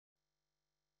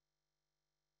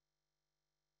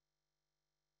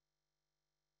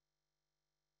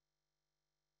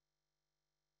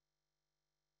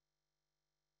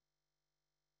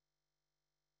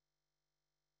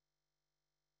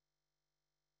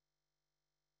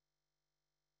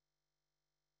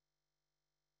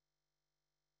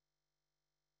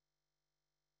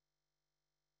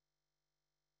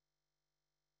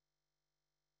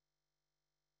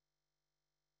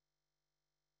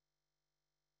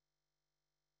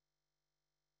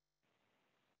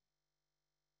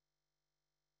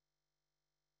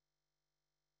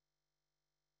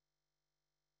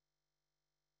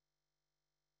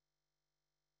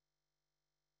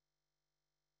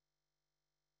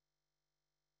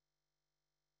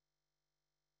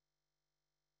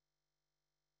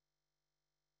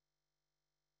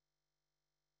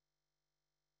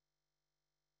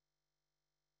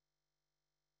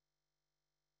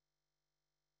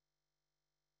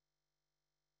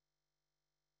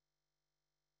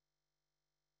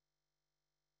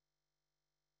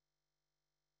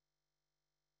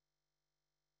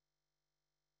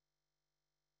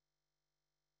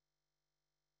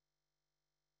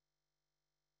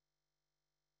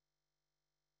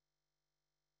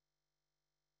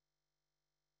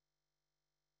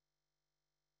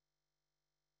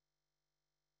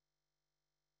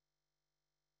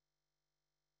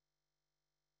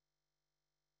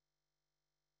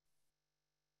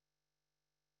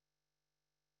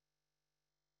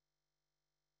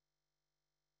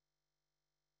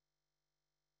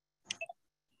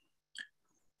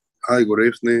Hi, good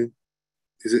evening.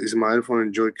 Is it Ismail from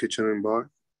Enjoy Kitchen and Bar?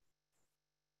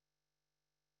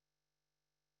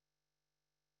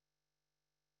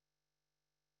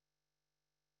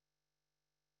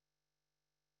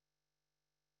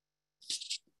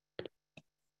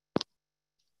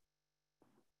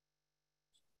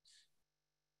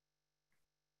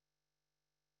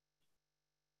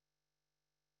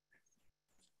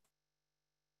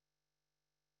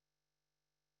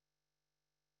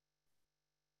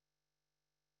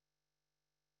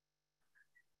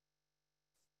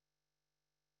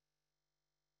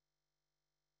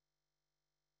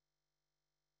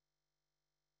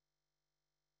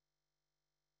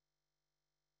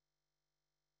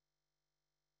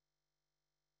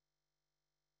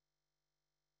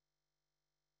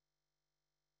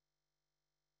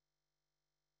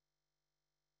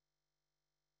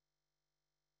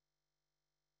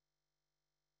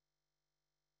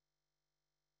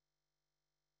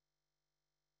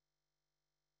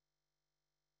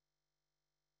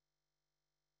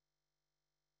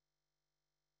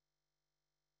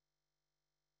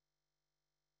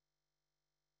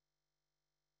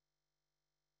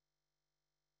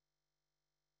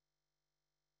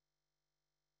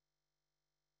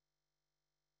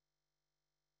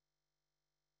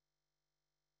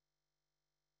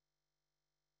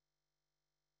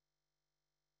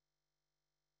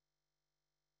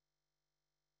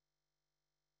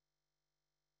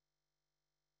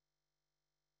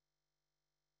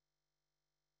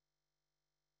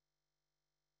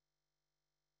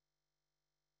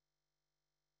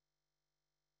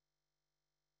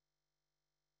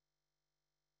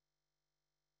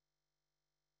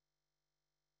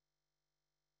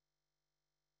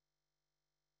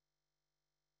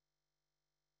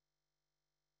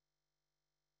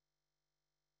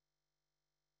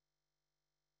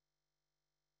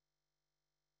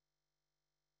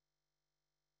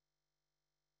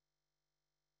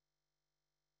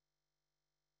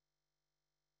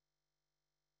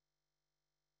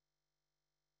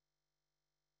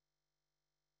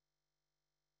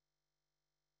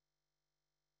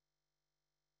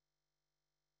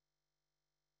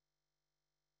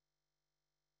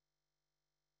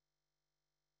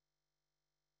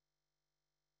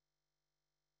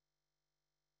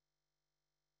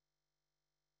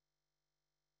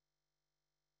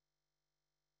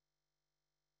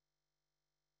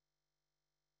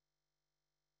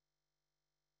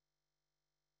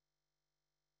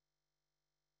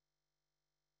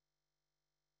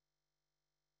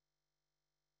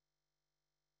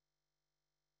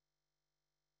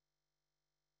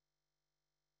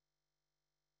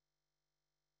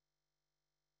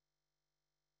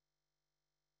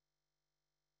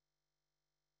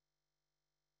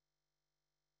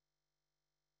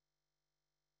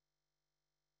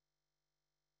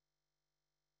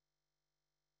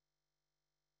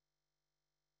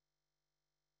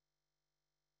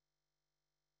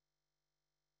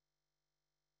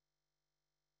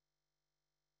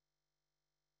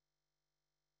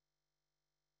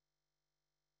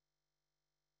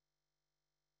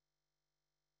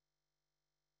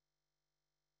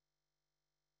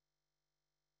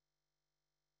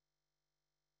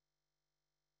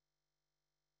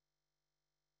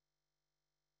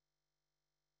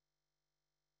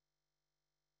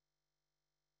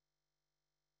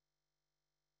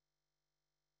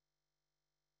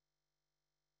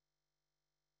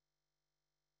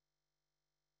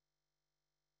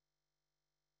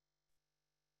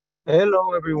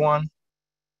 Hello, everyone.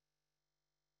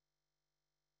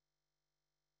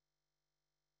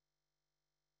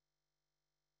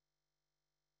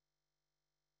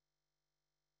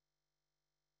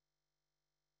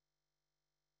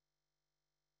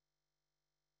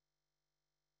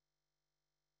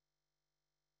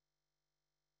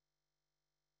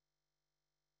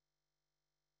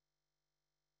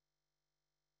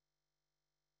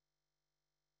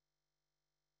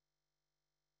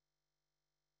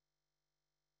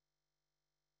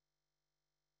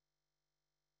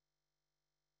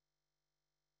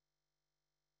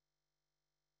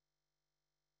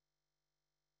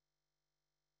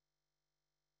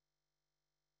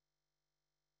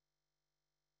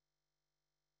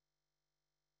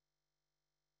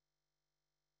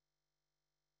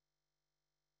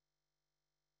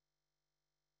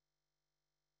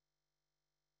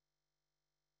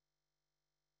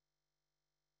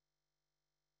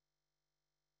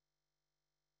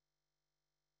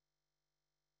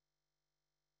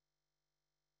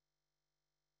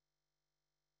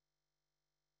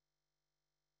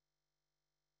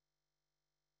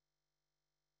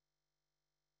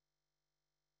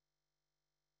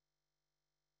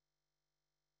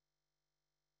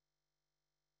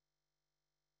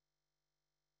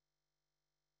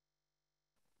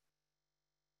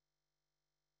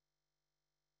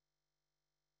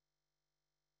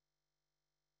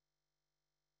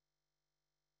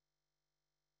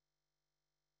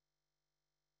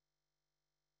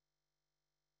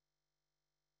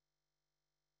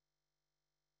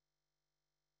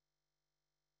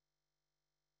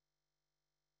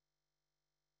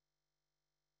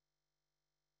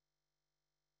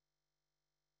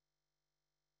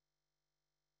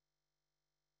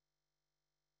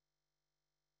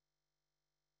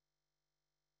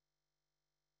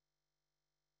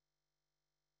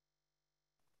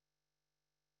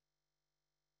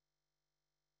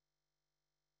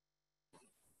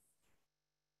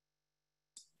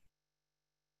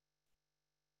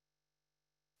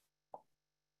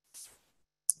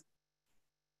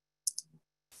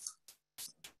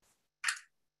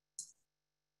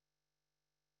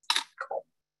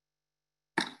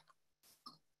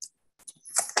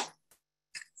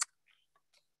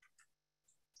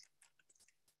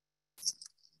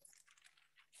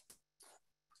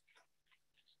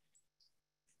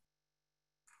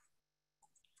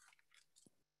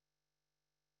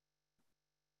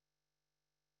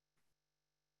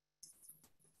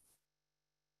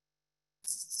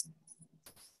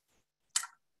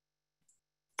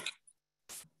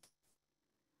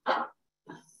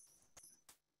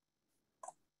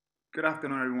 Good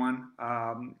afternoon,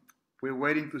 everyone. We're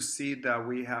waiting to see that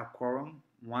we have quorum.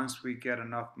 Once we get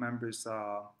enough members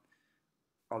of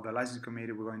the license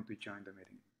committee, we're going to join the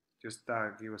meeting. Just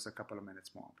give us a couple of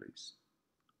minutes more, please.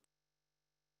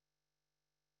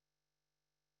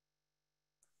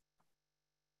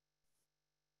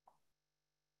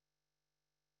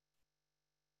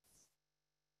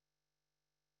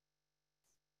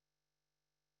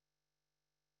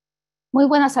 Muy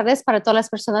buenas tardes para todas las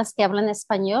personas que hablan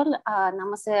español. Nada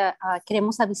más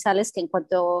queremos avisarles que en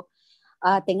cuanto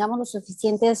tengamos los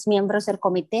suficientes miembros del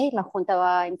comité, la junta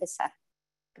va a empezar.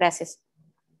 Gracias.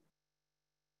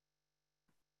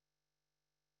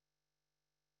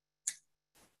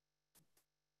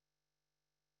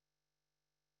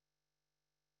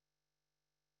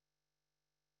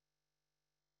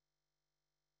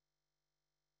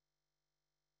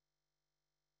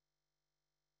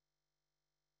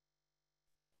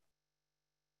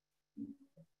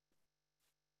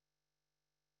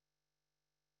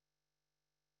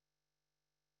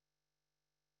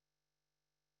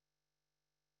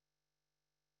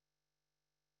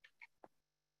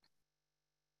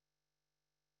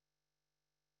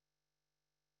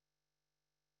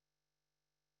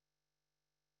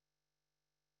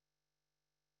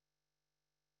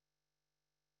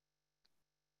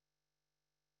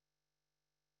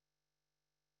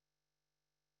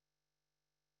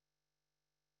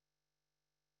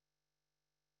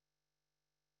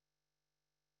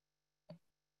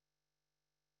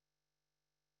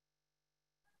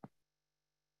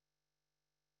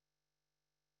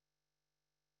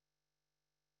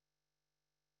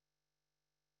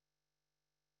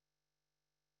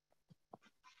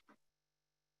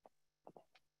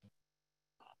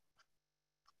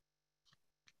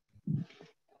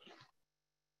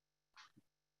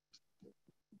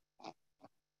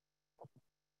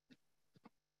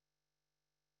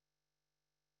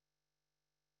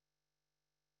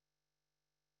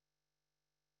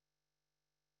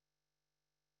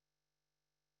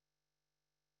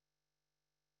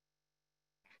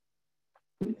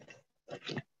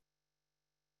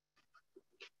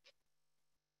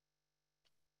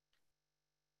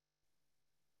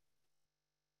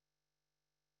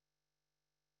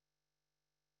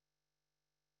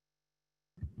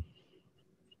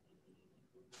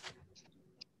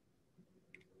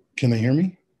 Can they hear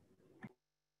me?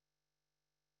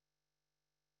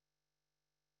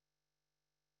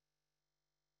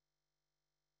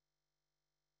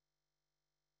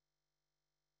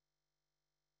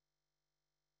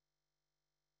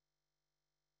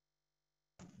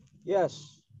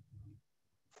 Yes.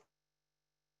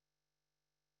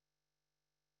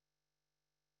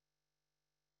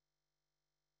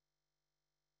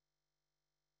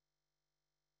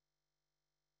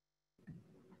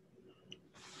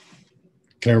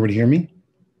 Can everybody hear me?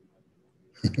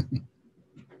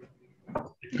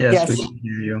 Yes, we can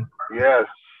hear you. Yes.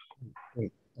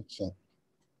 Great. Excellent.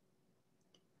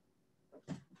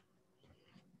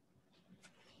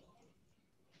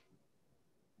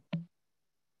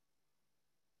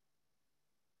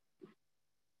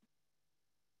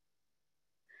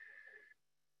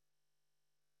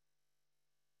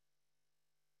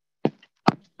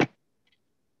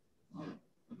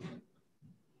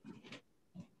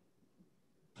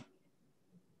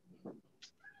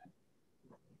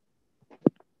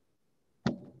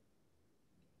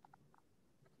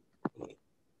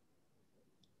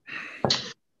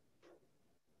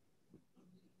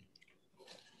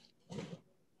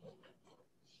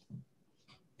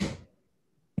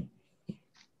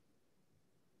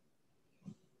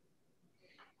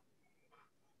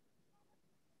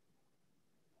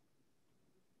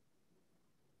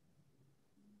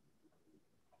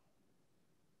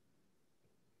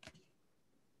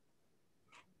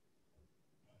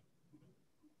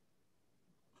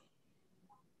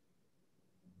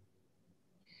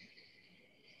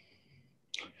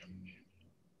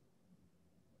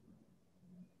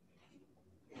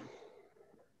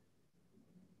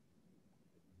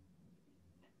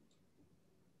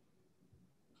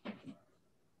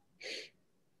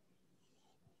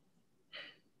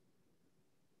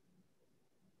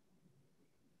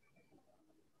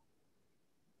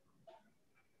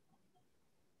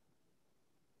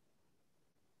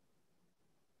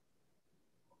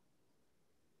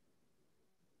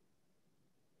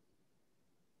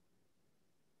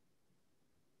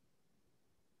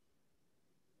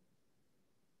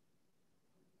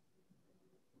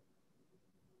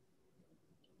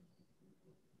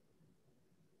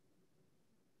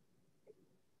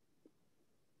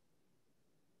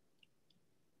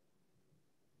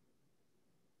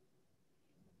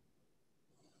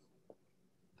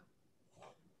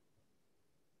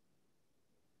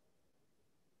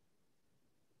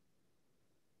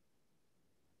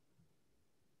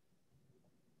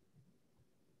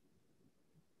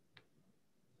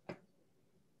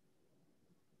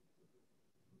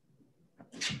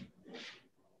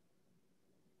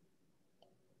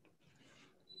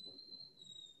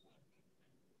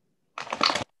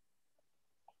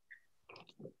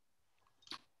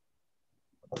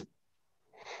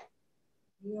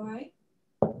 all right?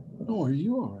 Oh, are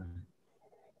you all right?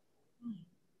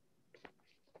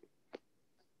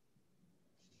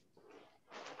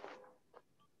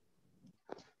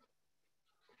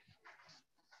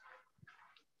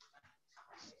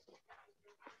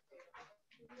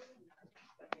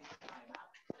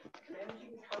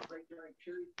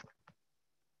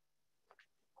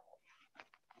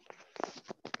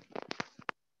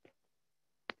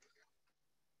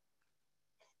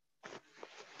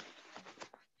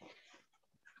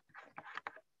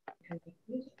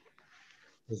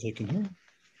 As they can hear.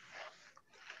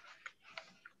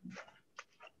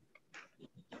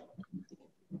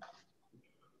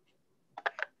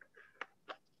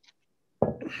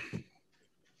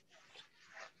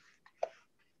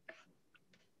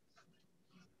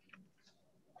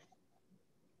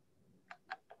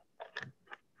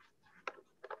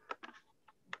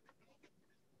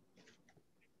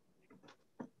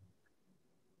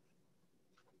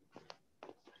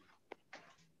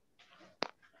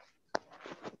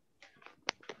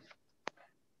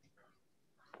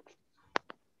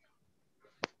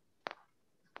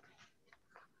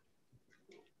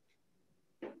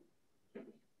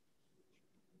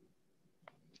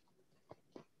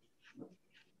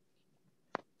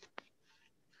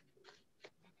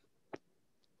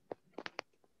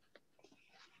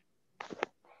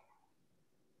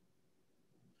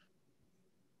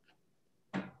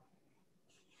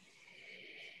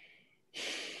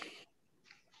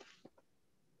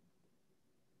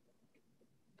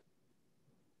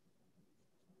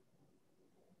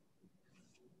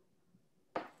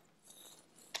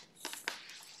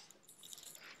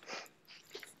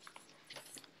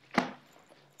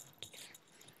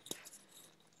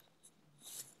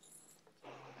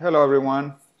 Hello,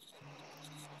 everyone.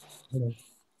 Hello.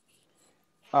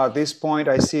 At this point,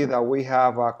 I see that we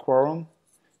have a quorum.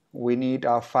 We need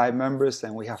 5 members,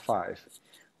 and we have 5.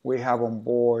 We have on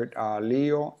board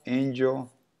Leo,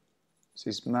 Angel,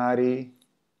 Sis Maddie,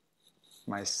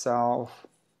 myself.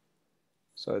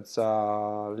 So it's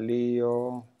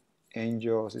Leo,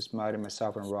 Angel, Sis Maddie,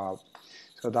 myself, and Rob.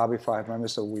 So that'll be 5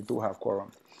 members, so we do have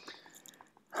quorum.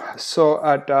 So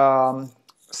at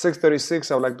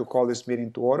 6:36, I would like to call this meeting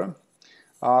to order.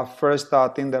 First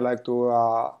thing that I'd like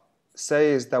to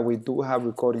say is that we do have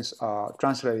recordings,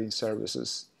 translating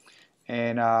services.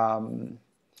 And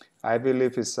I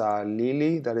believe it's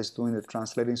Lily that is doing the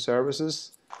translating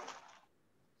services.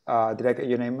 Did I get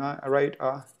your name right,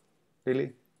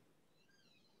 Lily?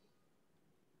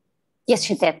 Yes,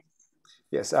 you did.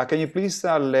 Yes. Can you please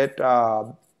let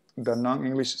the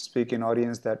non-English speaking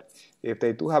audience that if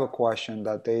they do have a question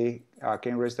that they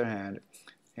can raise their hand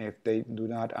if they do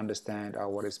not understand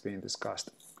what is being discussed,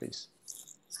 please.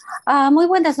 Muy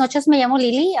buenas noches, me llamo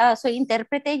Lili, soy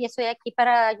intérprete y estoy aquí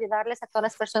para ayudarles a todas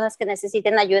las personas que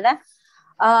necesiten ayuda.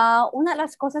 Una de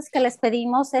las cosas que les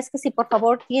pedimos es que si por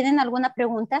favor tienen alguna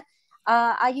pregunta,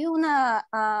 hay una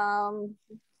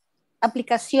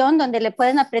aplicación donde le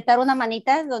pueden apretar una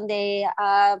manita donde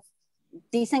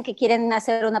dicen que quieren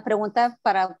hacer una pregunta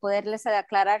para poderles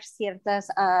aclarar ciertas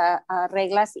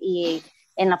reglas y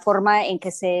en la forma en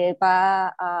que se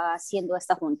va haciendo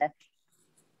esta junta.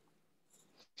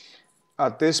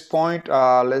 At this point,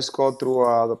 let's go through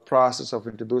the process of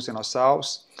introducing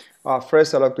ourselves.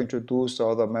 First, I'd like to introduce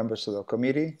all the members of the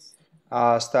committee,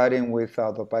 starting with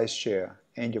the vice chair.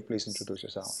 Angel, please introduce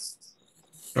yourself.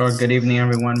 Sure. Good evening,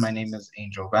 everyone. My name is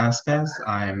Angel Vasquez.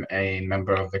 I'm a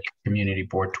member of the Community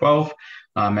Board 12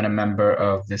 and a member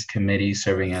of this committee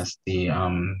serving as the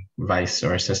vice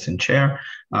or assistant chair.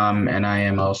 And I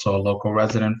am also a local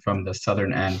resident from the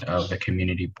southern end of the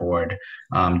Community Board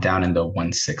down in the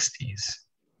 160s.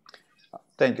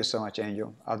 Thank you so much,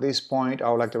 Angel. At this point, I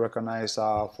would like to recognize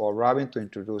for Robin to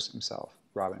introduce himself.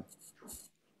 Robin.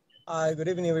 Hi, good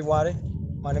evening, everybody.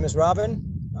 My name is Robin.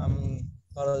 I'm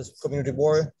part of this community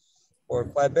board for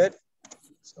quite a bit.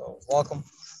 So welcome.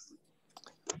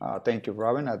 Thank you,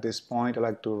 Robin. At this point, I'd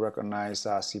like to recognize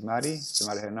Simari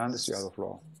Hernandez. You have the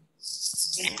floor.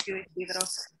 Thank you, Isidro.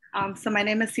 So my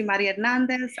name is Simari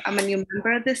Hernandez. I'm a new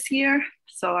member this year.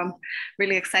 So I'm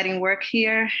really exciting work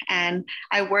here. And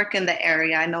I work in the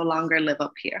area. I no longer live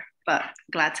up here, but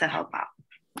glad to help out.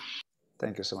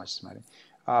 Thank you so much, Simari.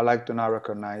 I'd like to now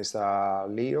recognize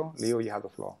Leo. Leo, you have the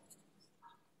floor.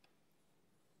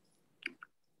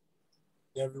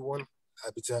 Hey everyone,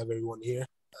 happy to have everyone here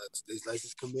at today's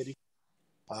license committee.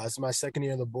 It's my second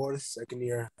year on the board, second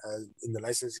year in the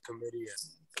licensing committee,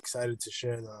 and excited to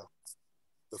share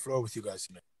the floor with you guys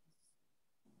tonight.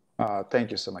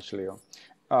 Thank you so much, Leo.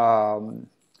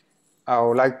 I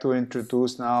would like to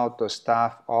introduce now the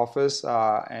staff office,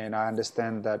 and I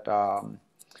understand that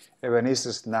Ebenezer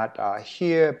is not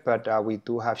here, but we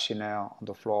do have Chanel on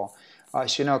the floor.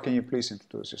 Chanel, can you please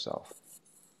introduce yourself?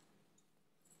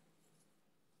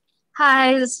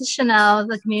 Hi, this is Chanel,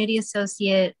 the Community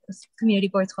Associate, Community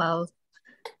Board 12.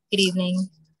 Good evening.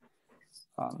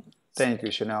 Thank you,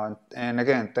 Chanel. And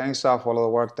again, thanks for all the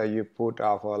work that you put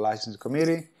for the Licensing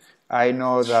Committee. I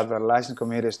know that the Licensing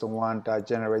Committee is the one that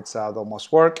generates the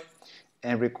most work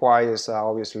and requires,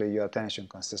 obviously, your attention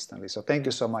consistently. So thank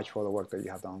you so much for the work that you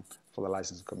have done for the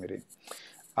Licensing Committee.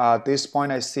 At this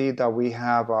point, I see that we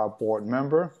have a board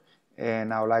member,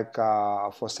 and I would like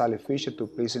for Sally Fisher to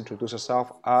please introduce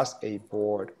herself as a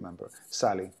board member.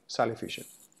 Sally Fisher.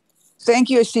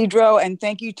 Thank you, Isidro, and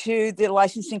thank you to the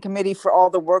Licensing Committee for all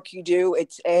the work you do.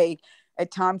 It's at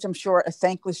times, I'm sure, a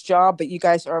thankless job, but you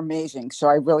guys are amazing. So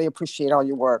I really appreciate all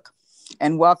your work.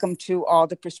 And welcome to all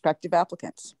the prospective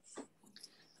applicants.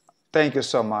 Thank you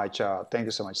so much. Thank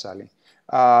you so much, Sally.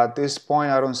 At this point,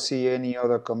 I don't see any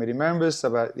other committee members,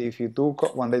 but if you do,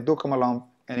 when they do come along,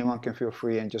 anyone can feel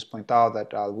free and just point out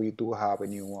that we do have a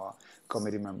new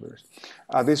committee members.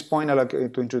 At this point, I'd like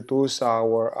to introduce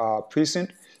our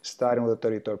precinct, starting with the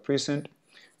 33rd precinct.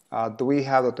 Do we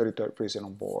have the 33rd precinct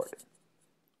on board?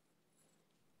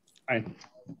 Hi.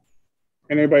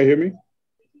 Can anybody hear me?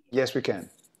 Yes, we can.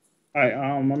 Hi,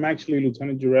 I'm actually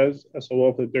Lieutenant Jerez,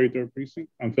 SOL for the 33rd precinct.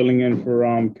 I'm filling in for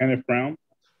Kenneth Brown.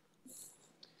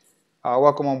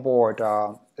 Welcome on board.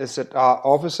 Is it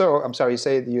officer, or I'm sorry, you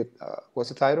say you, what's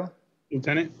the title?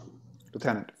 Lieutenant.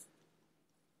 Lieutenant.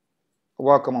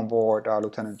 Welcome on board,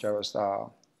 Lieutenant Jerez,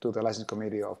 to the Licensing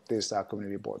Committee of this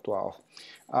Community Board 12.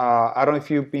 I don't know if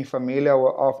you've been familiar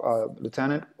with,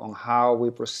 Lieutenant, on how we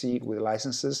proceed with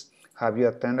licenses. Have you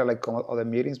attended like other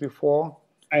meetings before?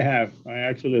 I have. I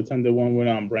actually attended one with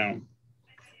Brown.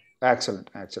 Excellent,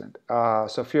 excellent.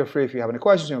 So feel free, if you have any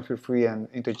questions, you know, feel free and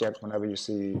interject whenever you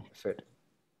see fit.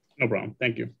 No problem.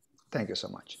 Thank you. Thank you so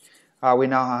much. We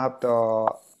now have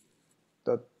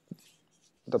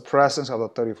the presence of the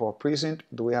 34th precinct.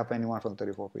 Do we have anyone from the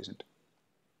 34th precinct?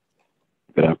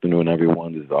 Good afternoon,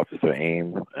 everyone. This is Officer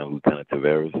Aim and Lieutenant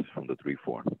Taveras from the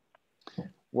 3-4.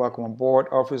 Welcome on board,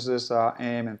 Officers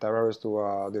Aim and Taveras,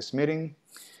 to this meeting.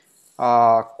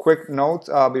 Quick note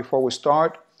before we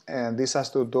start, and this has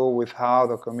to do with how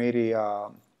the committee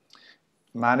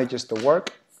manages the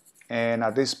work. And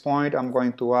at this point, I'm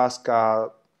going to ask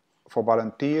for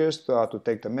volunteers to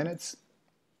take the minutes.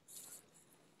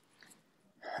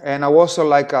 And I would also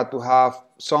like to have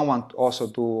someone also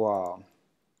do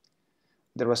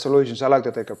the resolutions. I like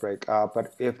to take a break,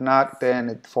 but if not, then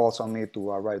it falls on me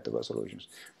to write the resolutions.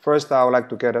 First, I would like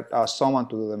to get someone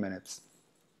to do the minutes.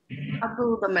 I'll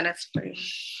do the minutes,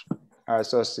 please. All right,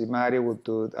 so Simari would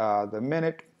do the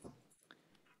minute.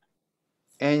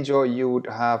 Angel, you would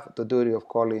have the duty of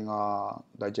calling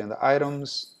the agenda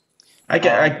items. But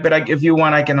if you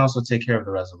want, I can also take care of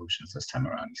the resolutions this time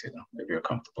around, if you're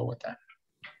comfortable with that.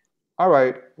 All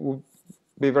right, we'll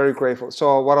be very grateful.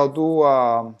 So what I'll do,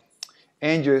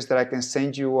 Angel, is that I can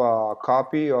send you a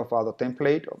copy of the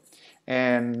template,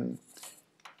 and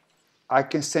I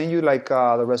can send you like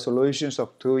the resolutions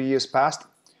of 2 years past,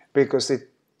 because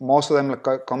most of them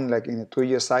come like in a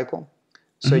 2-year cycle.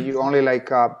 So you only like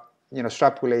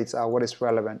extrapolates what is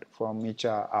relevant from each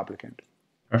applicant.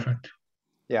 Perfect.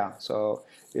 Yeah. So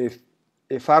if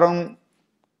I don't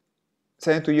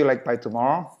send it to you like by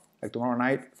tomorrow, like tomorrow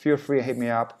night, feel free to hit me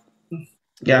up.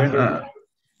 Yeah.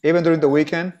 Even during the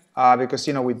weekend, because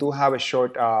we do have a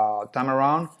short time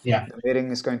around. Yeah. The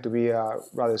meeting is going to be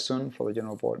rather soon for the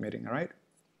general board meeting. All right.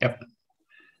 Yep.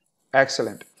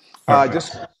 Excellent.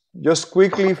 Just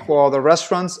quickly for the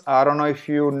restaurants, I don't know if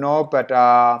you know, but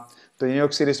the New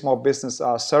York City Small Business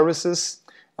Services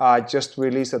just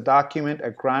released a document,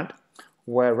 a grant,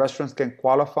 where restaurants can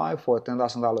qualify for a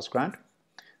 $10,000 grant.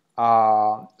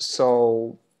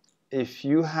 So if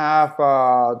you have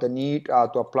the need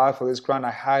to apply for this grant,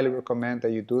 I highly recommend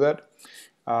that you do that.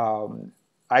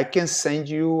 I can send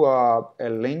you a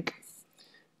link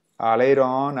later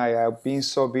on. I've been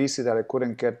so busy that I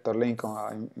couldn't get the link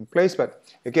in place. But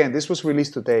again, this was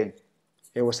released today.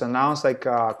 It was announced like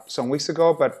some weeks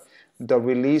ago, but the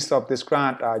release of this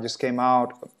grant just came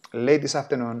out late this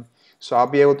afternoon. So I'll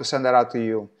be able to send that out to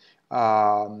you.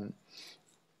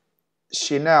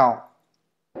 Chanel,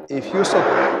 if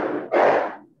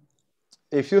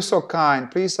you're so kind,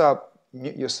 please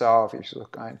mute yourself if you're so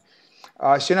kind.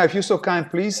 Chanel, if you're so kind,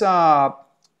 please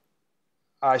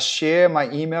share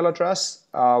my email address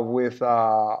with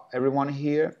everyone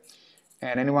here,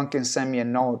 and anyone can send me a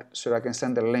note so that I can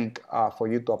send the link for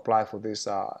you to apply for this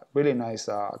really nice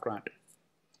grant.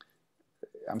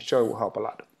 I'm sure it will help a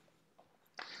lot.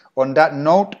 On that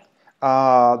note,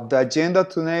 The agenda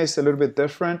today is a little bit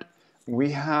different.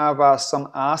 We have some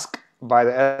ask by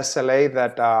the SLA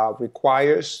that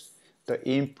requires the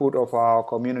input of our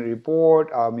community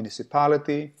board, our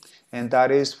municipality, and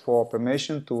that is for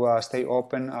permission to stay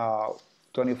open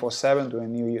 24/7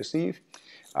 during New Year's Eve.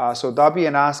 So that'll be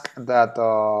an ask that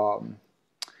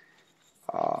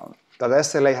that the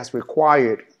SLA has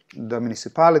required the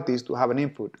municipalities to have an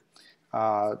input,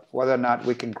 whether or not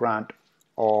we can grant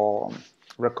or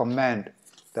recommend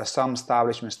that some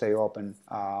establishments stay open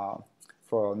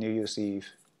for New Year's Eve.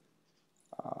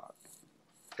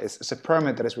 It's a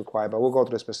permit that is required, but we'll go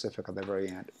to the specific at the very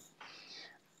end.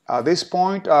 At this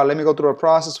point, let me go through a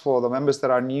process for the members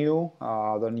that are new,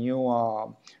 the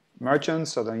new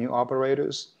merchants or the new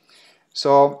operators.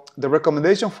 So the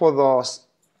recommendation for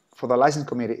the license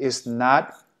committee is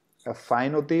not a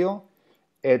final deal.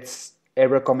 It's a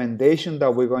recommendation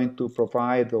that we're going to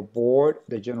provide the board,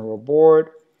 the general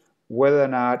board, whether or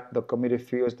not the committee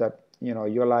feels that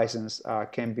your license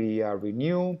can be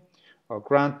renewed or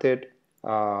granted,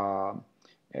 and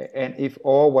if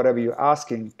whatever you're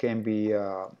asking can be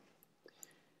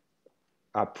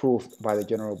approved by the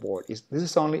general board. This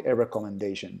is only a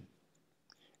recommendation.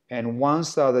 And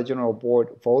once the general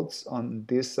board votes on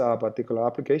these particular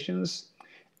applications,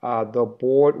 the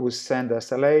board will send the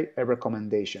SLA a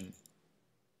recommendation.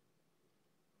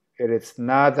 It is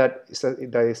not that it's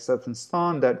set in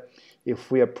stone that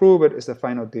if we approve it, it's the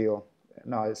final deal.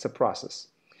 No, it's a process.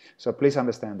 So please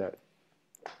understand that.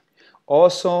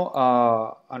 Also,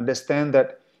 understand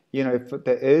that if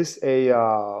there is a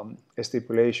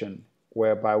stipulation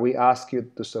whereby we ask you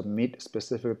to submit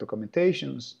specific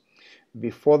documentations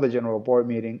before the general board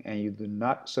meeting and you do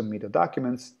not submit the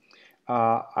documents,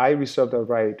 I reserve the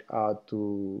right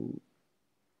to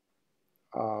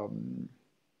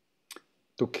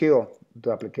kill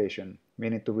the application,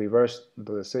 meaning to reverse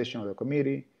the decision of the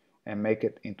committee and make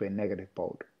it into a negative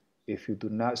vote if you do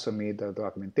not submit the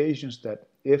documentations that,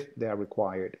 if they are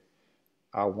required,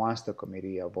 once the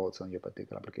committee votes on your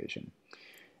particular application.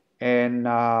 And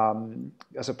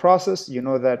as a process, you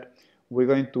know that we're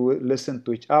going to listen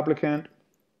to each applicant.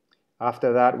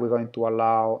 After that, we're going to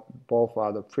allow both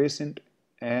the precinct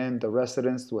and the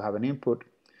residents to have an input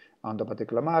on the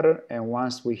particular matter. And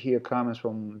once we hear comments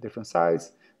from different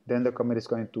sides, then the committee is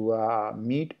going to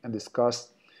meet and discuss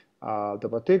the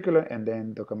particular, and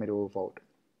then the committee will vote.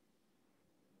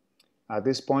 At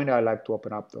this point, I'd like to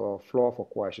open up the floor for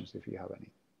questions if you have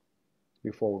any,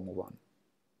 before we move on.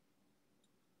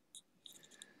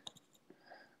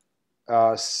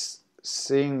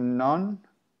 Seeing none,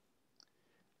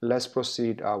 let's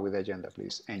proceed with the agenda,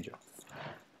 please. Angel.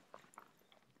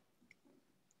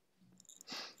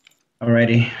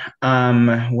 Alrighty.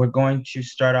 We're going to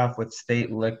start off with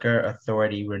State Liquor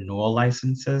Authority renewal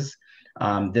licenses.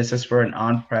 This is for an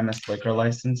on-premise liquor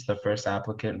license. The first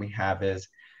applicant we have is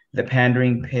The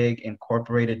Pandering Pig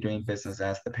Incorporated, doing business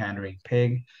as The Pandering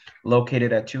Pig,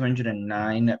 located at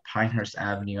 209 Pinehurst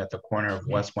Avenue at the corner of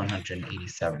West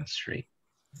 187th Street.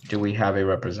 Do we have a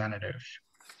representative?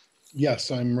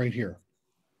 Yes, I'm right here.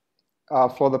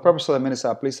 For the purpose of the minutes,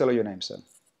 please tell your name, sir.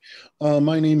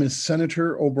 My name is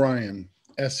Senator O'Brien,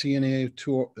 S-E-A-N-T-O-R,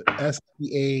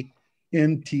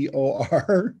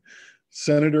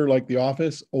 Senator like the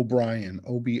office, O'Brien,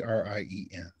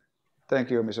 O-B-R-I-E-N. Thank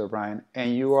you, Mr. O'Brien.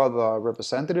 And you are the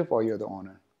representative or you're the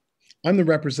owner? I'm the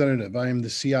representative. I am the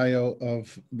CIO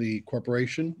of the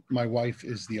corporation. My wife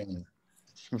is the owner.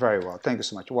 Very well. Thank you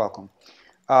so much. Welcome.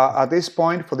 At this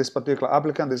point, for this particular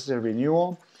applicant, this is a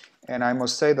renewal. And I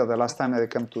must say that the last time that they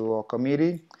came to our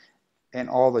committee and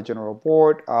all the general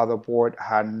board, the board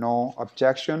had no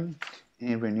objection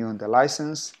in renewing the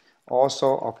license.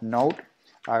 Also of note,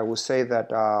 I will say that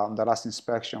the last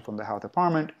inspection from the health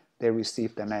department, they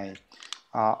received an A.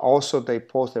 Also, they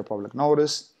posted a public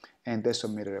notice and they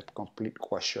submitted a complete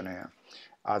questionnaire.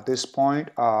 At this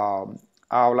point, I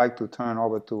would like to turn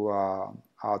over to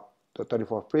the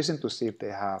 34th precinct to see if they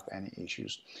have any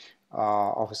issues.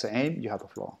 Officer Aim, you have the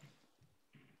floor.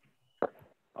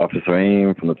 Officer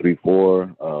Aim from the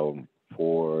 3-4.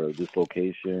 For this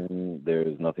location, there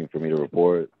is nothing for me to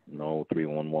report. No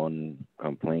 311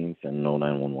 complaints and no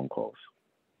 911 calls.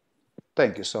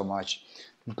 Thank you so much.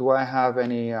 Do I have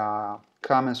any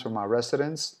comments from our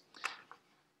residents?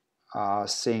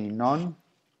 Seeing none.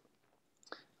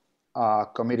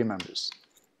 Committee members.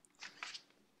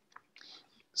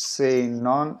 Seeing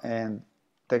none and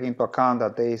taking into account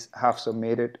that they have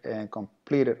submitted and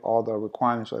completed all the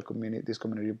requirements of this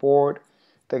community board,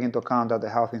 taking into account that the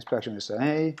health inspection is an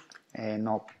A and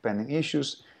no pending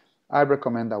issues, I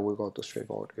recommend that we go to straight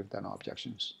vote if there are no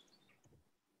objections.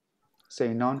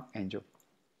 Seeing none, Angel.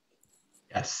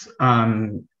 Yes.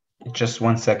 Just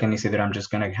 1 second, Isidro. I'm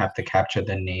just gonna have to capture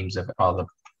the names of all the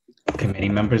committee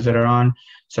members that are on.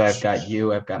 So I've got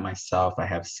you, I've got myself, I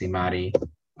have Simari,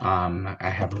 I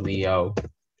have Leo.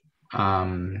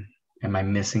 Am I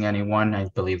missing anyone? I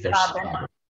believe there's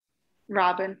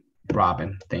Robin.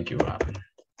 Robin. Thank you, Robin.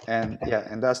 And yeah,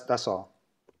 and that's all.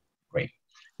 Great.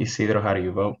 Isidro, how do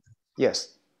you vote?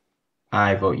 Yes.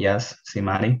 I vote yes.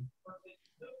 Simari?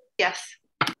 Yes.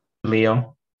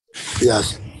 Leo?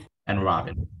 Yes. And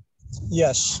Robin?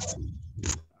 Yes.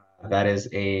 That is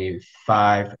a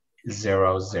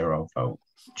 5-0-0 vote,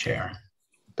 Chair.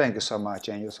 Thank you so much,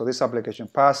 Angel. So this application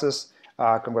passes.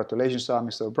 Congratulations,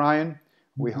 Mr. O'Brien.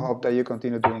 We hope that you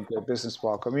continue doing great business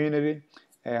for our community,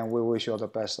 and we wish you all the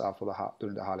best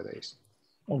during the holidays.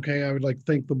 Okay, I would like to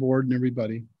thank the board and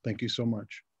everybody. Thank you so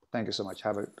much. Thank you so much.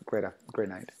 Have a great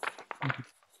night.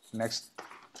 Next.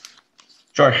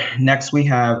 Sure. Next, we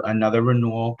have another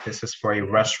renewal. This is for a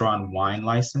restaurant wine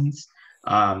license.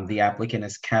 The applicant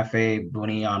is Cafe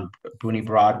Buni on Buni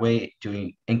Broadway,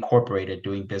 doing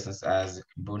business as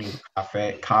Buni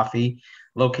Coffee,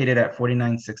 located at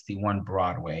 4961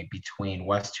 Broadway between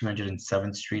West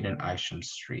 207th Street and Isham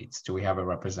Streets. Do we have a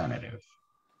representative?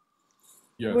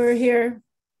 Yes. We're here.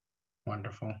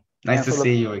 Wonderful. Nice to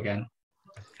see you again.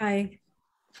 Hi.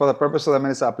 For the purpose of the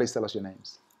minutes, please tell us your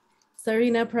names.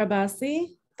 Sarina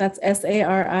Prabasi, that's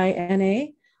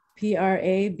Sarina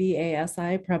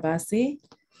Prabasi, Prabasi.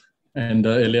 And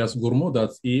Elias Gurmu,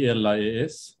 that's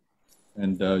Elias,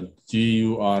 and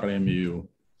Gurmu.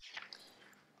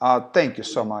 Thank you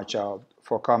so much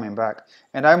for coming back.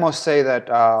 And I must say that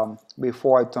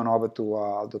before I turn over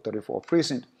to the 34th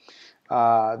precinct,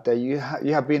 that you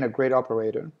have been a great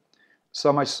operator.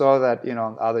 So much so that,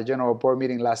 the general board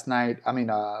meeting last month,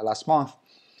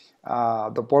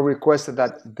 the board requested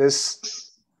that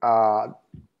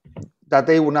that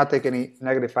they would not take any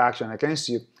negative action against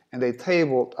you, and they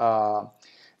tabled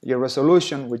your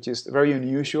resolution, which is very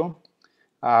unusual,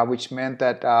 which meant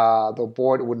that the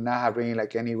board would not have bring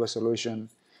any resolution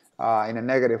in a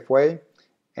negative way.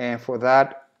 And for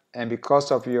that, and because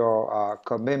of your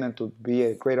commitment to be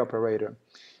a great operator,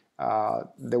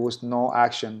 there was no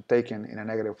action taken in a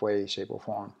negative way, shape, or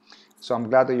form. So I'm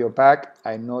glad that you're back.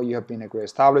 I know you have been a great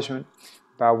establishment,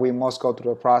 but we must go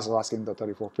through the process of asking the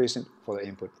 34th precinct for the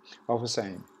input of the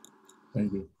same.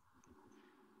 Thank you.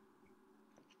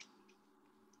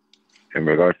 In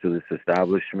regards to this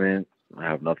establishment, I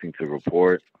have nothing to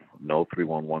report. No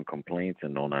 311 complaints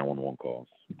and no 911 calls.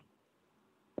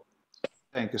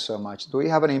 Thank you so much. Do we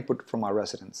have an input from our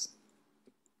residents?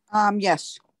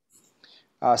 Yes.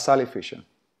 Sally Fisher.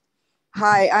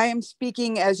 Hi, I am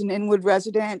speaking as an Inwood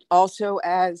resident, also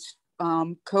as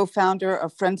co-founder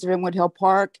of Friends of Inwood Hill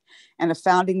Park and a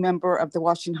founding member of the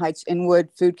Washington Heights Inwood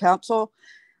Food Council.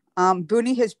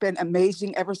 Buni has been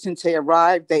amazing ever since they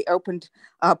arrived. They opened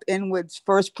up Inwood's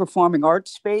first performing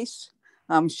arts space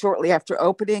shortly after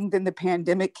opening. Then the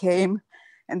pandemic came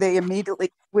and they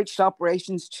immediately switched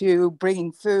operations to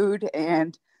bringing food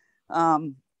and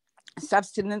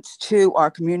sustenance to our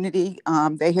community.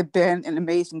 They have been an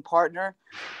amazing partner.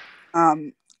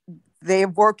 They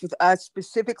have worked with us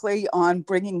specifically on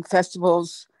bringing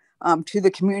festivals to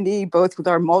the community, both with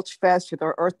our Mulch Fest, with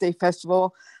our Earth Day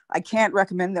Festival. I can't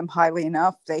recommend them highly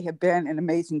enough. They have been an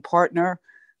amazing partner.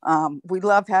 We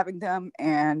love having them.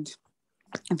 And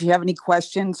if you have any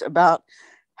questions about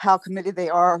how committed they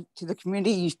are to the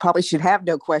community, you probably should have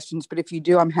no questions. But if you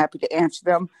do, I'm happy to answer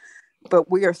them.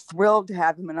 But we are thrilled to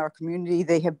have them in our community.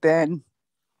 They have been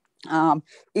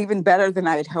even better than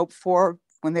I had hoped for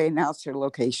when they announced their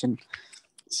location.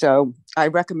 So I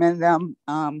recommend them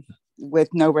with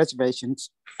no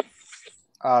reservations.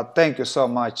 Thank you so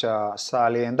much,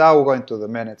 Sally. And now we're going to the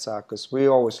minutes because we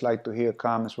always like to hear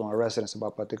comments from our residents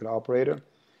about a particular operator.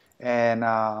 And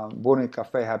Buni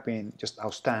Cafe have been just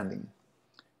outstanding.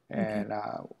 And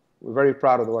we're very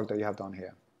proud of the work that you have done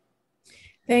here.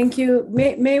 Thank you.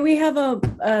 May we have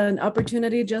an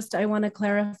opportunity? I want to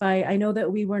clarify. I know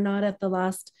that we were not at the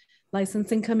last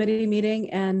licensing committee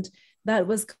meeting, and that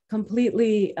was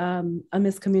completely a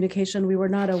miscommunication. We were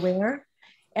not aware,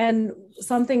 and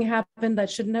something happened that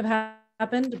shouldn't have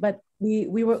happened. But we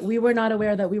were not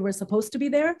aware that we were supposed to be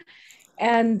there,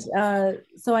 and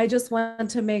so I just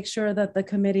want to make sure that the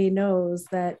committee knows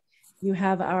that you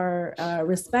have our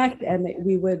respect, and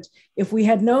we would, if we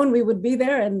had known, we would be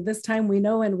there. And this time we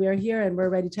know, and we're here, and we're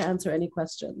ready to answer any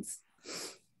questions.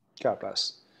 God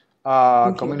bless.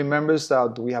 Committee members,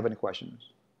 do we have any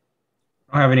questions?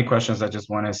 I don't have any questions. I just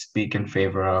want to speak in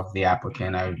favor of the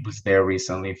applicant. I was there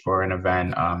recently for an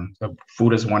event. The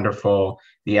food is wonderful.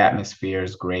 The atmosphere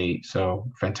is great. So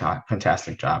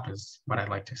fantastic job is what I'd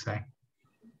like to say.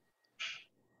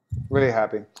 Really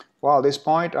happy. Well, at this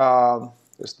point,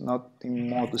 there's nothing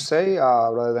more to say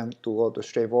rather than to go to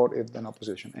straight vote if the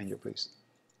opposition. Angel, please.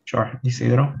 Sure.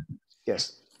 Isidro?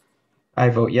 Yes. I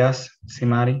vote yes.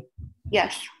 Simari?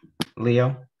 Yes.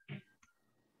 Leo?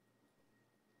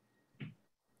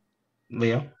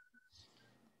 Leo?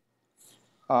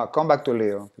 Come back to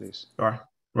Leo, please. Sure.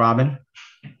 Robin?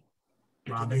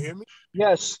 Can you hear me?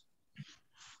 Yes.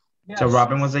 So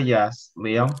Robin was a yes.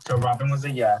 Leo?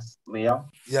 Leo?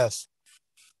 Yes.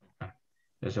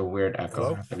 There's a weird echo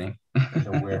Hello? happening. There's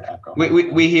a weird echo.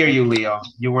 We hear you, Leo.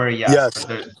 You were a yes. Yes.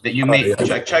 But that you may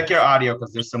yeah. check your audio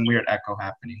because there's some weird echo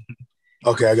happening.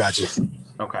 Okay, I got you.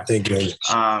 Okay. Thank you.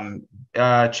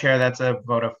 Chair, that's a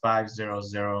vote of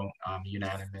 5-0-0,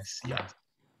 unanimous. Yeah.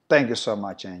 Thank you so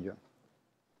much, Angel.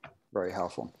 Very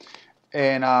helpful.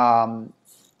 And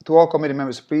to all committee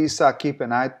members, please keep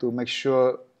an eye to make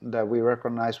sure that we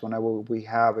recognize whenever we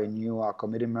have a new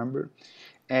committee member.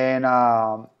 And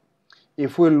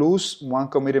if we lose one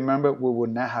committee member, we will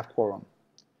not have quorum.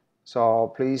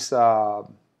 So please, for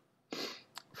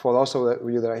those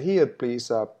of you that are here, please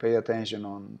pay attention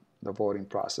on the voting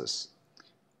process.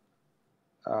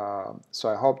 So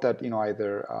I hope that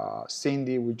either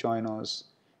Cindy will join us,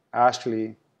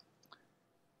 Ashley,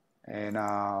 and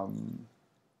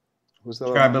who's the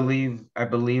Sure, other I one?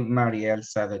 believe Marielle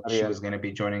said that she Marielle. was going to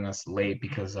be joining us late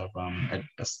because of a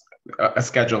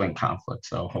scheduling conflict.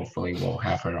 So hopefully we'll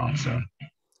have her on soon.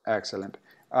 Excellent.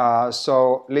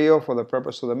 So Leo, for the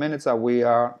purpose of the minutes, we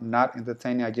are not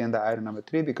entertaining agenda item number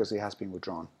 3 because it has been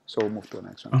withdrawn. So we'll move to the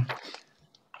next one.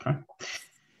 Okay.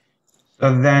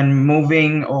 So then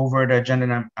moving over to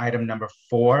agenda item number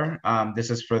 4, this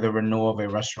is for the renewal of a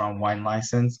restaurant wine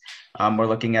license. We're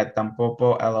looking at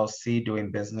Tampopo LLC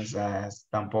doing business as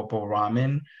Tampopo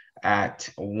Ramen at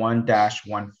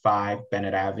 1-15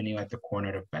 Bennett Avenue at the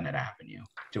corner of Bennett Avenue.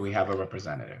 Do we have a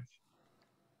representative?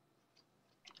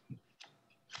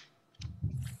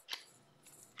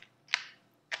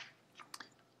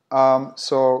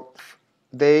 So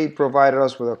they provided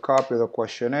us with a copy of the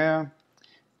questionnaire,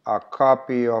 a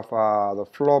copy of the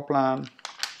floor plan,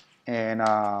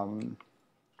 and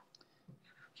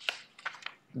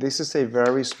this is a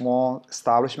very small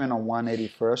establishment on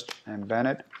 181st and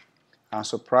Bennett. I'm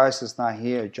surprised it's not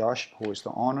here, Josh, who is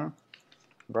the owner.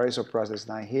 Very surprised it's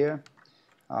not here.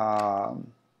 But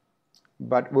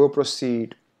we'll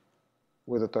proceed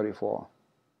with the 34.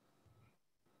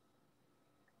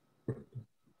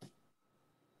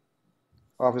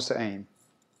 Officer Aim.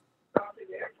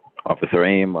 Officer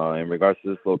Aim, in regards to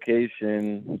this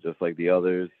location, just like the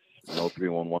others, no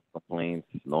 311 complaints,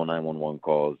 no 911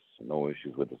 calls, no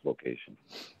issues with this location.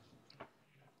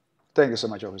 Thank you so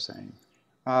much, Officer Aim.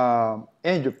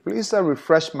 Angel, please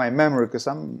refresh my memory because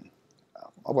I'm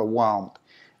overwhelmed.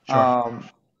 Sure.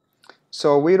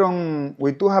 So we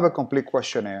do have a complete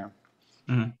questionnaire.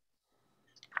 Mm-hmm.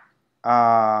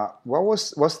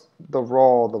 What's the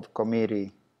role of the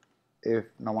committee if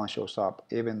no one shows up,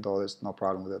 even though there's no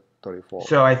problem with the 34?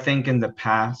 So I think in the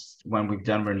past, when we've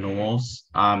done renewals,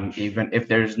 even if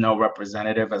there's no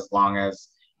representative, as long as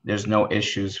there's no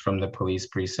issues from the police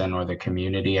precinct or the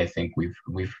community, I think we've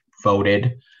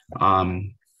voted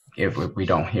if we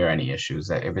don't hear any issues,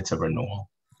 if it's a renewal.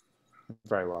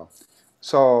 Very well.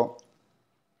 So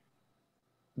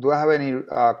do I have any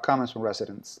comments from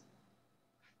residents?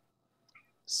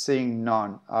 Seeing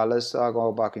none, let's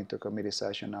go back into committee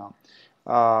session now.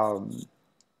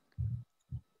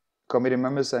 Committee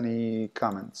members, any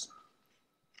comments?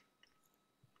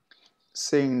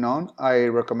 Seeing none, I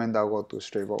recommend I go to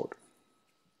straight vote.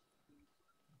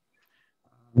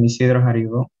 Isidro, how do you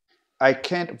vote? I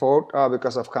can't vote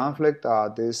because of conflict.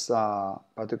 This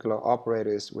particular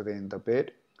operator is within the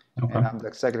bid, Okay. and I'm the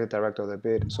executive director of the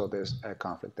bid, so there's a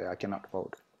conflict there. I cannot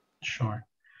vote. Sure.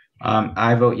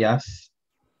 I vote yes.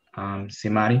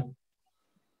 Simari?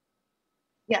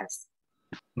 Yes.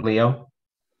 Leo?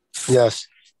 Yes.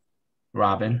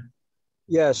 Robin?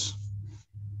 Yes.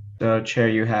 So, Chair,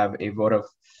 you have a vote of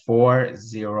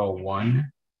 4-0-1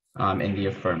 in the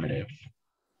affirmative.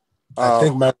 I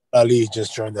think Matt Ali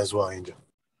just joined as well, Angel.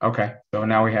 Okay, so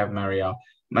now we have Marielle.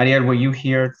 Marielle, were you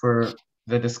here for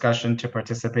the discussion to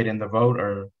participate in the vote,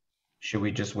 or should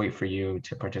we just wait for you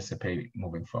to participate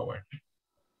moving forward?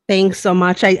 Thanks so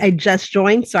much. I just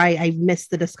joined, so I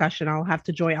missed the discussion. I'll have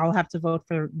to join. I'll have to vote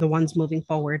for the ones moving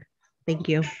forward. Thank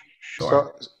you.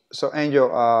 Sure. So Angel,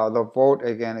 the vote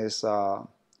again is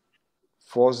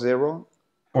 4-0,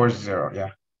 4-0,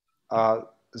 yeah.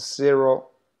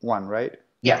 0-1, right?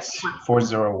 Yes,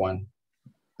 4-0-1.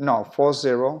 No,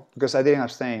 4-0, because I didn't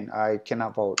abstain. I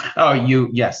cannot vote. Oh,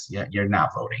 yes, yeah, you're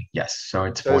not voting. Yes, so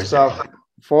it's 4-0. So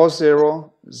it's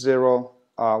 4-0-0,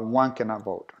 1 cannot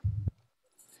vote.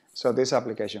 So this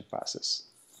application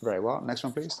passes. Very well. Next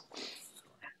one, please.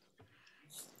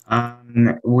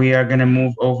 We are going to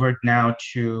move over now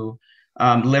to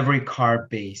livery car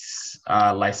base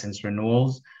license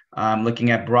renewals.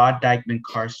 Looking at Broad Dykeman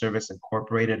Car Service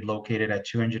Incorporated, located at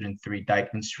 203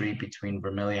 Dykeman Street between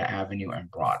Vermilion Avenue and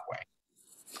Broadway.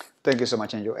 Thank you so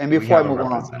much, Angel. And before I move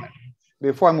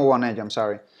on, Angel, I'm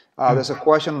sorry. There's a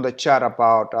question in the chat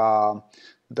about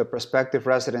the prospective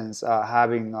residents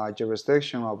having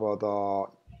jurisdiction over the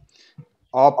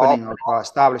opening of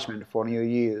establishment for new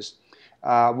use.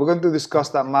 We're going to discuss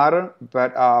that matter,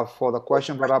 but for the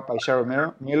question brought up by Cheryl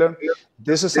Miller,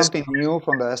 this is something new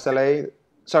from the SLA.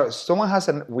 Sorry, someone has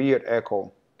a weird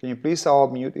echo. Can you please all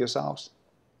mute yourselves?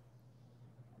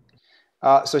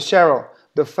 So Cheryl,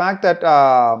 the fact that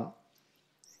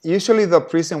usually the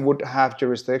prison would have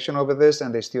jurisdiction over this,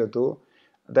 and they still do,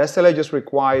 the SLA just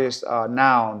requires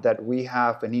now that we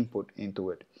have an input into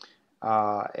it.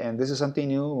 And this is something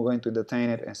new. We're going to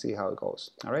detain it and see how it goes.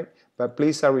 All right, but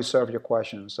please reserve your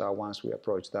questions once we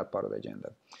approach that part of the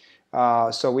agenda.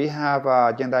 So we have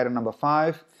agenda item number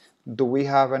 5. Do we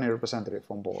have any representative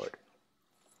on board?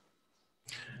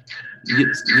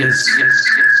 Yes.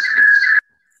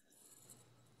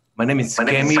 My name is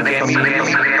Kemi. My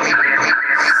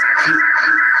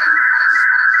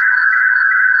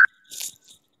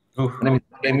name is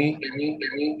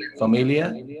Kemi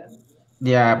Familia.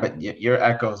 Yeah, but your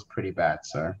echo is pretty bad,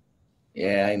 sir.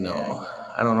 Yeah, I know.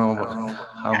 I don't know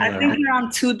how. I think you're on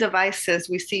 2 devices.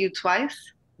 We see you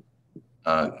twice.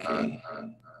 Okay.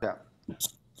 Yeah.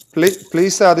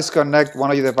 Please disconnect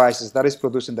one of your devices. That is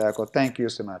producing the echo. Thank you,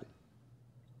 Samari.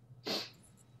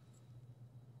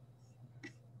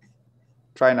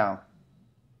 Try now.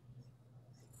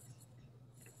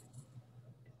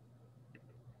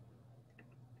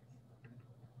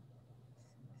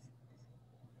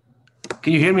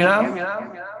 Can you hear me now?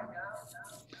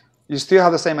 You still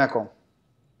have the same echo.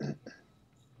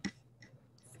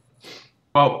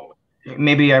 Well,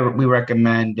 maybe we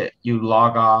recommend that you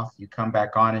log off, you come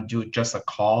back on and do just a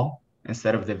call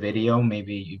instead of the video.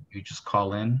 Maybe you just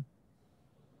call in.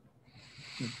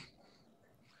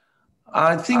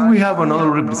 I think we have another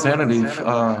representative.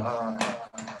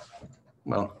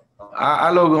 Well,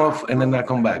 I log off and then I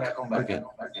come back. Okay.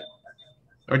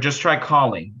 Or just try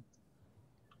calling.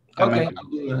 Okay.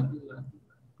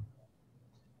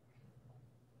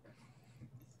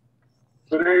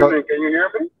 Good evening. Can you hear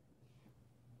me?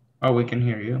 Oh, we can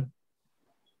hear you.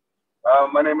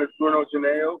 My name is Bruno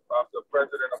Janeo. I'm the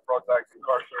president of Broad Dykeman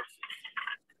Car Service.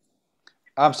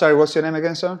 I'm sorry, what's your name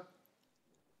again, sir?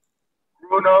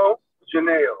 Bruno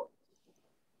Janeo.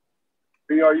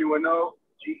 BRUNO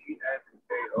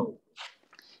GENAO.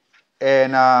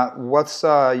 And what's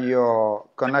your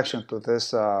connection to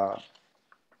this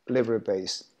livery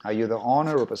base? Are you the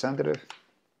owner, representative?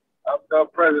 I'm the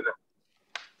president.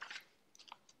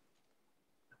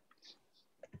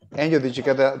 Angel, did you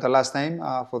get the last name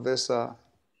for this? And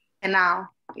now,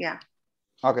 yeah.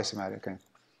 Okay, Samari, okay.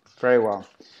 Very well.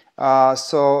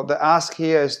 So the ask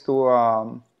here is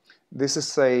to, this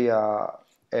is a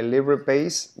livery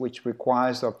base which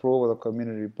requires the approval of the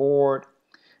community board.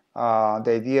 The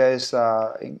idea is,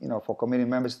 for community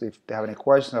members, if they have any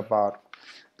questions about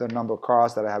the number of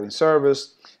cars that are having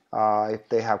service, if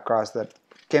they have cars that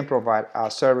can provide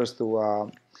service to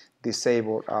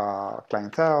disabled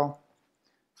clientele,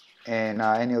 and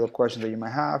any other questions that you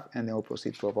might have, and then we'll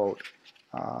proceed to a vote.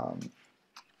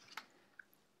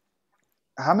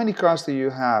 How many cars do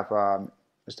you have,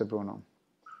 Mr. Bruno?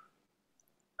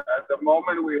 At the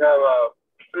moment, we have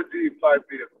 55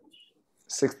 vehicles.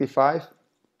 65?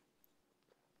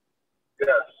 Yes.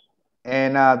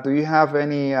 And do you have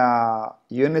any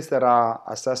units that are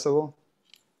accessible?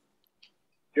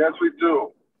 Yes, we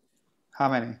do. How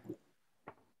many?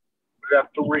 We have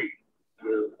 3,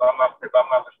 if I'm not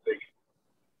mistaken.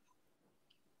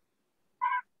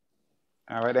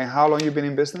 All right, and how long you been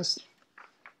in business?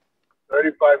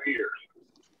 35 years.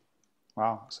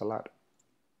 Wow, that's a lot.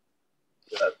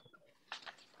 Yes.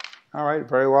 All right,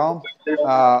 very well.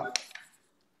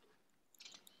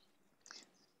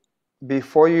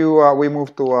 Before we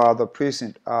move to the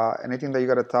precinct, anything that you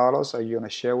got to tell us, are you going to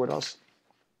share with us?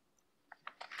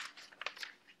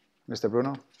 Mr.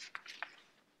 Bruno?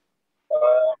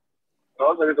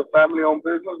 No, there is a family-owned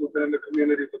business. We've been in the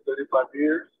community for 35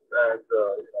 years. And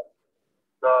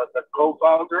the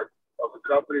co-founder of the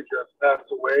company just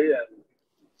passed away, and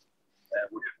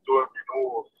we're just doing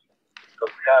renewals because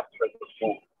we have to at this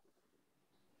moment.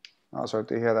 Oh, sorry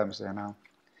to hear that, Mr. Henao.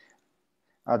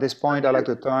 At this point, I'd like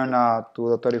to turn to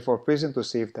the 34th precinct to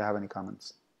see if they have any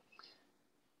comments.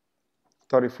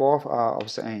 34th,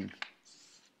 Officer Ain.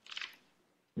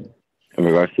 In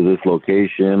regards to this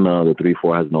location, the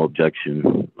 3-4 has no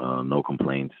objection, no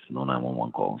complaints, no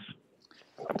 911 calls.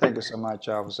 Thank you so much,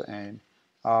 Officer Ain.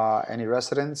 Any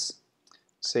residents?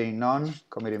 Seeing none.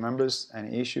 Committee members,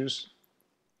 any issues?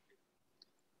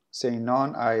 Seeing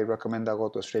none, I recommend I go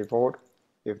to a straight vote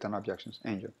if there are no objections.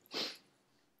 Angel.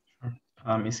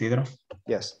 Isidro?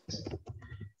 Yes.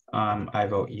 I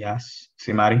vote yes.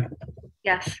 Simari?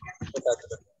 Yes.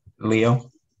 Leo?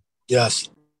 Yes.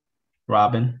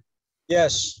 Robin?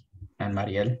 Yes. And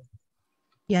Mariel?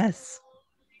 Yes.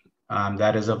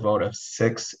 That is a vote of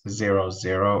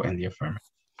 6-0-0 in the affirmative.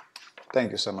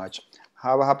 Thank you so much.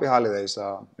 Have a happy holidays,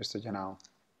 Mr. Henao.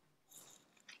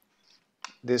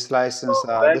 This license,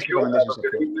 Thank this you. Have recommendation a is good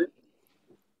approved. evening.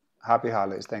 Happy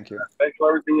holidays. Thank you. Thanks for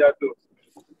everything y'all do.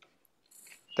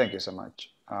 Thank you so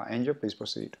much. Angel, please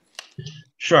proceed.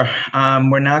 Sure.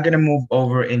 We're now going to move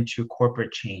over into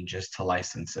corporate changes to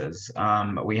licenses.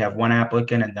 We have one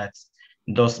applicant, and that's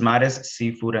Dos Mares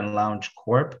Seafood and Lounge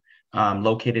Corp.,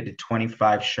 located at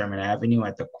 25 Sherman Avenue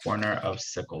at the corner of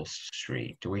Sickles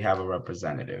Street. Do we have a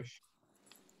representative?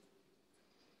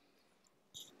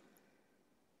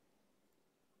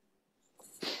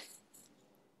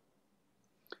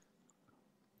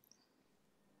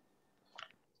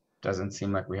 Doesn't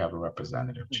seem like we have a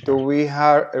representative. Chair. Do we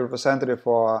have a representative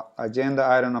for agenda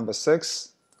item number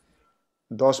 6,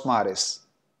 Dos Mares?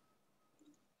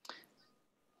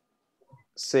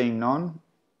 Seeing none,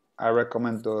 I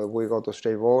recommend that we go to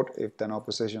straight vote if there are no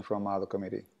opposition from the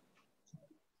committee.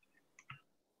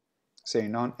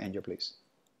 Seeing none, Angel, please.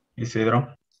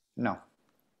 Isidro? No.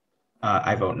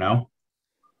 I vote no.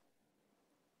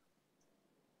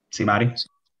 Simari?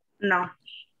 No.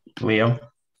 Leo?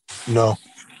 No.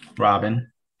 Robin?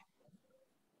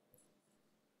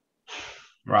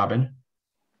 Robin?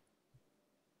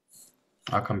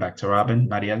 I'll come back to Robin.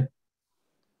 Mariel?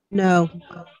 No.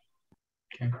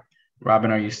 Okay.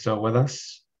 Robin, are you still with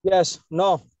us? Yes.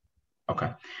 No.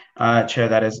 Okay. Chair,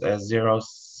 that is a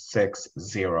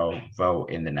 0-6-0 vote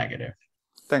in the negative.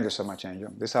 Thank you so much,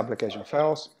 Angel. This application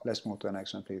fails. Let's move to the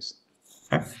next one, please.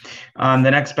 Okay. The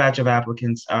next batch of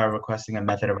applicants are requesting a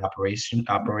method of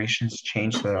operations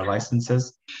change to their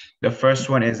licenses. The first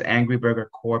one is Angry Burger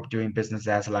Corp. doing business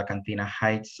as La Cantina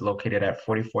Heights, located at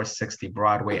 4460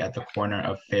 Broadway at the corner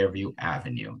of Fairview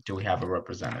Avenue. Do we have a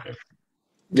representative?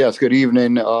 Yes, good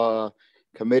evening,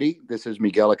 committee. This is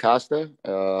Miguel Acosta,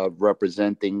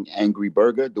 representing Angry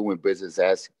Burger, doing business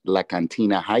as La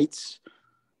Cantina Heights.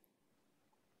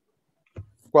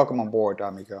 Welcome on board,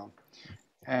 Miguel.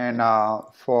 And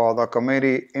for the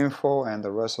committee info and the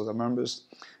rest of the members,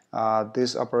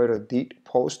 this operator did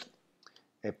post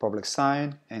a public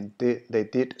sign, and they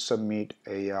did submit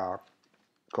a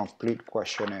complete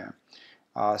questionnaire.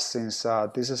 Since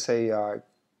this is a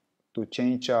to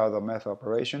change the method of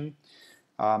operation,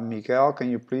 Miguel, can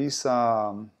you please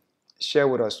share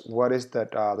with us what is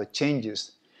that the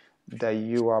changes that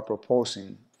you are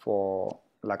proposing for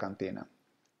La Cantina?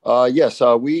 Yes,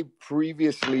 we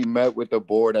previously met with the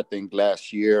board, I think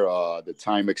last year. The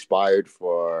time expired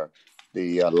for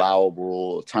the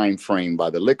allowable time frame by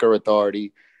the Liquor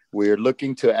Authority. We're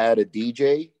looking to add a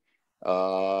DJ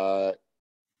to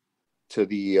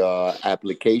the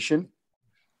application,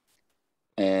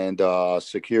 and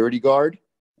security guard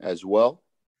as well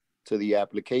to the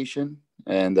application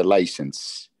and the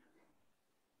license.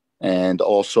 And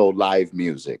also live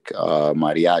music,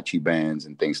 mariachi bands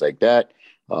and things like that.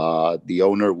 The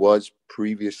owner was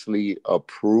previously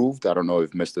approved. I don't know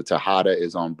if Mr. Tejada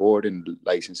is on board in the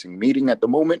licensing meeting at the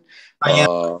moment.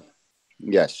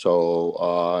 Yes,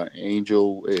 so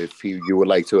Angel, if you would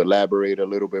like to elaborate a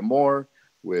little bit more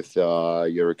with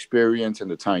your experience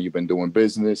and the time you've been doing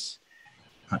business.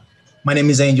 My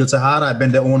name is Angel Tejada. I've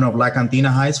been the owner of La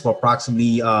Cantina Heights for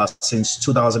approximately since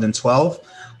 2012.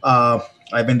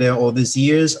 I've been there all these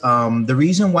years. The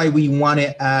reason why we want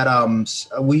to add,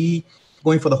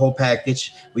 going for the whole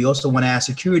package. We also want to add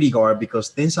security guard because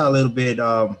things are a little bit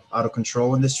out of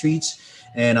control in the streets.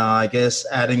 And I guess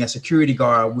adding a security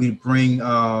guard will bring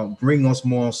us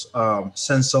more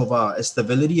sense of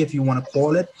stability, if you want to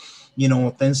call it. You know,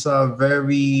 things are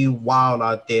very wild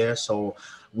out there. So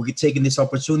we're taking this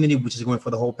opportunity, which is going for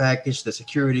the whole package, the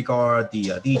security guard,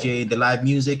 the DJ, the live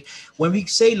music. When we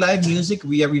say live music,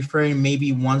 we are referring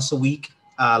maybe once a week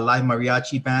live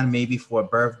mariachi band, maybe for a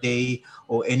birthday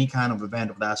or any kind of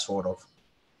event of that sort of.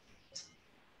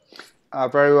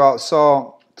 Very well.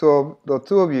 So to the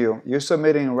two of you, you're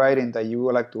submitting in writing that you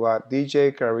would like to add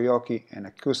DJ, karaoke, and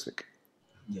acoustic.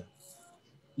 Yeah.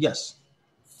 Yes.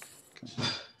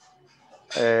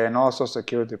 Okay. And also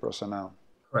security personnel.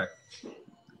 Correct.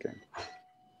 Okay.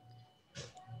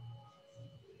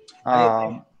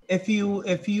 If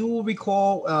you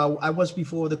recall, I was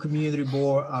before the community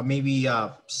board maybe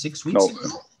 6 weeks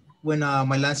ago when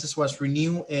my license was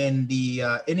renewed, and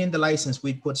in the license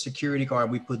we put security guard,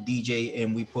 we put DJ,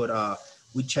 and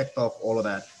we checked off all of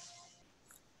that.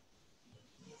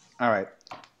 All right.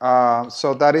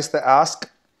 So that is the ask.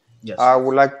 Yes. I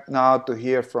would like now to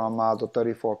hear from the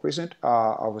 34th precinct,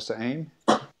 Officer Aim.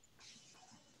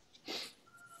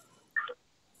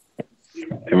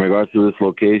 In regards to this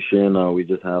location, we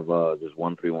just have just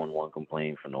 1311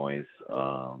 complaint for noise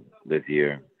this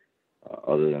year.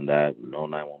 Other than that, no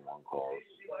 911 calls.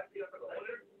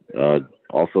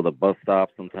 Also, the bus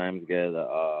stops sometimes get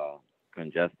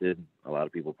congested. A lot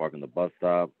of people park in the bus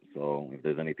stop. So if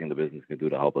there's anything the business can do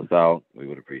to help us out, we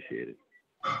would appreciate it.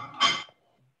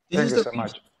 Thank you so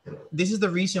much. This is the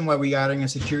reason why we're adding a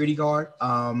security guard.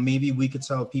 Maybe we could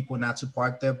tell people not to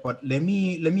park there, but let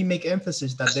me make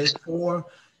emphasis that there's four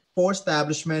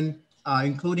establishments,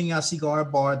 including a cigar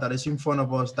bar that is in front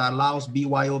of us that allows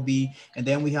BYOB, and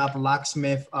then we have a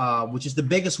locksmith, which is the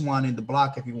biggest one in the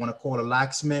block, if you want to call it a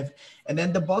locksmith, and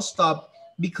then the bus stop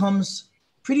becomes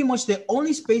pretty much the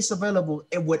only space available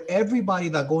with everybody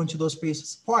that go into those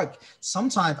spaces park.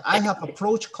 Sometimes I have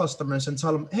approached customers and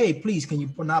tell them, hey, please, can you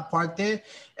not park there?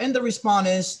 And the response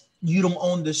is, you don't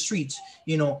own the streets.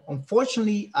 You know,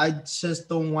 unfortunately, I just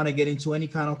don't want to get into any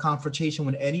kind of confrontation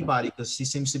with anybody, because it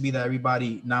seems to be that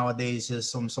everybody nowadays has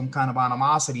some kind of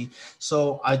animosity.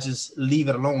 So I just leave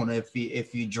it alone. If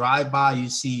you drive by, you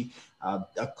see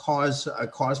cars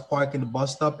parked in the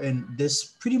bus stop, and this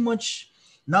pretty much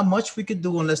not much we could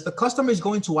do unless the customer is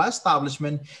going to our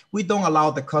establishment. We don't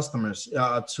allow the customers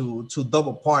to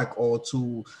double park or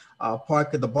to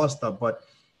park at the bus stop, but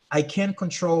I can't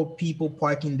control people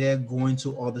parking there going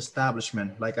to other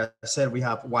establishment. Like I said, we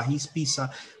have Wahi's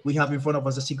Pizza. We have in front of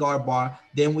us a cigar bar.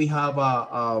 Then we have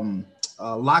a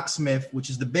locksmith, which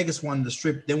is the biggest one in the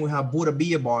strip. Then we have Buddha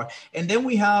Beer Bar. And then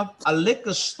we have a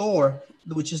liquor store,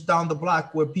 which is down the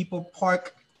block, where people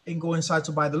park and go inside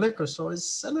to buy the liquor. So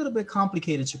it's a little bit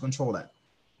complicated to control that,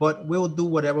 but we'll do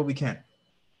whatever we can.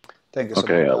 Thank you so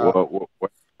much. Okay,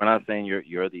 we're not saying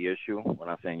you're the issue. We're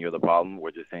not saying you're the problem.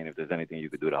 We're just saying if there's anything you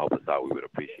could do to help us out, we would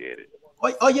appreciate it.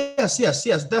 Oh yes,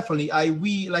 definitely.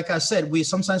 Like I said, we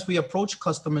sometimes approach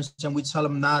customers and we tell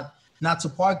them not to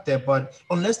park there, but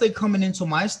unless they're coming into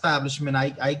my establishment,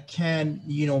 I can,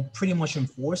 pretty much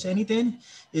enforce anything.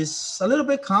 It's a little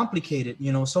bit complicated.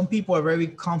 Some people are very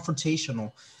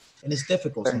confrontational, and it's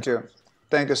difficult.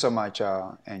 Thank you so much,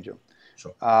 Angel.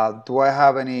 Sure. Do I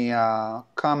have any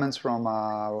comments from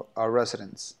our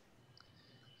residents?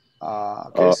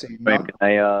 Okay, can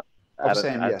I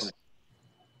yes.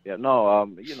 Yeah, no,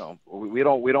 we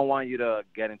don't want you to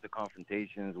get into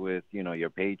confrontations with, your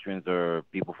patrons or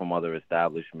people from other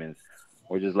establishments.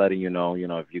 We're just letting you know,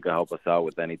 if you can help us out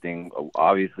with anything.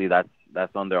 Obviously,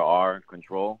 that's under our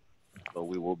control, so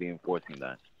we will be enforcing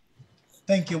that.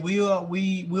 Thank you.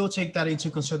 We will take that into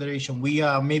consideration.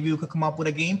 Maybe we could come up with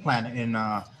a game plan, and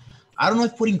I don't know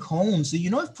if putting cones.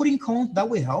 If putting cones that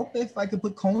would help. If I could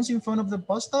put cones in front of the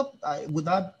bus stop, would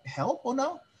that help or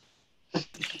no?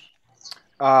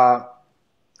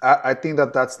 I think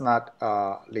that's not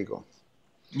legal.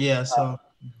 Yeah. So.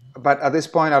 But at this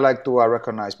point, I'd like to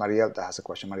recognize Mariel that has a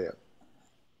question. Mariel.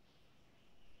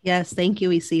 Yes, thank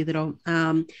you, Isidro.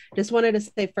 Just wanted to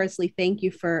say, firstly, thank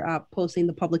you for posting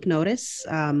the public notice.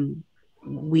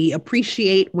 We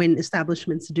appreciate when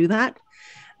establishments do that.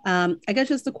 I guess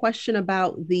just a question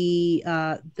about the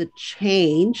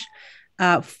change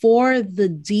for the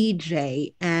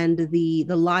DJ and the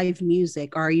live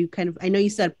music. Are you I know you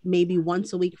said maybe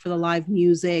once a week for the live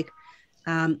music.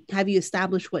 Have you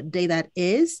established what day that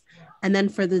is? And then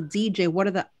for the DJ, what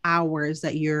are the hours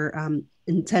that you're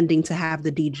intending to have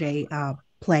the DJ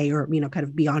play or, kind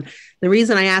of be on? The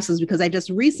reason I ask is because I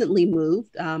just recently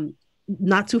moved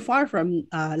not too far from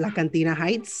La Cantina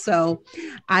Heights, so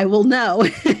I will know.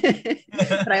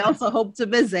 But I also hope to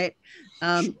visit.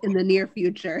 in the near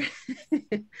future.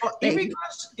 Well,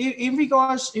 in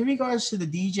regards to the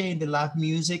DJ and the live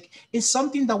music, it's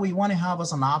something that we want to have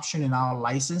as an option in our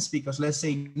license, because let's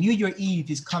say New Year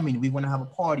Eve is coming, we want to have a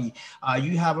party.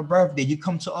 You have a birthday, you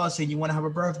come to us and you want to have a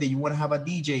birthday, you want to have a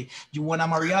DJ, you want our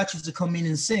mariachis to come in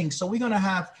and sing. So we want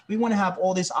to have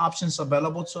all these options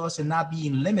available to us and not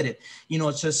being limited,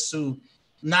 just to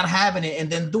not having it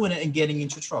and then doing it and getting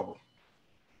into trouble.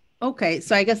 Okay,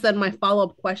 so I guess then my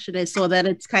follow-up question is, so that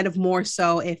it's kind of more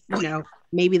so if,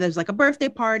 maybe there's like a birthday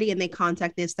party and they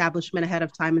contact the establishment ahead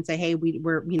of time and say, hey,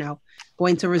 we're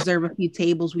going to reserve a few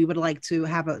tables. We would like to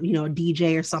have a, a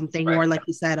DJ or something, or like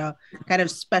you said, a kind of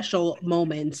special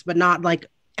moments, but not like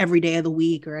every day of the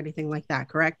week or anything like that,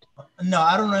 correct? No,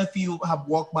 I don't know if you have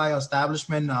walked by our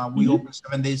establishment. We open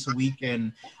 7 days a week,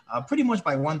 and pretty much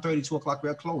by 1:30, 2 o'clock,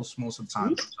 we're closed most of the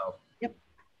time. So. Yep.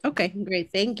 Okay,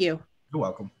 great. Thank you. You're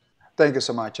welcome. Thank you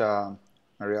so much,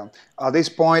 Maria. At this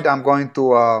point, I'm going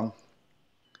to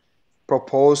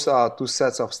propose 2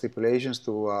 sets of stipulations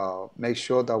to make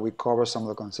sure that we cover some of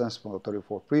the concerns from the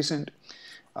 34th precinct,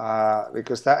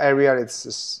 because that area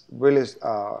is really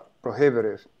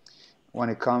prohibitive when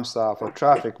it comes for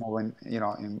traffic moving,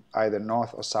 in either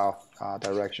north or south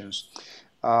directions.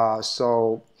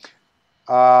 So,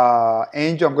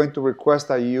 Angel, I'm going to request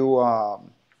that you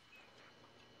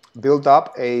build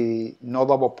up a no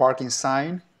double parking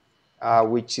sign,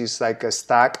 which is like a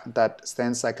stack that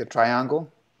stands like a triangle,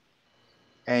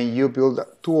 and you build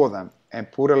 2 of them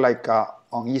and put it like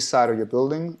on each side of your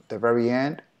building, the very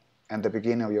end and the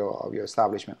beginning of your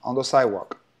establishment on the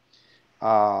sidewalk.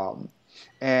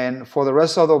 And for the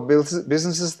rest of the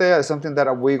businesses there, is something that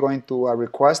we're going to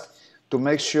request to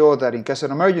make sure that in case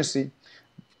of an emergency,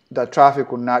 the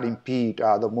traffic will not impede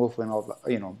the movement of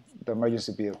the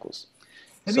emergency vehicles.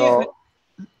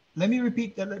 Let me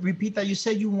repeat that. You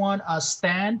said you want a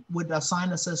stand with a sign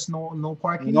that says no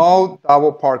parking. No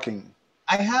double parking.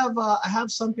 I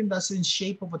have something that's in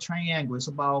shape of a triangle. It's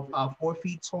about 4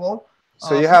 feet tall.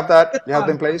 So you have that? You have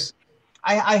it in place?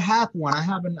 I have one. I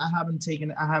haven't taken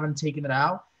it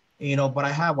out. But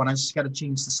I have one. I just got to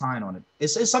change the sign on it.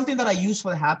 It's something that I use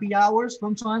for the happy hours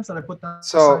sometimes that I put that.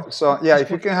 So yeah, if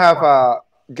you can have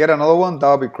get another one, that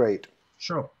would be great.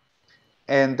 Sure.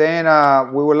 And then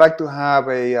we would like to have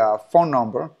a phone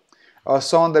number of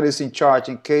someone that is in charge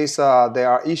in case there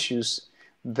are issues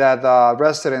that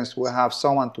residents will have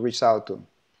someone to reach out to,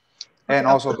 and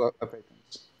also the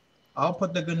patrons. I'll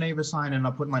put the good neighbor sign and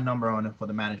I'll put my number on it for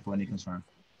the manager for any concern.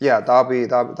 Yeah,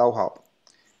 that'll help.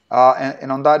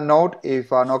 And on that note,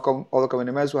 if no other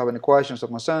community members will have any questions or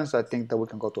concerns, I think that we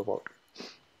can go to a vote.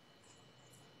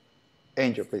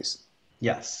 Angel, please.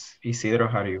 Yes. Isidro,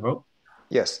 how do you vote?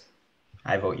 Yes.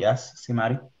 I vote yes.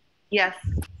 Simari? Yes.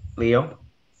 Leo?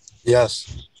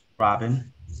 Yes.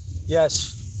 Robin?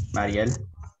 Yes. Mariel?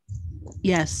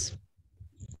 Yes.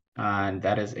 And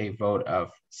that is a vote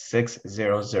of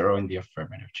 6-0-0 in the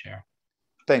affirmative, Chair.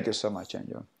 Thank you so much,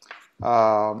 Angel.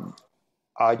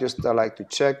 I just like to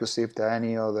check to see if there are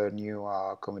any other new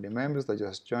committee members that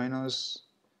just joined us.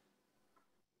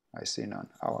 I see none.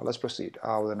 Let's proceed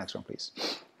with the next one, please.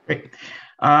 Great.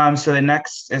 So the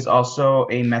next is also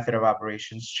a method of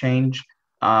operations change.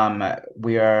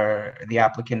 The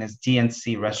applicant is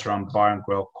DNC Restaurant Bar and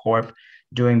Grill Corp.,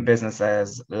 doing business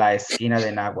as La Esquina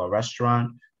de Nagua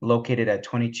Restaurant, located at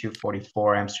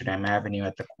 2244 Amsterdam Avenue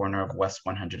at the corner of West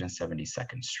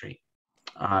 172nd Street.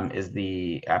 Does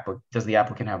the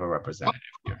applicant have a representative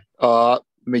here?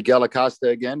 Miguel Acosta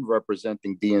again,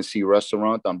 representing DNC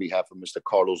Restaurant on behalf of Mr.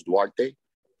 Carlos Duarte.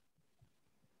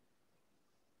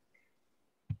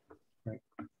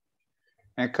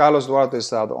 And Carlos Duarte is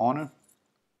the owner?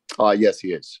 Yes,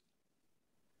 he is.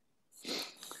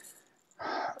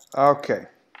 Okay.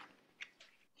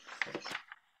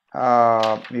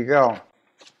 Miguel,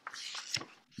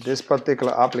 this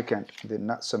particular applicant did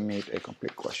not submit a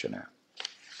complete questionnaire.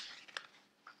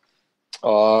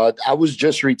 I was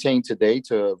just retained today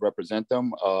to represent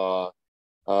them.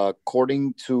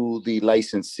 According to the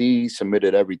licensee,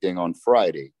 submitted everything on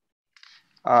Friday.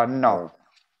 No.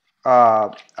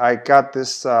 I got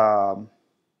this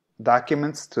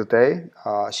documents today.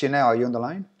 Shina, are you on the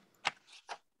line?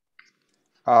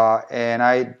 And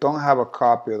I don't have a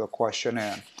copy of the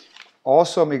questionnaire.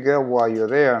 Also, Miguel, while you're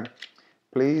there,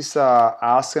 please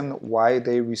ask them why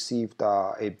they received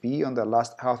a B on the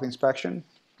last health inspection.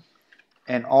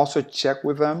 And also check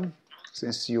with them,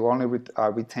 since you only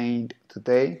retained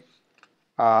today,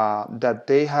 that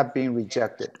they have been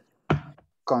rejected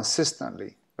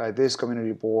consistently by this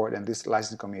community board and this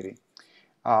license committee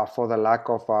for the lack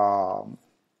of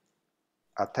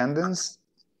attendance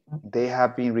They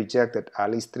have been rejected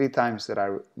at least 3 times that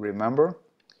I remember.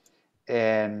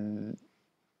 And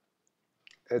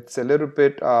it's a little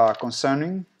bit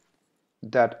concerning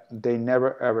that they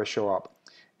never ever show up.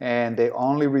 And they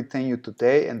only retain you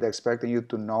today, and they're expecting you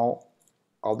to know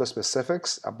all the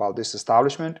specifics about this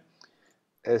establishment.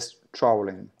 Is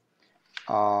troubling.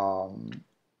 I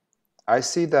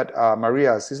see that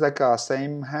Maria, is this like a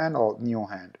same hand or new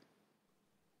hand?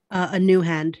 A new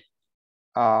hand.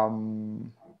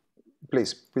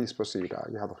 Please proceed.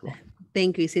 You have the floor.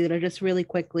 Thank you, Isidro. Just really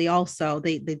quickly, also,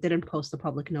 they didn't post a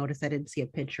public notice. I didn't see a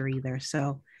picture either.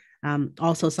 So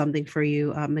also something for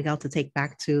you, Miguel, to take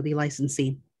back to the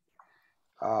licensee.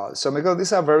 So Miguel,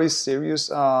 these are very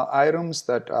serious items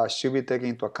that should be taken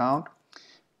into account.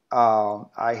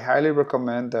 I highly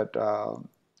recommend that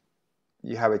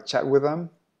you have a chat with them.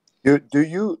 Did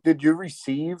you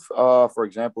receive, for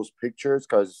example, pictures?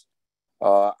 Because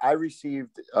I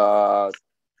received an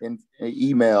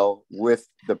email with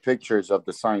the pictures of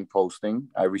the sign posting.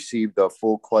 I received the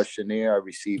full questionnaire. I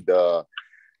received the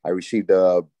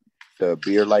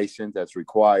beer license that's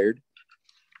required.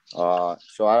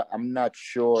 So I'm not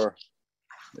sure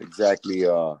exactly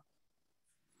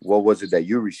what was it that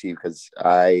you received, because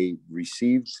I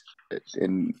received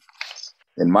in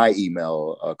my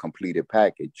email a completed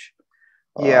package.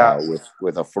 Yeah,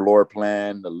 with a floor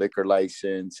plan, the liquor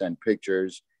license, and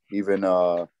pictures, even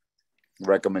a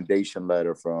recommendation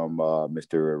letter from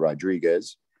Mr.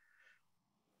 Rodriguez.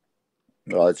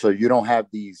 So you don't have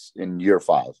these in your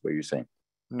files, what you're saying?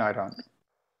 No, I don't.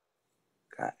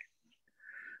 Okay.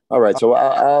 All right, so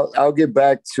I'll get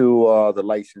back to the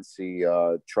licensee,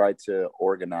 try to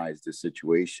organize the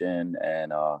situation,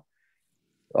 and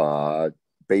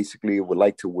basically would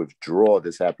like to withdraw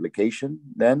this application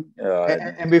then.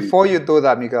 And before you do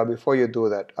that, Miguel,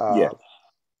 yeah.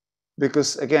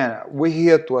 Because again, we're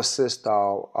here to assist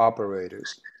our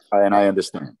operators. And I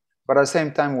understand. But at the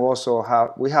same time,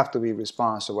 we have to be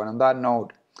responsible. And on that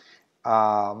note,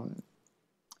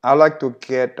 I'd like to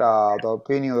get the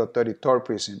opinion of the 33rd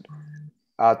precinct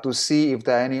to see if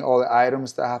there are any other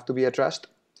items that have to be addressed,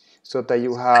 so that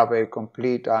you have a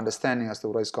complete understanding as to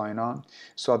what is going on.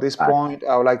 So at this point,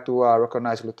 I would like to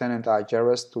recognize Lieutenant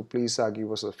Jerez to please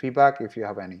give us a feedback, if you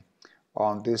have any,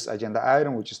 on this agenda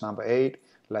item, which is number 8,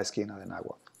 La Esquina de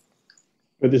Nagua.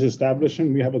 For this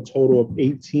establishment, we have a total of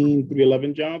 18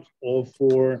 311 jobs, all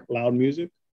for loud music.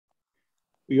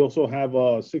 We also have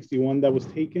 61 that was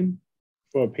taken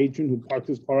for a patron who parked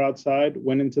his car outside,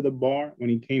 went into the bar. When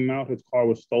he came out, his car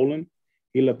was stolen.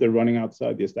 He left it running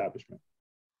outside the establishment.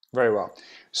 Very well.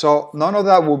 So none of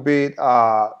that will be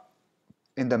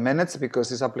in the minutes, because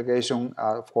this application,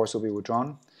 of course, will be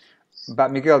withdrawn.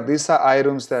 But Miguel, these are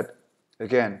items that,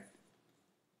 again,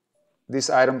 these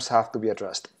items have to be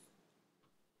addressed.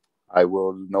 I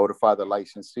will notify the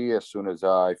licensee as soon as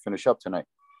I finish up tonight.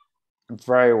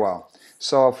 Very well.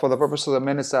 So for the purpose of the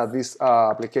minutes, this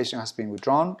application has been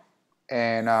withdrawn,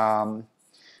 and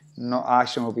no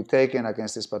action will be taken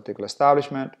against this particular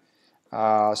establishment.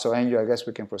 So Andrew, I guess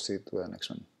we can proceed to the next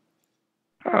one.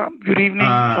 Good evening.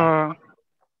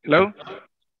 Hello?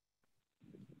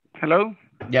 Hello?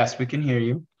 Yes, we can hear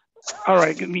you. All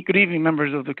right. Good evening,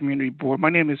 members of the community board. My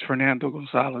name is Fernando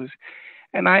Gonzalez,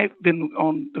 and I've been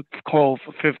on the call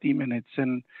for 50 minutes,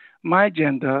 and my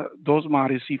agenda, Dos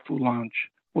Mares Seafood Lounge,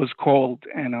 was called,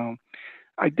 and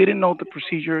I didn't know the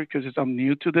procedure because I'm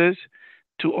new to this.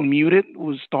 To unmute it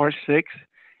was *6,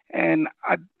 and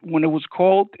when it was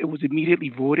called, it was immediately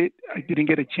voted. I didn't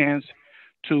get a chance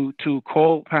to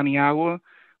call Paniagua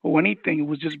or anything. It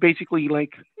was just basically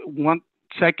like 1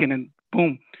 second and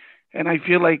boom. And I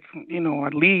feel like,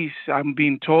 at least I'm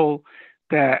being told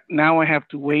that now I have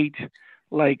to wait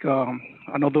like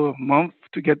another month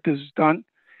to get this done.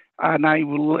 And I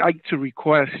would like to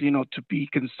request, to be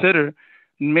considered,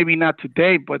 maybe not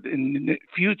today, but in the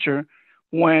future,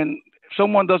 when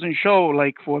someone doesn't show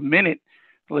like for a minute,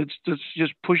 let's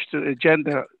just push the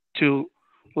agenda to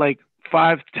like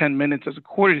 5 to 10 minutes as a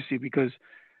courtesy, because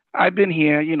I've been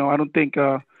here, I don't think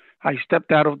I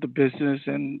stepped out of the business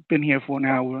and been here for an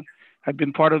hour. I've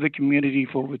been part of the community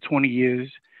for over 20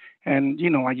 years. And,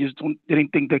 I just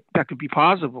didn't think that could be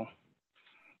possible.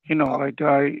 So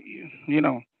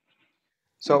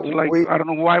like, I don't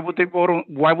know, why would they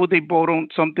vote on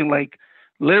something like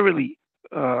literally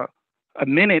a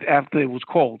minute after it was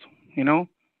called,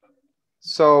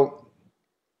 So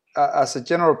as a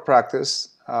general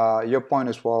practice, your point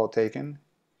is well taken.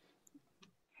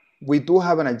 We do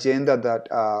have an agenda that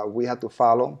we have to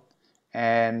follow.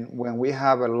 And when we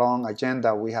have a long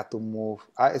agenda, we have to move.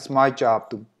 It's my job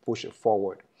to push it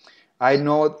forward. I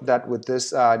know that with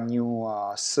this new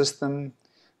system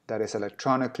that is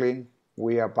electronically,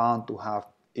 we are bound to have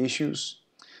issues.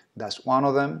 That's one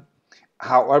of them.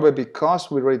 However, because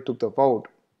we already took the vote,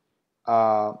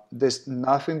 there's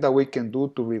nothing that we can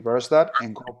do to reverse that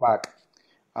and go back.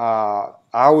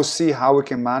 I will see how we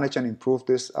can manage and improve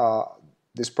this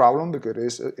problem,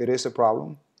 because it is a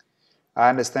problem. I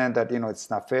understand that it's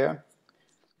not fair,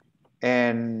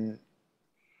 and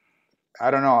I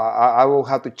don't know. I will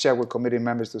have to check with committee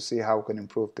members to see how we can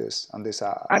improve this on this.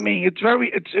 I mean,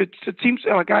 it seems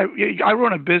like I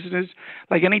run a business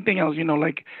like anything else.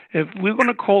 Like if we're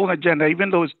gonna call an agenda,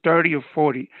 even though it's 30 or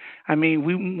 40, I mean,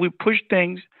 we push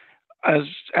things as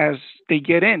they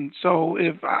get in. So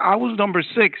if I was number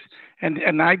 6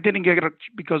 and I didn't get it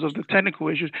because of the technical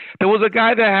issues, there was a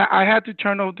guy that I had to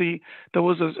turn off there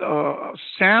was a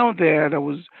sound there that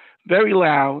was very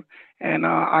loud, and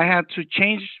I had to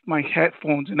change my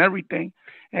headphones and everything.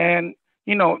 And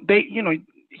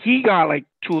he got like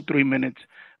 2 or 3 minutes,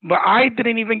 but I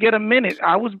didn't even get a minute.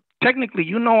 I was technically,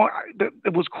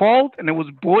 it was called and it was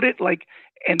boarded like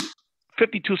in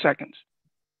 52 seconds.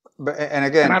 But and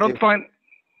again, and I don't find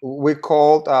we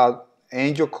called.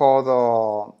 Angel called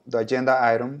the agenda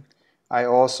item. I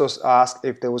also asked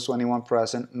if there was anyone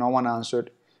present. No one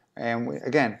answered. And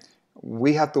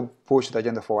we have to push the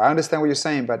agenda forward. I understand what you're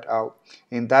saying, but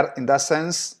in that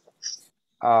sense,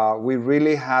 we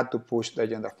really had to push the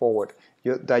agenda forward.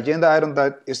 The agenda item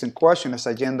that is in question is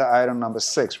agenda item number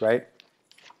 6, right?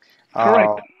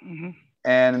 Correct.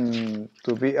 And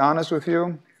to be honest with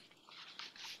you,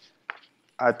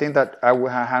 I think that I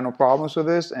would have had no problems with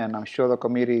this, and I'm sure the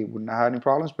committee would not have any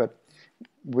problems, but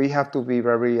we have to be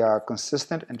very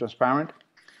consistent and transparent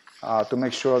to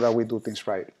make sure that we do things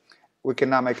right. We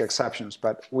cannot make exceptions,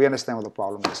 but we understand what the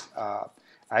problem is.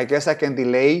 I guess I can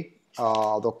delay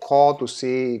the call to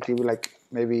see, give you like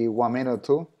maybe 1 minute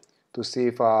or 2 to see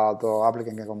if the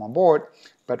applicant can come on board,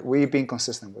 but we've been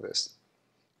consistent with this.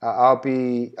 I'll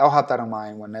have that in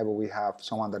mind whenever we have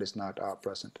someone that is not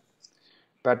present.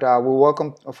 But we're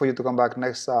welcome for you to come back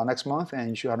next month, and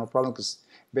you should have no problem, because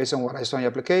based on what I saw in your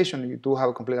application, you do have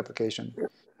a complete application.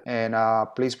 And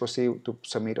please proceed to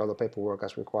submit all the paperwork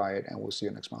as required, and we'll see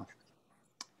you next month.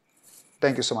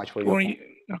 Thank you so much for your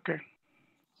Okay.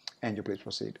 And you please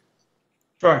proceed.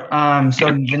 Sure. So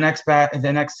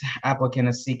the next applicant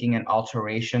is seeking an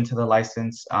alteration to the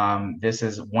license. This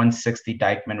is 160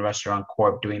 Dykeman Restaurant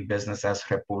Corp. doing business as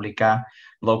República,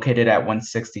 located at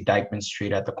 160 Dykeman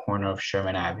Street at the corner of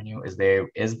Sherman Avenue. Is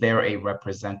there a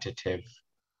representative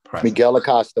present? Miguel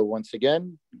Acosta once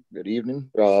again. Good evening.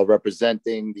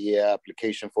 Representing the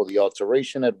application for the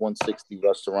alteration at 160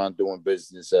 Restaurant doing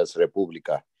business as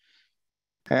República.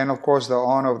 And of course, the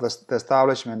owner of the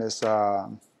establishment is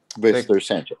Victor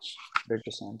Sanchez.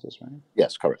 Victor Sanchez, right?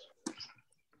 Yes, correct.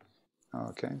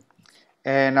 Okay.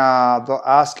 And the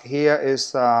ask here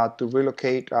is to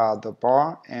relocate the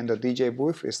bar and the DJ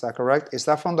booth. Is that correct? Is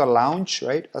that from the lounge,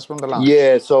 right? That's from the lounge.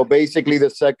 Yeah, so basically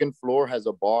the second floor has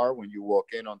a bar when you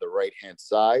walk in on the right-hand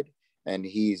side, and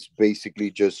he's basically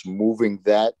just moving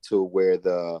that to where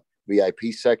the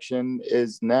VIP section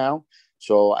is now.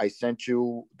 So I sent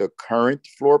you the current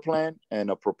floor plan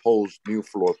and a proposed new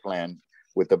floor plan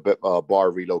with the bar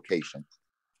relocation.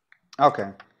 Okay.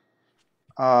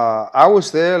 I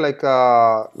was there like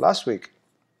last week.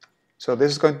 So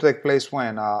this is going to take place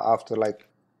when? After like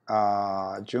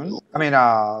June? I mean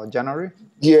January?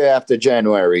 Yeah, after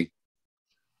January.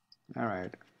 All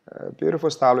right. Beautiful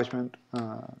establishment.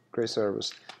 Great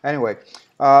service. Anyway,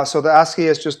 so the ask here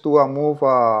is just to move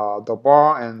the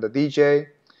bar and the DJ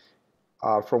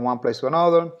from one place to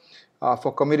another.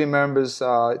 For committee members,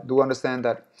 do understand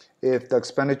that if the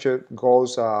expenditure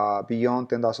goes beyond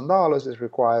 $10,000, it's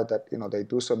required that they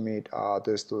do submit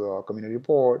this to the community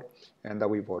board and that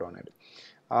we vote on it.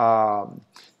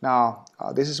 Now,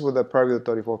 this is with the purview of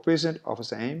 34th Precinct,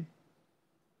 Officer Aim.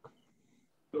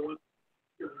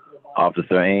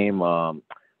 Officer Aim,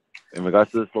 in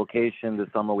regards to this location, this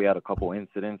summer we had a couple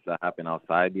incidents that happened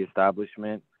outside the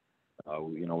establishment.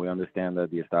 We understand that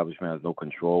the establishment has no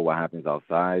control what happens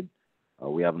outside.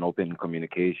 We have an open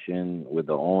communication with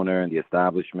the owner and the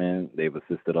establishment. They've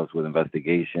assisted us with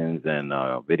investigations and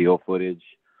video footage.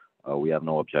 We have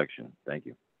no objection. Thank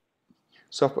you.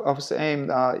 So, Officer Aim,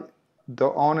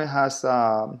 the owner has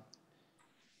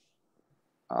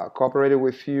cooperated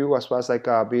with you as far as like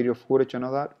video footage and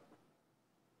all that?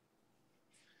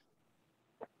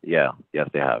 Yeah, yes,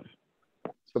 they have.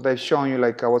 So they've shown you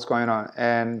like what's going on,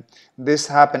 and this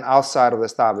happened outside of the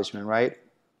establishment, right?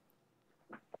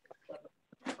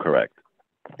 Correct.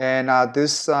 And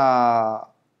these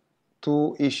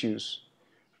 2 issues,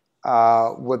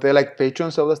 were they like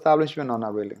patrons of the establishment or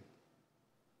not really?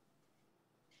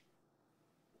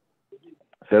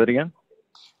 Say that again.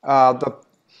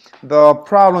 The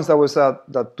problems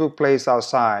that took place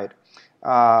outside,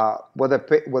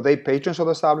 were they patrons of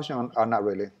the establishment or not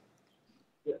really?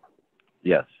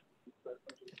 Yes.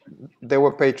 They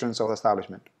were patrons of the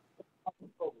establishment.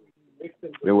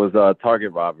 There was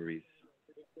target robberies.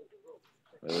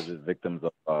 There was just victims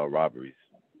of robberies.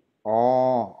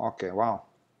 Oh, okay, wow.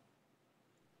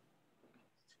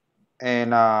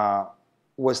 And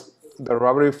was the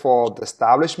robbery for the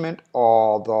establishment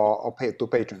or to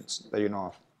patrons that you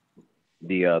know of?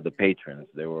 The patrons.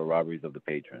 There were robberies of the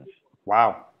patrons.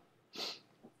 Wow.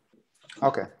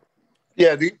 Okay.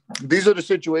 Yeah, these are the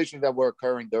situations that were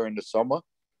occurring during the summer,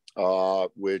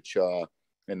 which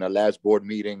in the last board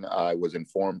meeting, I was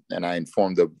informed, and I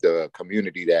informed the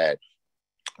community that,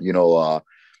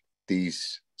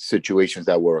 these situations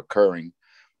that were occurring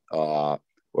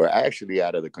were actually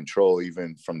out of the control,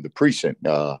 even from the precinct,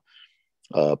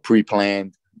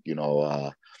 pre-planned.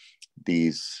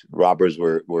 These robbers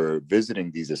were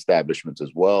visiting these establishments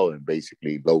as well, and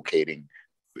basically locating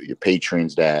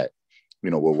patrons that,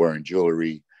 were wearing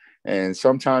jewelry. And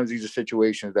sometimes these are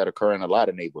situations that occur in a lot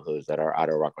of neighborhoods that are out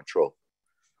of our control.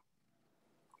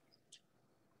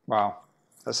 Wow,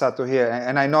 that's sad to hear.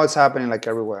 And I know it's happening like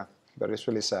everywhere, but it's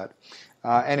really sad.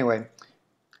 Anyway,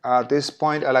 at this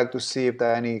point, I'd like to see if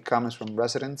there are any comments from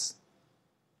residents,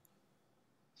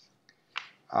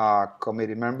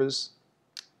 committee members.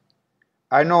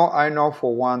 I know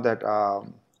for one that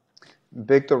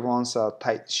Victor runs a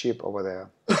tight ship over there.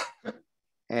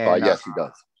 And, yes, he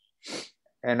does.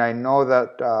 And I know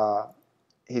that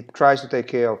he tries to take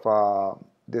care of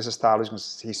this establishment.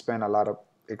 He spent a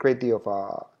great deal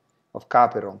of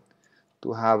capital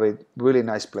to have a really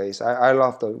nice place. I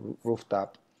love the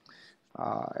rooftop.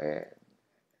 Now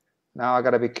I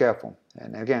gotta be careful.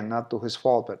 And again, not to his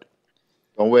fault, but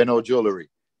don't wear no jewelry.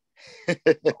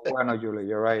 Don't wear no jewelry.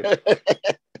 You're right.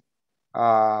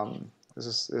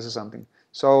 This is something.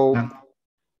 So,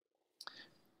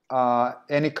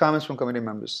 any comments from committee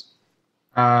members?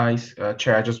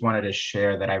 Chair, I just wanted to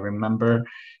share that I remember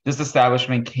this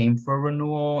establishment came for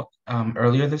renewal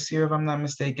earlier this year, if I'm not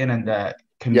mistaken, and that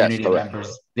community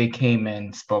members, they came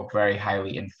in, spoke very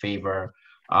highly in favor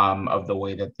of the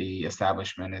way that the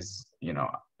establishment is,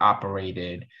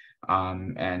 operated,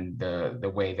 and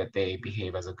the way that they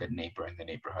behave as a good neighbor in the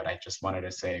neighborhood. I just wanted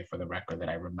to say for the record that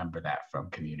I remember that from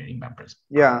community members.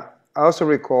 Yeah, I also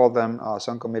recall them,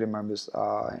 some committee members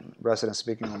and residents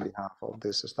speaking on behalf of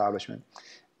this establishment.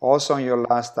 Also, in your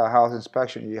last house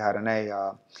inspection, you had an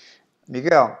A.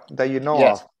 Miguel, that you know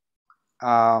Yes.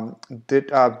 of,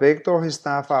 did Victor or his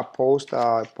staff post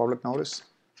public notice?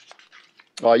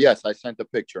 Yes, I sent the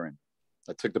picture in.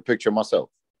 I took the picture myself.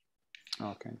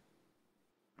 Okay.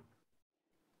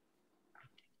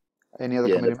 Any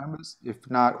other committee members? If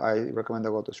not, I recommend I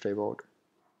go to straight vote.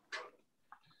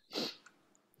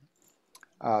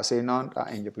 Seeing none,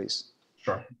 Angel, please.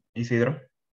 Sure. Isidro?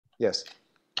 Yes.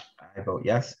 I vote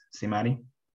yes. Simari?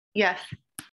 Yes.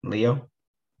 Leo?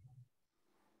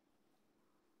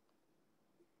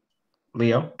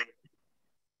 Leo?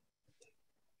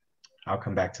 I'll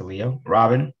come back to Leo.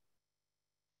 Robin?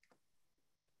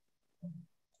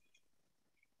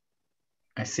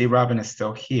 I see Robin is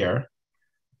still here.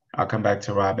 I'll come back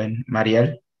to Robin.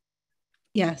 Mariel?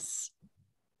 Yes.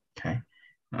 Okay.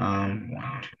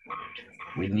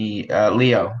 We need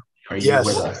Leo. Are you Yes.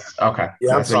 with us? Okay.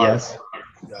 Yeah, I'm That's a sorry. yes.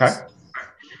 Okay.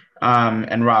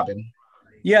 And Robin?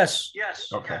 Yes.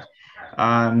 Okay.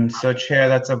 So Chair,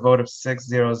 that's a vote of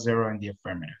 6-0-0 in the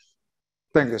affirmative.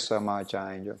 Thank you so much,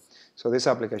 Angel. So this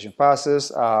application passes.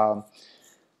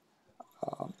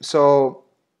 So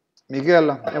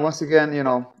Miguel, and once again,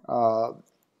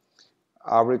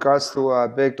 regards to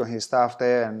Victor and his staff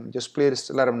there, and just please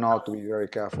let him know to be very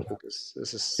careful, because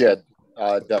this is... Yeah,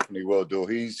 I definitely will do.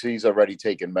 He's already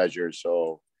taken measures,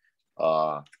 so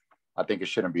I think it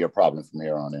shouldn't be a problem from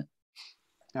here on in.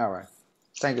 All right.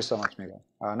 Thank you so much, Miguel.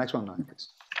 Next one, please.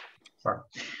 Sure.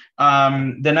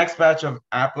 The next batch of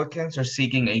applicants are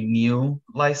seeking a new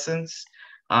license.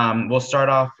 We'll start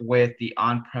off with the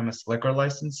on-premise liquor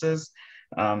licenses.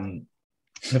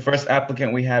 The first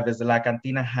applicant we have is the La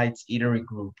Cantina Heights Eatery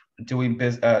Group, not doing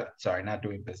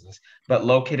business, but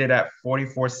located at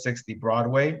 4460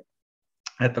 Broadway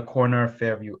at the corner of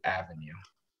Fairview Avenue.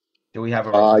 Do we have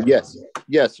a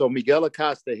Yes. So Miguel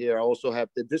Acosta here. I also have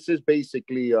this is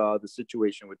basically the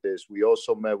situation with this. We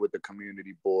also met with the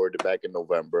community board back in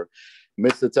November.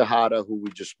 Mr. Tejada, who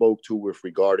we just spoke to with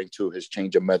regarding to his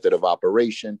change of method of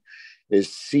operation,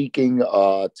 is seeking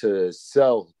to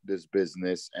sell this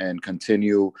business and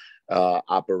continue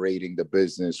operating the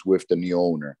business with the new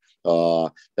owner.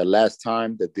 The last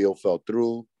time the deal fell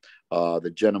through,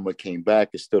 The gentleman came back,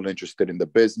 is still interested in the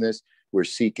business. We're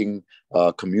seeking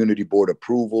community board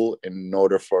approval in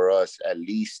order for us at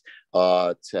least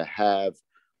to have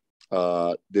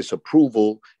this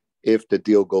approval if the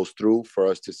deal goes through, for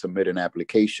us to submit an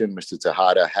application. Mr.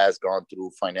 Tejada has gone through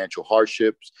financial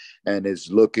hardships and is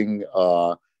looking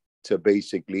to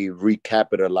basically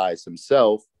recapitalize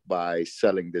himself by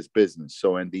selling this business.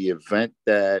 So in the event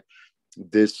that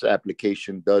this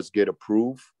application does get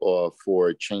approved for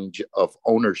a change of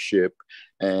ownership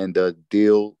and the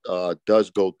deal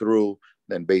does go through,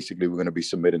 then basically we're going to be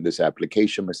submitting this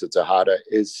application. Mr. Tejada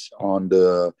is on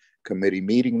the committee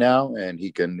meeting now, and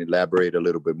he can elaborate a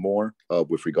little bit more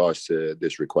with regards to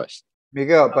this request.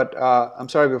 Miguel, but I'm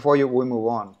sorry, before we move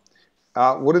on,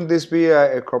 wouldn't this be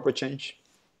a corporate change?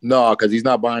 No, because he's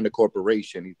not buying the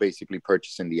corporation. He's basically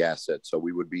purchasing the assets. So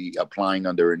we would be applying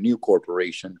under a new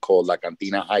corporation called La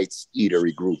Cantina Heights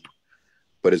Eatery Group.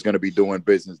 But it's going to be doing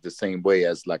business the same way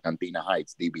as La Cantina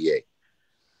Heights, DBA.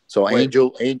 So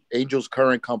Angel's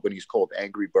current company is called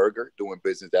Angry Burger, doing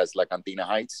business as La Cantina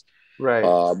Heights. Right.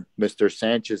 Mr.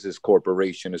 Sanchez's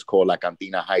corporation is called La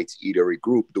Cantina Heights Eatery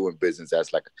Group, doing business as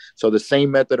so the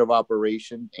same method of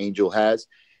operation Angel has.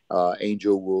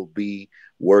 Angel will be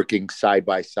working side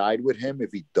by side with him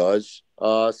if he does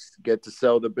get to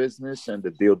sell the business and the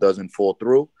deal doesn't fall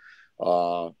through.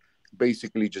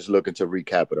 Basically just looking to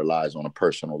recapitalize on a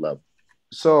personal level.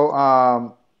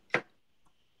 So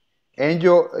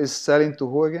Angel is selling to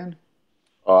who again?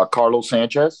 Carlos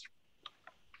Sanchez.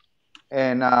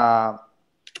 And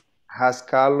has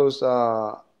Carlos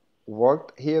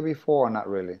worked here before or not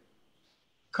really?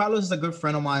 Carlos is a good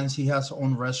friend of mine. He has his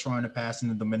own restaurant in the past in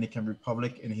the Dominican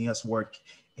Republic, and he has worked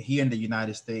here in the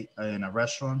United States in a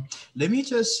restaurant. Let me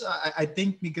just, I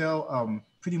think Miguel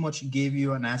pretty much gave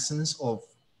you an essence of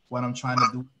what I'm trying to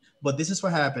do. But this is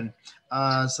what happened.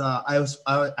 So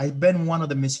I've been one of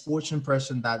the misfortunate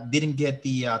person that didn't get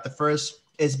the first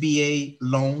SBA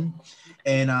loan,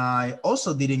 and I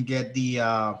also didn't get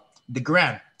the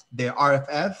grant, the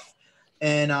RFF,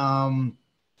 and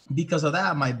because of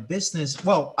that, my business,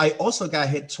 well, I also got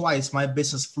hit twice. My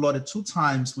business flooded 2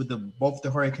 times with both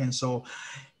the hurricanes. So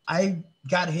I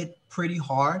got hit pretty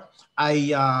hard.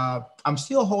 I'm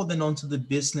still holding on to the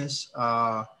business,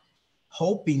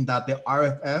 hoping that the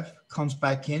RFF comes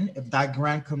back in. If that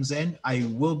grant comes in, I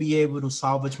will be able to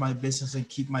salvage my business and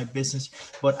keep my business.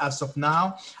 But as of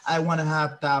now, I want to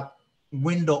have that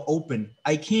window open.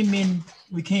 We came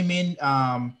in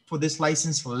for this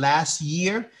license last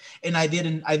year, and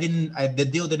the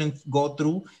deal didn't go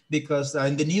through because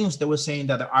in the news they were saying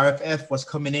that the RFF was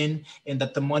coming in and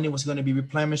that the money was going to be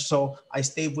replenished. So I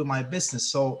stayed with my business.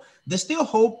 So there's still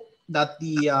hope that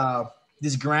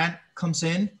this grant comes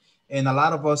in and a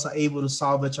lot of us are able to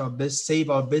salvage our business, save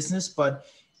our business. But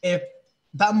if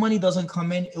that money doesn't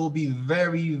come in, it will be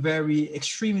very, very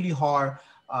extremely hard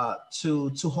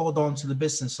to hold on to the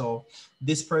business. So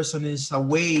this person is a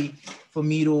way for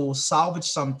me to salvage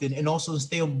something and also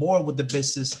stay on board with the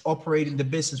business, operating the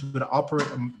business with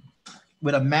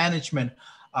a management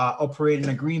operating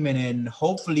agreement. And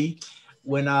hopefully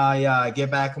when I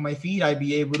get back on my feet, I'll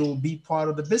be able to be part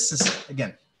of the business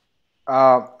again.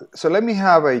 So let me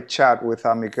have a chat with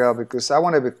Miguel, because I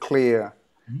want to be clear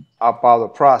about the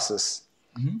process.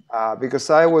 Because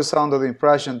I was under the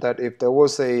impression that if there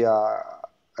was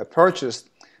a purchase,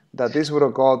 that this would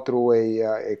have gone through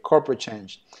a corporate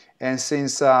change. And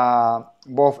since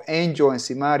both Angel and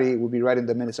Simari will be writing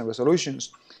the minutes and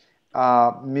resolutions,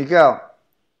 Miguel.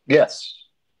 Yes.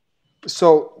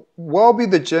 So what will be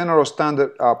the general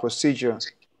standard procedure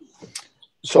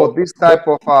for this type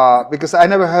of, because I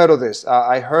never heard of this.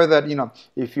 I heard that,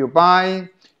 if you buy,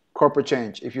 corporate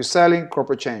change. If you're selling,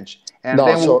 corporate change. And no,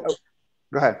 then go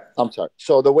ahead. I'm sorry.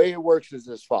 So the way it works is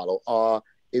as follows.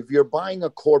 If you're buying a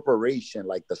corporation,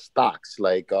 like the stocks,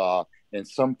 like in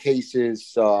some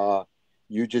cases,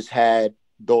 you just had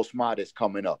Dos Mares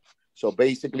coming up. So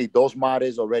basically, Dos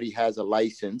Mares already has a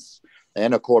license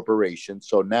and a corporation.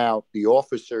 So now the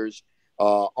officers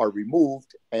are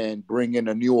removed and bring in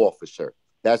a new officer.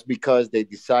 That's because they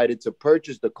decided to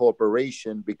purchase the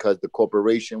corporation because the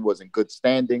corporation was in good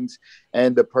standings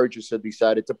and the purchaser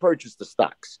decided to purchase the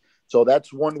stocks. So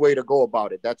that's one way to go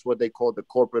about it. That's what they call the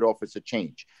corporate officer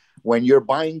change. When you're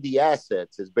buying the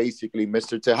assets, it's basically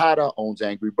Mr. Tejada owns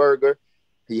Angry Burger.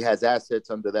 He has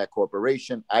assets under that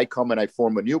corporation. I come and I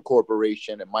form a new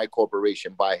corporation and my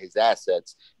corporation buy his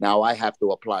assets. Now I have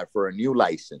to apply for a new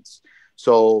license.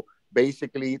 So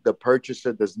basically the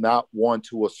purchaser does not want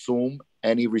to assume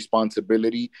any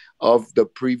responsibility of the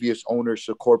previous owner's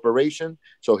corporation.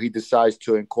 So he decides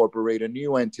to incorporate a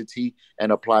new entity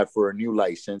and apply for a new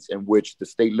license, in which the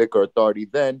State Liquor Authority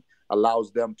then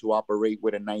allows them to operate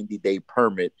with a 90-day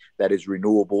permit that is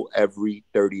renewable every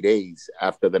 30 days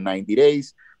after the 90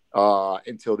 days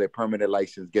until their permanent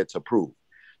license gets approved.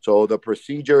 So the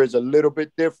procedure is a little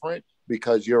bit different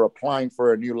because you're applying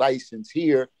for a new license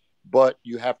here, but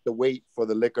you have to wait for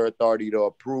the liquor authority to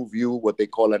approve you what they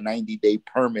call a 90-day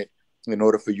permit in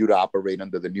order for you to operate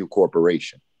under the new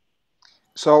corporation.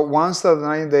 So once the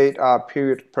 90-day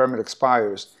period permit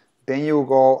expires, then you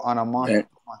go on a month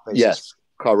basis. Yes,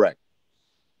 correct.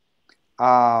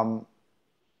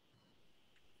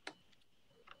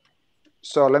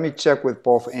 So let me check with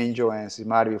both Angel and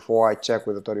Simari before I check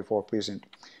with the 34th precinct.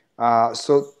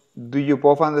 So do you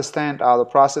both understand the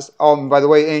process? Oh, and by the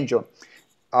way, Angel,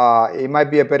 it might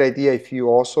be a better idea if you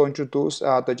also introduce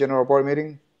the general board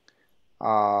meeting.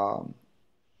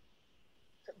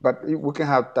 But we can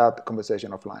have that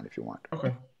conversation offline if you want.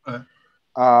 Okay.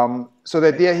 So the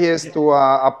idea here is to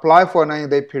apply for a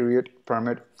 90-day period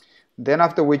permit. Then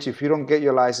after which, if you don't get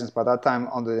your license by that time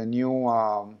under the new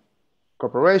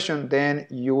corporation, then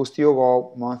you will still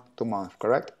go month to month,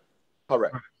 correct?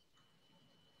 Correct.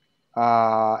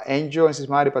 Angel and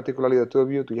Sismari, particularly the two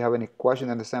of you, do you have any question?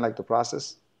 Understand like the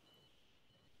process?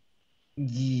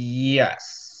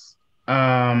 Yes.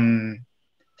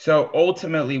 So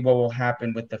ultimately what will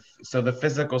happen with the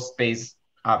physical space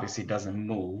obviously doesn't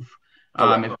move.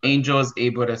 If Angel is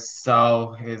able to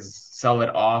sell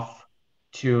it off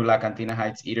to La Cantina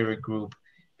Heights Eatery Group,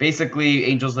 basically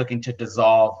Angel's looking to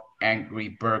dissolve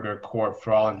Angry Burger Corp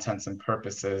for all intents and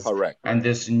purposes. Correct. And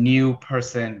this new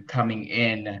person coming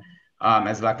in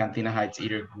as La Cantina Heights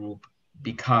Eatery Group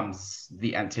becomes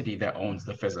the entity that owns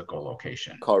the physical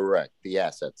location. Correct. The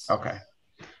assets. Okay.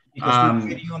 Because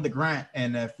we're waiting on the grant,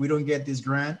 and if we don't get this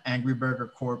grant, Angry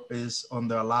Burger Corp is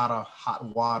under a lot of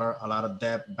hot water, a lot of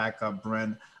debt, backup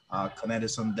rent,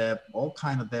 Connecticut debt, all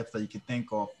kind of debt that you can think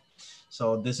of.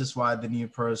 So this is why the new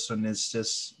person is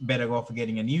just better off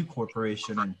getting a new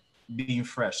corporation and being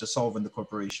fresh, dissolving the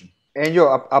corporation.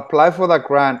 Angel, apply for that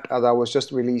grant that was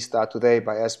just released today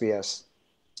by SBS.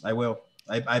 I will.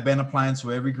 I've been applying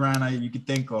to every grant you could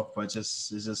think of, but it's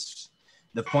just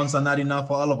the funds are not enough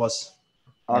for all of us.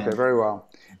 Okay, very well.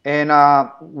 And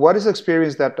what is the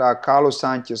experience that Carlos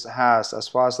Sanchez has as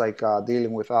far as like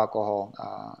dealing with alcohol?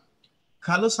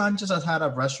 Carlos Sanchez has had a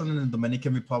restaurant in the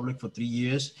Dominican Republic for 3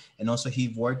 years, and also he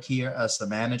worked here as a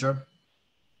manager.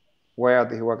 Where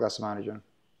did he work as a manager?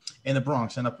 In the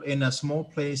Bronx, in a small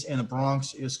place in the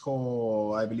Bronx. It's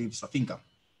called, I believe, La Finca.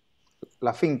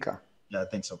 La Finca? Yeah, I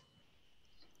think so.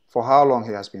 For how long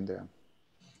he has been there?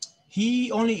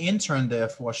 He only interned there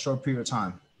for a short period of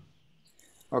time.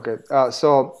 Okay,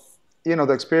 so, you know,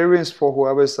 the experience for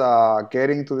whoever's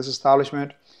getting to this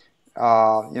establishment,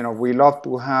 you know, we love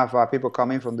to have people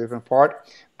coming from different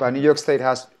parts, but New York State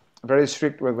has very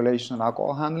strict regulations on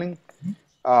alcohol handling.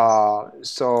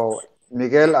 So,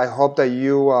 Miguel, I hope that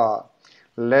you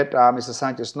let Mr.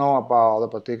 Sanchez know about the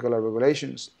particular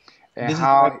regulations and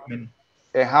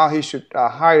how he should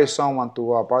hire someone to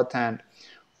bartend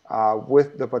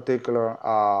with the particular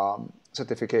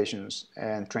certifications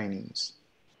and trainings.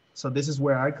 So this is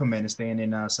where I come in, staying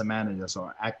in as a manager,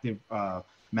 so active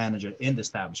manager in the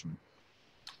establishment.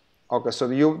 Okay, so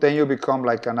then you become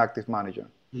like an active manager.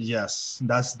 Yes,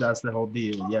 that's the whole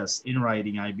deal. Yes, in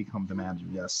writing, I become the manager.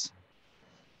 Yes.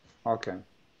 Okay.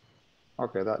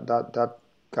 Okay, that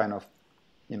kind of,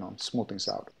 you know, smooth things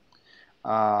out.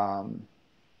 All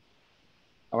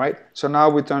right. So now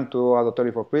we turn to the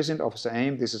 34th precinct, Officer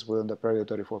Aim. This is within the Prairie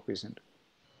 34th precinct.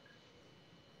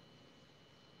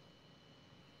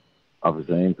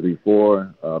 Officer Aim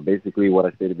 3-4. Basically, what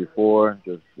I stated before,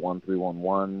 just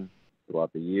 1311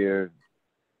 throughout the year,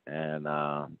 and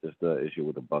just the issue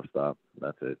with the bus stop.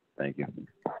 That's it. Thank you.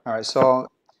 All right. So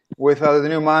with the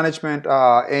new management,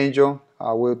 Angel,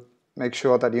 we'll make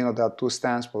sure that, you know, there are 2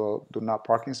 stands for the do not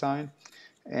parking sign,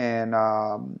 and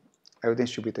everything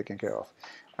should be taken care of.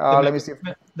 Let me see.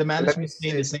 The management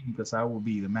stay the same because I will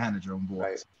be the manager on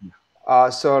board.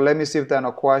 Right. So let me see if there are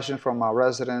no questions from our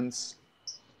residents.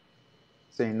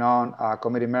 Seeing none.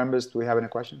 Committee members, do we have any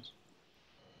questions?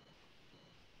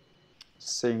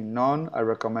 Seeing none, I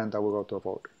recommend that we go to a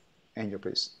vote. Angel,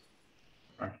 please.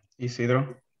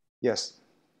 Isidro? Yes.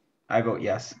 I go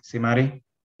yes. Simari?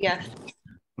 Yes.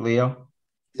 Leo?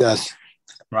 Yes.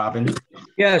 Robin?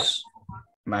 Yes.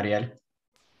 Mariel?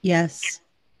 Yes.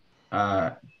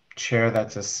 Chair,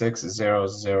 that's a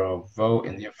 6-0-0 vote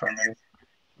in the affirmative.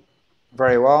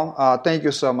 Very well. Thank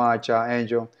you so much,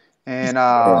 Angel. And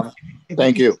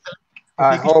thank you.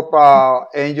 I hope,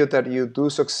 Angel, that you do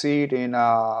succeed in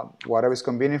whatever is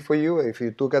convenient for you. If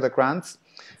you do get the grants,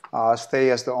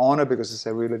 stay as the owner because it's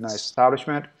a really nice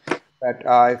establishment. But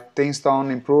if things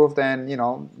don't improve, then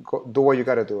do what you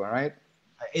got to do. All right.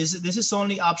 This is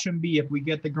only option B. If we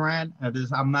get the grant,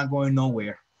 I'm not going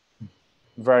nowhere.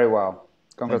 Very well.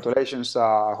 Congratulations.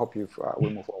 I hope you will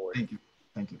move forward. Thank you.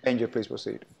 Thank you. Angel, please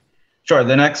proceed. Sure.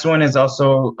 The next one is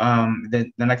also,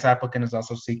 the next applicant is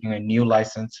also seeking a new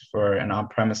license for an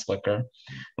on-premise liquor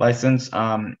license.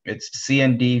 It's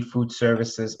C&D Food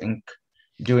Services, Inc.,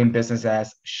 doing business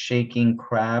as Shaking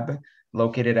Crab,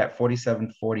 located at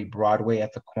 4740 Broadway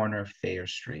at the corner of Thayer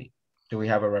Street. Do we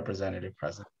have a representative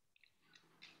present?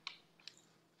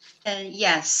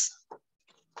 Yes.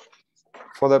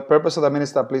 For the purpose of the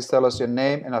minister, please tell us your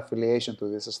name and affiliation to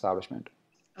this establishment.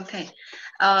 Okay.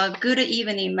 Good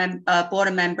evening,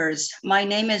 board members. My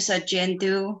name is Jen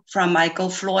Du from Michael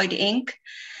Floyd Inc.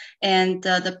 And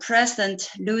the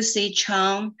president, Lucy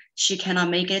Chang, she cannot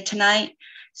make it tonight.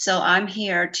 So I'm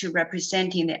here to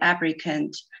representing the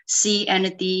applicant,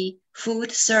 C&D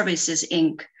Food Services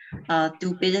Inc.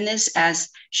 Do business as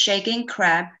Shaking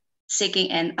Crab, seeking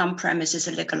an on-premises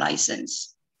liquor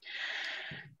license.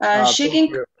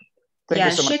 Shaking, Thank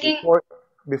you so much.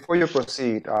 Before you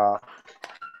proceed,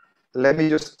 let me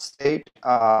just state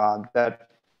that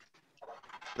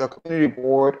the community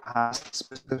board has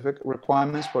specific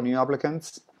requirements for new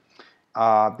applicants.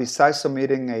 Besides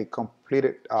submitting a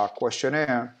completed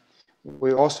questionnaire,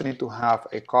 we also need to have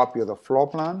a copy of the floor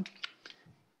plan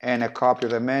and a copy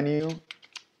of the menu.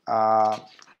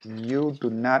 You do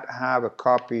not have a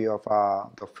copy of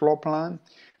the floor plan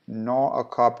nor a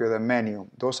copy of the menu.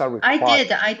 Those are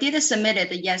required. I did submit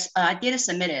it. Yes, I did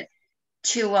submit it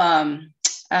to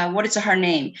what is her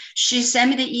name? She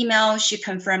sent me the email. She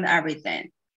confirmed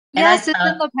everything. Yes, it's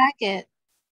in the packet.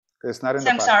 It's not in the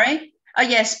packet. I'm sorry. Oh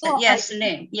yes, yes, the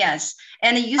name. Yes,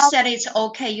 and you said it's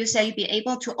okay. You said you'd be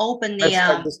able to open the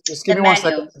just give me 1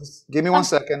 second. Give me 1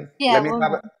 second. Yeah,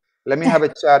 let me have a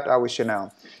chat with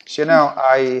Chanel. Chanel,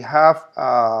 I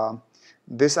have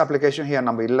this application here,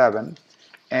 number 11.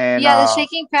 And yeah, the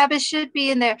Shaking Crab, it should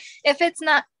be in there. If it's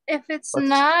not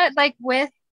like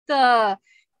with the,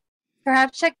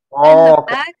 perhaps check in the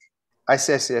back. I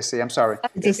see. I'm sorry.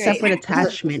 It's a separate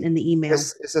attachment in the email.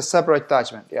 It's a separate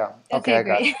attachment. Yeah. Okay, I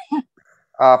got great. it.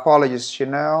 Apologies,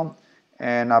 Chanel,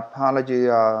 and apology,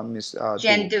 Miss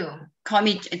Jen Du. Call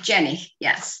me Jenny.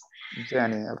 Yes.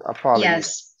 Jenny, apologies.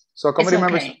 Yes. So committee okay.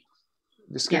 members,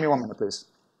 just give me 1 minute, please.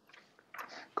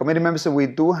 Committee members, we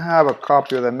do have a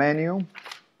copy of the menu.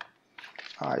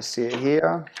 I see it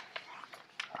here.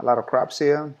 A lot of crabs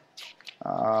here.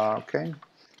 Okay.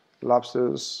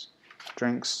 Lobsters,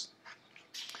 drinks.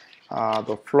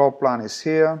 The floor plan is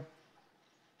here.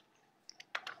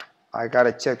 I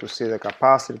gotta check to see the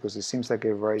capacity because it seems like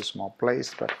a very small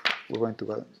place, but we're going to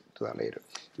go to that later.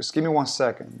 Just give me 1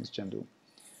 second, Ms. Chandu.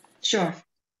 Sure.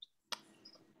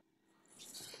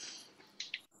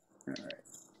 All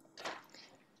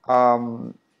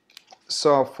right.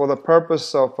 So for the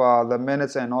purpose of the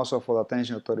minutes and also for the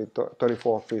attention of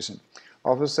 34th Precinct,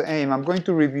 Officer Aim, I'm going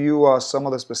to review some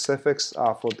of the specifics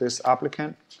for this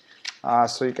applicant.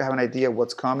 So you can have an idea of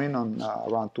what's coming on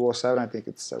around 207. I think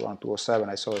it's around 207.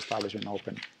 I saw the establishment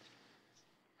open.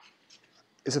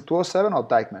 Is it 207 or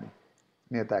Dykeman?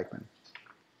 Near Dykeman.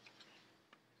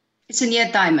 It's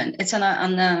near Diamond. It's on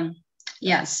the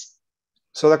yes.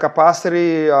 So the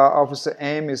capacity, Officer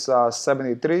Aim, is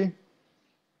 73.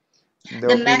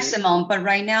 The maximum, but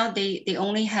right now they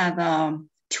only have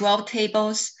 12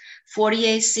 tables,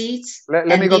 48 seats.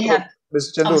 Let me go to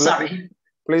Ms. Chandu. I'm sorry.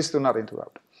 Please do not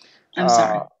interrupt. I'm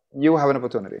sorry. You have an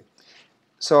opportunity.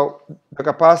 So the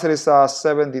capacity is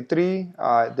 73.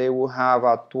 They will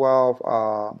have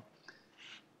 12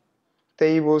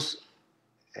 tables,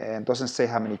 and doesn't say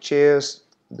how many chairs.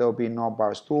 There will be no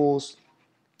bar stools,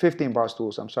 15 bar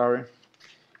stools, I'm sorry.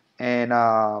 And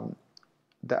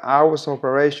the hours of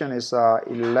operation is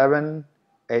 11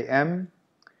 a.m.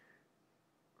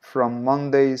 from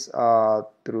Mondays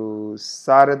through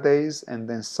Saturdays, and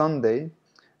then Sunday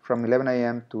from 11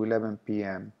 a.m. to 11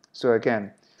 p.m. So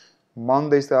again,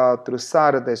 Mondays through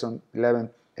Saturdays on 11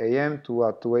 a.m.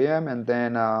 to 2 a.m. and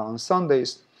then on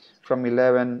Sundays from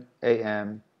 11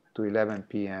 a.m. to 11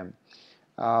 p.m.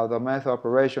 The method of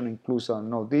operation includes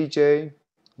no DJ,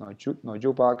 no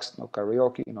jukebox, no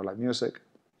karaoke, no live music.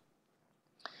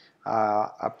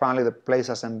 Apparently the place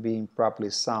hasn't been properly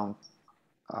sound.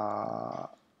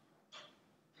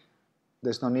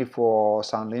 There's no need for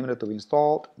sound limiter to be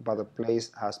installed, but the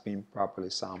place has been properly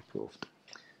soundproofed.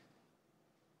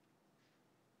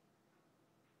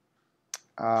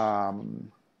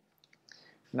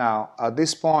 Now, at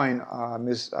this point,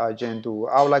 Ms. Jendu,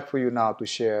 I would like for you now to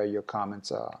share your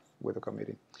comments with the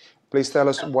committee. Please tell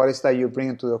us what is that you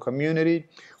bring to the community,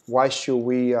 why should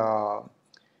we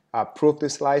approve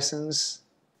this license,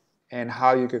 and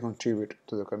how you can contribute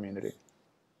to the community.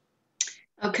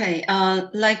 Okay,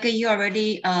 like you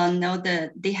already know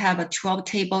that they have a 12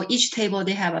 table. Each table,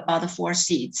 they have about 4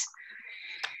 seats.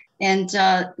 And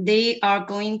they are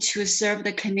going to serve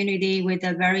the community with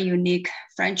a very unique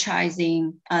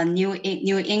franchising New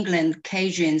England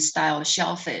Cajun style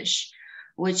shellfish,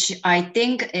 which I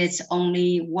think is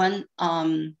only one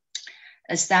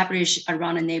established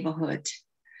around the neighborhood.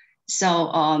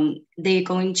 So they're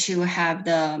going to have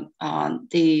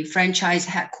the franchise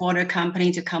headquarter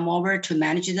company to come over to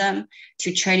manage them,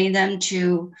 to train them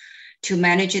to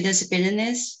manage this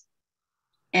business.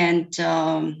 And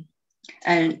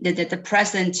the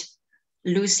president,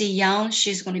 Lucy Young,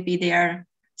 she's going to be there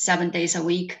 7 days a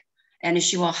week, and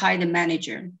she will hire the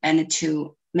manager and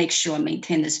to make sure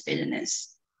maintain this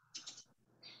business.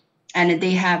 And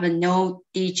they have no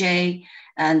DJ,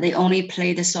 and they only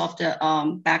play the soft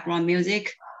background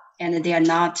music, and they are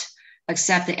not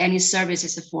accepting any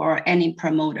services for any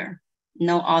promoter,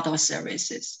 no other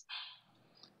services.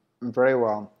 Very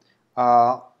well.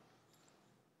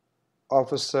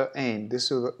 Officer Ain,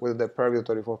 this is with the purview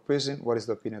 34th Precinct. What is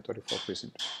the opinion of 34th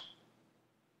Precinct?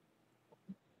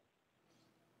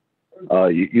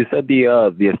 You said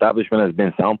the establishment has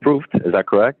been soundproofed. Is that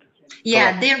correct?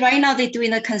 Yeah, right now they're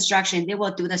doing the construction. They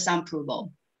will do the soundproofing.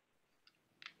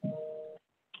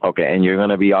 Okay, and you're going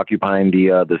to be occupying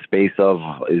the space of,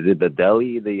 is it the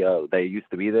deli that used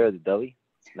to be there, the deli?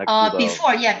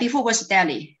 Before was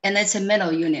deli, and it's a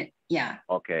middle unit. Yeah.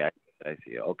 Okay, I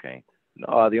see. Okay.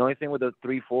 No, the only thing with the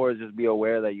 3-4 is just be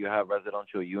aware that you have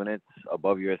residential units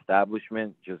above your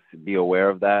establishment. Just be aware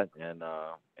of that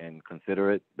and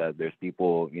consider it that there's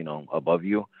people, you know, above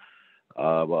you.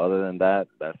 But other than that,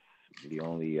 that's the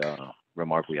only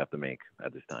remark we have to make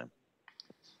at this time.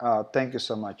 Thank you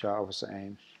so much, Officer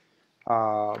Ain.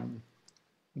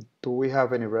 Do we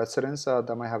have any residents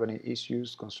that might have any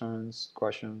issues, concerns,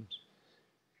 questions?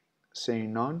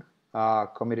 Seeing none,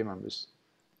 committee members.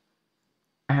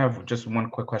 I have just one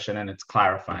quick question, and it's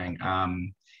clarifying.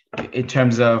 In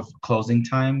terms of closing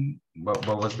time, what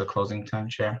was the closing time,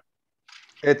 Chair?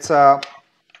 It's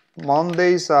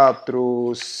Mondays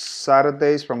through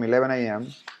Saturdays from 11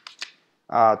 a.m.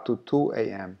 To 2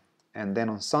 a.m. and then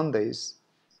on Sundays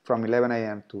from 11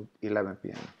 a.m. to 11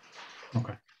 p.m.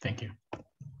 Okay, thank you.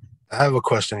 I have a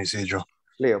question, Isidro.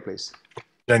 Leo, please.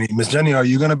 Jenny, Miss Jenny, are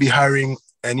you going to be hiring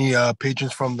any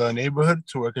patrons from the neighborhood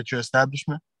to work at your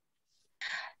establishment?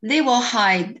 They will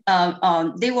hire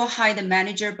the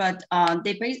manager, but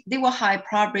they will hire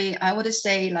probably, I would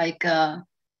say, like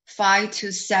 5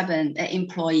 to 7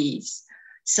 employees.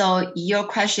 So your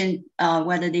question,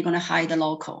 whether they're going to hire the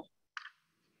local?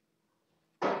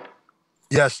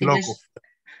 Yes, local.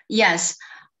 Yes,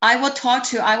 I will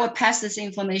pass this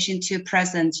information to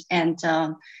President, and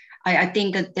I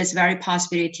think that there's very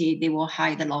possibility they will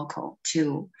hire the local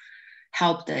to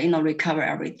help the recover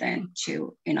everything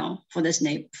to for this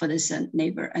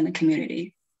neighbor and the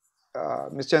community.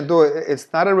 Ms. Chandu,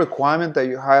 it's not a requirement that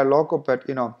you hire local, but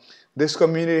this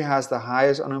community has the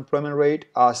highest unemployment rate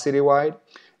citywide,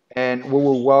 and we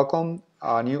will welcome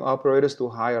new operators to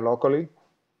hire locally.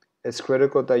 It's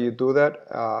critical that you do that.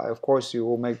 Of course, you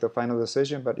will make the final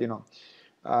decision, but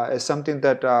it's something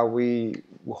that we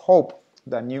hope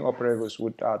that new operators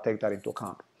would take that into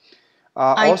account.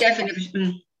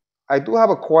 I do have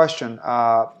a question.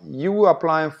 You were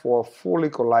applying for a full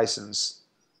liquor license,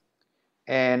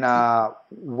 and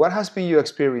what has been your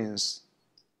experience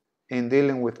in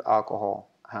dealing with alcohol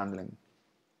handling?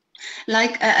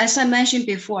 Like as I mentioned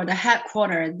before, the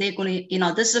headquarters, they're going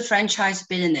to, this is a franchise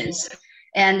business,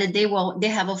 and they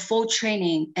have a full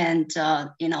training and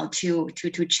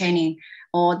to training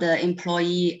all the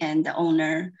employee and the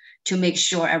owner to make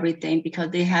sure everything, because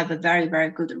they have a very, very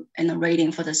good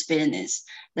rating for this business.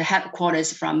 The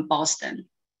headquarters from Boston.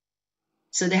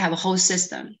 So they have a whole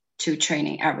system to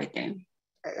training everything.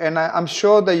 And I'm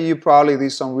sure that you probably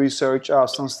did some research,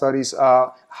 some studies.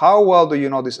 How well do you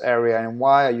know this area, and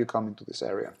why are you coming to this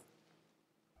area?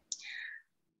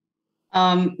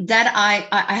 That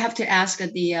I have to ask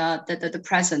the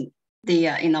president.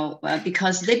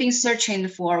 Because they've been searching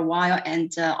for a while,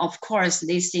 and of course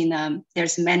they've seen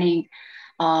there's many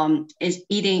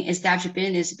eating established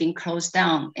business being closed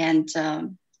down, and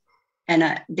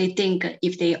they think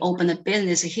if they open a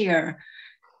business here,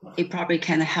 it probably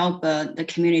can help the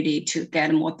community to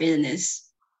get more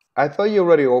business. I thought you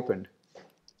already opened.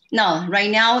 No, right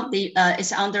now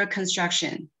it's under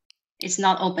construction. It's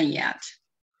not open yet.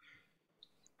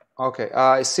 Okay,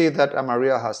 I see that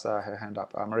Maria has her hand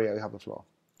up. Maria, you have the floor.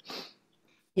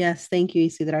 Yes, thank you,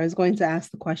 Isidro. I was going to ask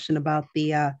the question about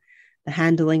the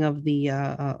handling of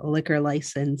the liquor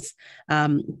license.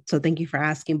 So thank you for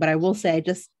asking. But I will say I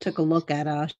just took a look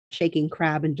at Shaking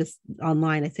Crab and just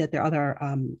online. I see that there are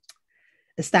other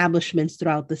establishments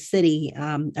throughout the city.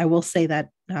 I will say that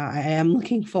I am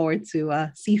looking forward to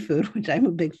seafood, which I'm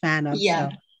a big fan of. Yeah.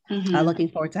 So looking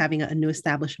forward to having a new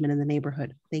establishment in the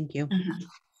neighborhood. Thank you.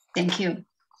 Thank you.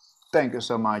 Thank you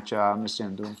so much, Ms.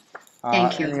 Yendu.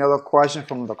 Thank you. Any other questions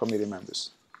from the committee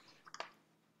members?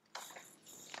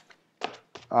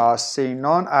 Seeing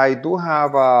none, I do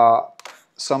have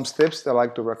some steps that I'd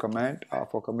like to recommend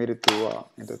for committee to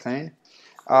entertain.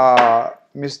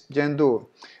 Ms. Yendu,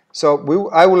 so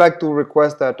I would like to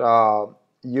request that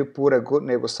you put a good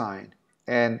neighbor sign,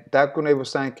 and that good neighbor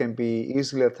sign can be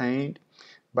easily attained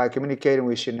by communicating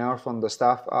with Chanel from the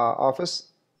staff office.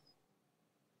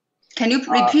 Can you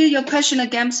repeat your question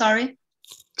again? Sorry.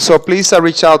 So please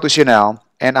reach out to Chanel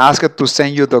and ask her to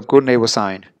send you the good neighbor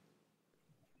sign.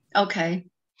 Okay.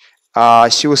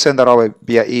 She will send that over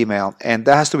via email, and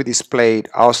that has to be displayed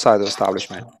outside the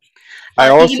establishment.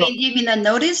 You mean the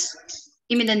notice?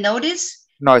 You mean the notice?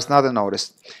 No, it's not a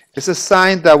notice. It's a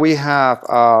sign that we have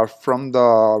from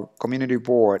the community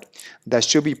board that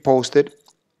should be posted,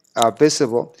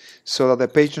 visible, so that the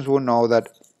patrons will know that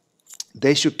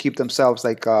they should keep themselves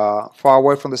like far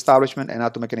away from the establishment and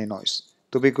not to make any noise,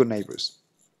 to be good neighbors.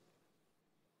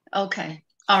 Okay.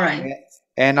 All right.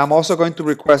 And I'm also going to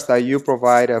request that you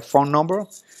provide a phone number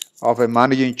of a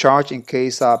manager in charge in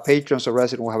case patrons or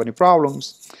residents will have any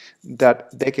problems, that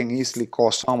they can easily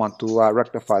call someone to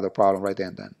rectify the problem right there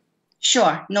and then.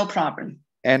 Sure, no problem.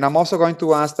 And I'm also going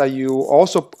to ask that you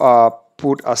also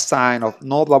put a sign of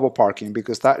no double parking,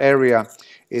 because that area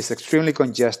is extremely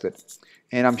congested.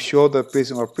 And I'm sure the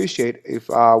person will appreciate if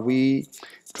we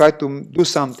try to do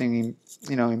something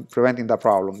in preventing that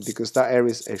problem, because that area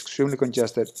is extremely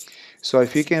congested. So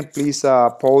if you can please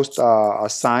post a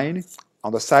sign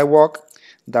on the sidewalk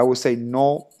that will say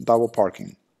no double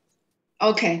parking.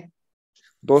 Okay.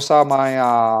 Those are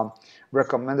my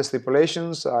recommended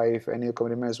stipulations. If any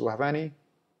committee members will have any.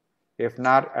 If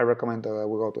not, I recommend that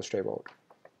we go to a straight vote.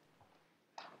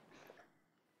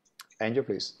 Angel,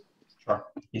 please. Sure.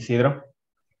 Isidro?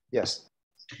 Yes.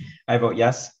 I vote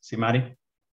yes. Simari?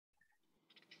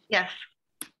 Yes.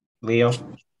 Leo?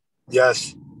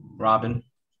 Yes. Robin?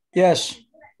 Yes.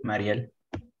 Mariel?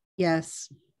 Yes.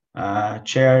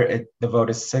 Chair, the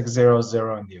vote is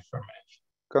 6-0-0 in the affirmative.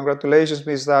 Congratulations,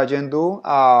 Ms. Yendu.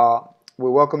 We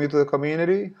welcome you to the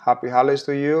community. Happy holidays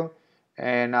to you.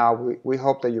 And we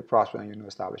hope that you prosper in your new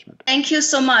establishment. Thank you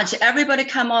so much. Everybody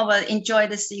come over, enjoy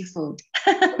the seafood.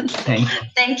 Thank you.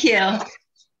 Thank you.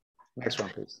 Next one,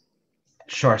 please.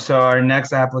 Sure. So our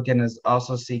next applicant is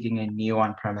also seeking a new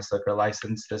on-premise liquor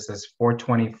license. This is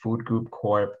 420 Food Group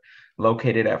Corp.,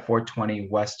 located at 420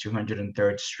 West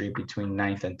 203rd Street between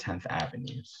 9th and 10th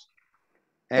Avenues.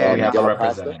 And we have Miguel a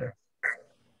Acosta. representative.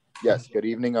 Yes, good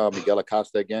evening. Miguel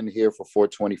Acosta again here for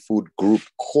 420 Food Group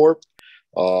Corp.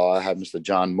 I have Mr.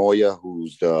 John Moya,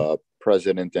 who's the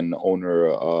president and owner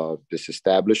of this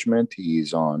establishment.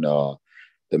 He's on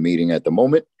the meeting at the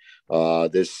moment.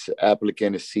 This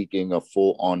applicant is seeking a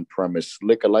full on-premise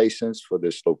liquor license for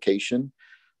this location.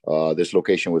 This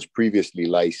location was previously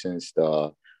licensed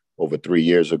over 3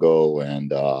 years ago,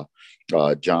 and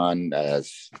John,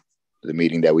 as the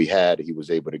meeting that we had, he was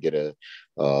able to get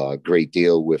a great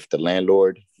deal with the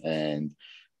landlord, and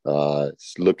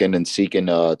looking and seeking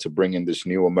to bring in this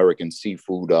new American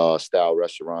seafood style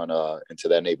restaurant into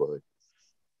that neighborhood.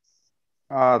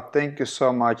 Thank you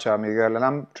so much, Miguel. And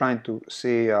I'm trying to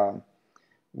see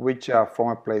which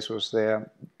former place was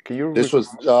there. Can you? This was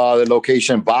the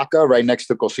location Vaca, right next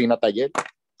to Cocina Taller.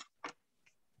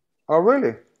 Oh,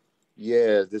 really?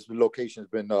 Yeah, this location's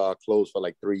been closed for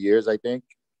like 3 years, I think.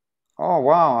 Oh,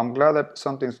 wow. I'm glad that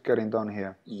something's getting done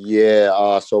here.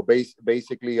 Yeah, so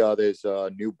basically there's a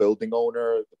new building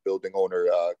owner. The building owner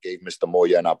gave Mr.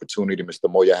 Moya an opportunity. Mr.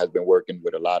 Moya has been working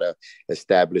with a lot of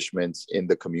establishments in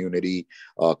the community,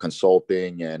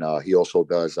 consulting, and he also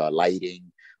does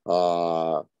lighting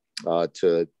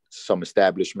to some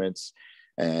establishments,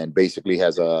 and basically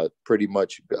has a pretty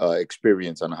much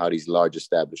experience on how these large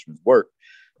establishments work.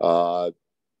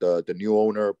 The new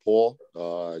owner, Paul,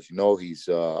 as you know, he's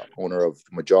owner of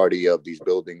the majority of these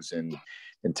buildings in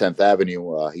 10th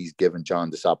Avenue. He's given John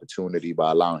this opportunity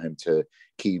by allowing him to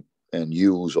keep and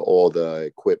use all the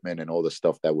equipment and all the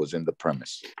stuff that was in the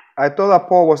premise. I thought that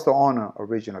Paul was the owner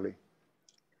originally.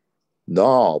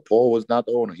 No, Paul was not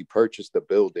the owner. He purchased the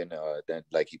building. Then,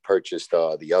 like, he purchased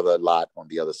the other lot on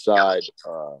the other side,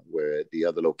 where the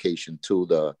other location too.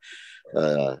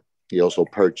 He also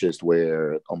purchased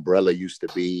where Umbrella used to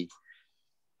be,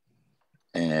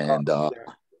 and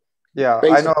yeah,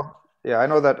 basically, I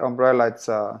know that Umbrella. It's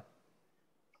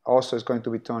also is going to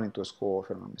be turned into a school, if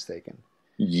I'm not mistaken.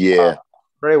 yeah.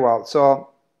 Very well. So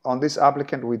on this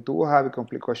applicant, we do have a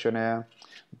complete questionnaire.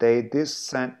 They did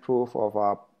send proof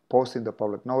of posting the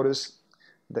public notice.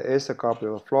 There is a copy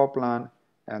of the floor plan,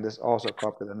 and there's also a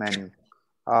copy of the menu.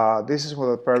 This is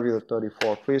for the purview of the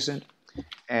 34th precinct,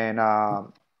 and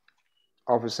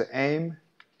Officer Aim.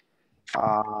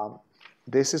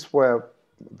 This is where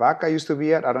Vaca used to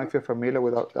be at. I don't know if you're familiar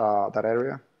with that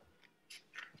area.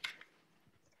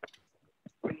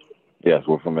 Yes,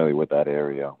 we're familiar with that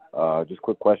area. Just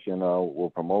quick question: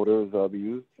 will promoters be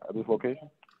used at this location?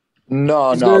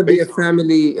 No, It's gonna be a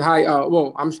family. Hi,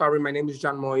 well, I'm sorry. My name is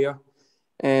John Moya,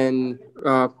 and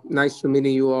nice to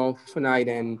meeting you all tonight.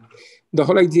 And the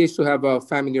whole idea is to have a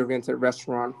family-oriented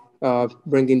restaurant,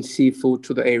 bringing seafood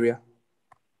to the area.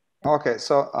 Okay,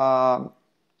 so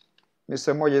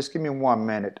Mr. Moya, just give me 1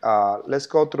 minute. Let's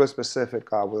go through a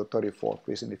specific with the 34th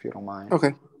precinct, if you don't mind.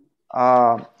 Okay.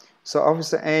 So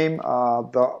Officer Aim,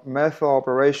 the method of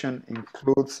operation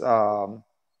includes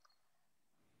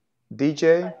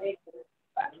DJ,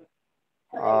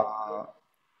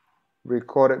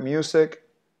 recorded music,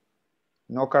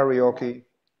 no karaoke,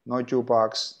 no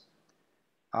jukebox,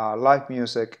 live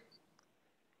music.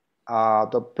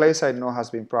 The place I know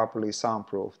has been properly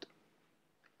soundproofed.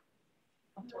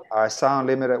 Sound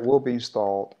limiter will be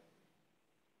installed.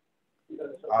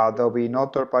 There'll be no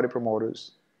third-party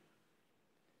promoters.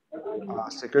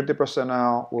 Security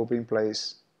personnel will be in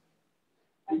place.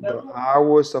 The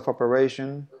hours of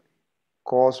operation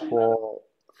calls for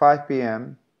 5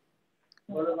 p.m.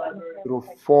 through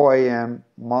 4 a.m.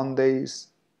 Mondays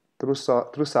through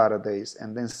Saturdays,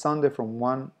 and then Sunday from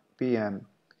 1 p.m.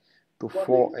 to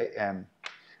 4 a.m.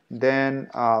 Then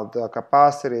the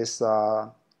capacity is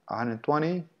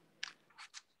 120.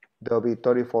 There'll be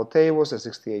 34 tables and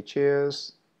 68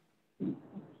 chairs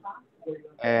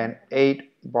and 8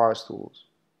 bar stools.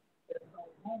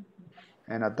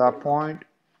 And at that point,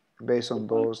 based on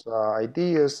those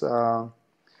ideas,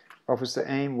 Officer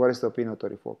Aim, what is the opinion of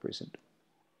 34 precinct?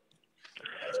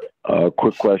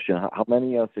 Quick question: how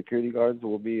many security guards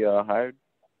will be hired?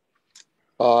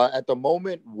 At the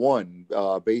moment, one.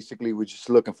 Basically, we're just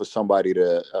looking for somebody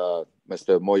to.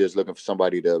 Mr. Moya is looking for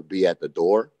somebody to be at the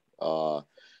door.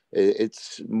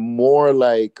 It's more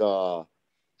like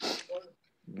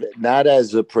not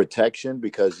as a protection,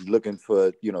 because he's looking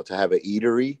for, to have an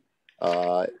eatery.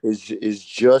 Is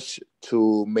just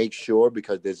to make sure,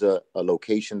 because there's a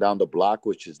location down the block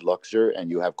which is Luxor, and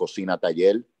you have Cocina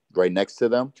Tayel right next to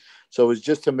them. So it's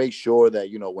just to make sure that,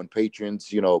 when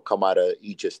patrons, come out of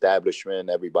each establishment,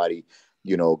 everybody,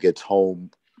 gets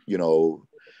home,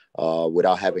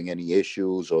 without having any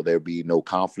issues, or there be no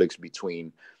conflicts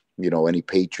between, any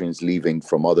patrons leaving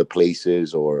from other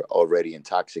places or already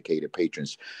intoxicated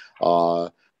patrons.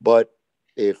 But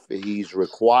if he's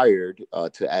required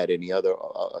to add any other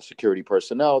security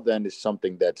personnel, then it's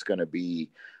something that's going to be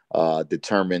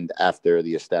determined after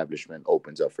the establishment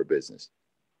opens up for business.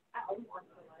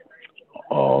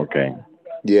 Oh, okay.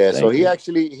 Yeah. Thank So you.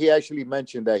 he actually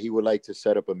mentioned that he would like to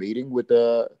set up a meeting with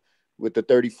the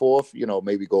 34th.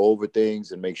 Maybe go over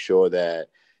things and make sure that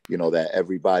that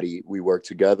everybody, we work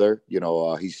together.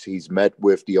 He's met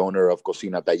with the owner of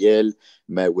Cocina Tayel,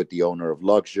 met with the owner of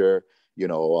Luxor.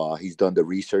 He's done the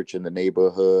research in the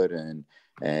neighborhood,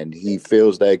 and he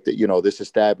feels like that this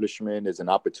establishment is an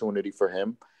opportunity for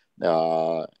him,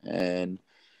 and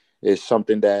it's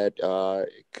something that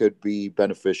could be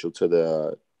beneficial to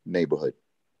the neighborhood.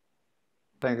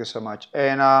 Thank you so much.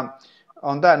 And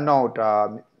on that note,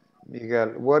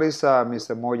 Miguel, what is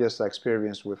Mr. Moya's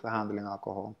experience with handling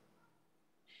alcohol?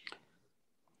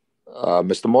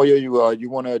 Mr. Moya, you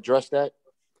want to address that?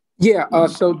 Yeah.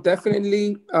 So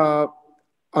definitely,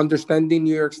 understanding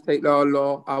New York State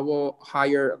law, I will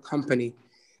hire a company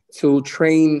to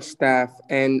train staff,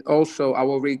 and also I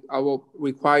will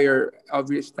require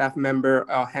every staff member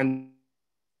handling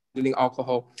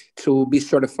alcohol to be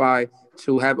certified,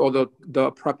 to have all the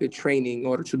appropriate training in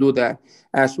order to do that.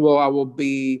 As well, I will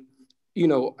be,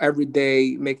 every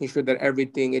day making sure that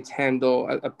everything is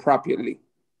handled appropriately.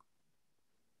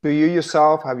 Do you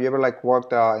yourself, have you ever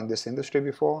worked in this industry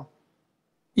before?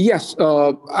 Yes,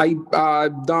 I've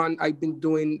been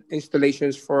doing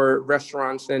installations for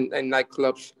restaurants and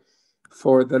nightclubs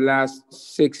for the last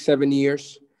 6-7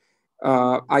 years.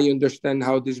 I understand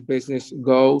how this business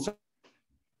goes,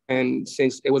 And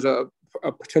since it was a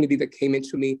opportunity that came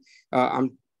into me,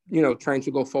 I'm, trying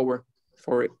to go forward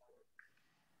for it.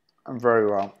 Very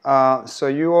well. So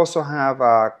you also have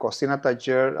Cocina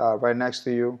Taller right next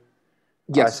to you.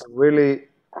 Yes. It's a really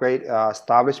great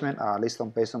establishment, at least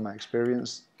based on my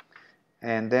experience.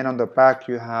 And then on the back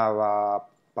you have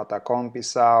Patacon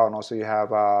Pizza, and also you have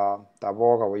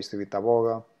Taboga, what used to be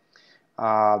Taboga.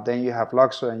 Then you have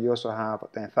Luxor, and you also have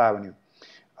 10th Avenue.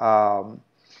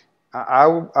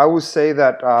 I would say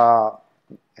that,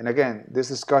 and again, this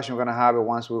discussion we're going to have it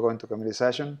once we go into committee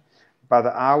session. But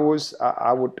the hours,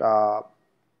 I would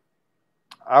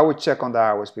check on the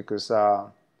hours, because I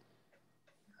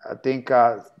think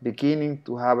beginning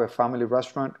to have a family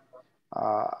restaurant,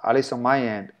 at least on my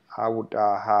end, I would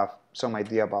have some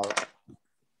idea about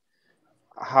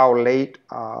how late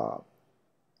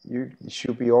you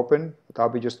should be open. That'll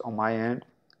be just on my end,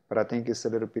 but I think it's a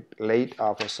little bit late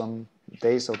for some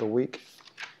days of the week.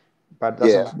 But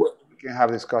that's something we can have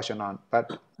a discussion on.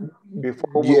 But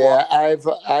before we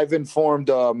I've informed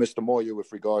Mr. Moyer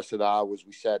with regards to the hours.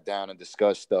 We sat down and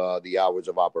discussed the hours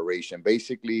of operation.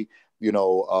 Basically,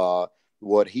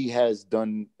 what he has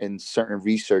done in certain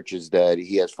researches, that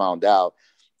he has found out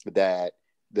that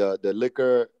the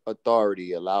liquor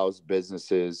authority allows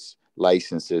businesses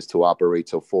licenses to operate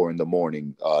till 4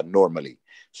 a.m. Normally.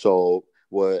 So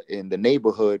what in the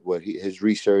neighborhood, his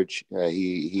research,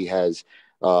 he has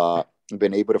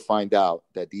been able to find out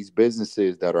that these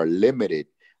businesses that are limited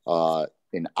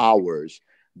in hours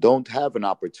don't have an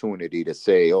opportunity to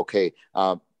say, okay,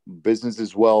 business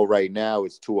is well right now,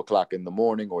 it's 2 o'clock in the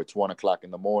morning or it's 1 o'clock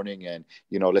in the morning, and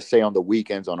let's say on the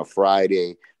weekends, on a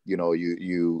Friday,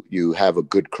 you have a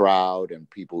good crowd and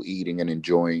people eating and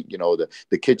enjoying.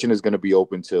 The kitchen is going to be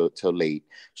open till late.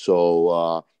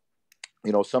 So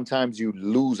sometimes you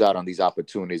lose out on these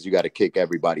opportunities. You got to kick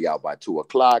everybody out by 2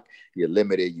 o'clock. You're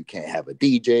limited. You can't have a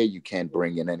DJ. You can't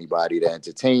bring in anybody to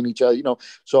entertain each other.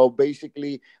 So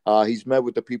basically, he's met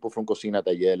with the people from Cocina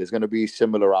Taller. There's going to be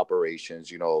similar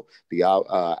operations.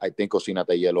 I think Cocina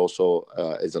Taller also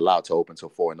is allowed to open till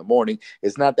 4 a.m.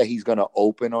 It's not that he's going to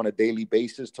open on a daily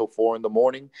basis till 4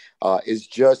 a.m. It's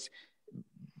just,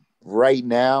 right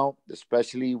now,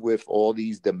 especially with all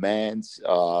these demands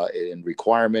and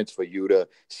requirements for you to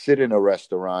sit in a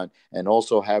restaurant and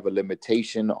also have a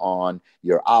limitation on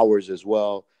your hours as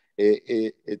well,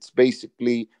 it's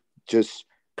basically just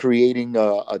creating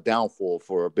a downfall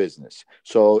for a business.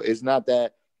 So it's not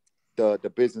that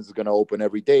the business is going to open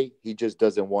every day. He just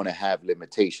doesn't want to have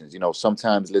limitations.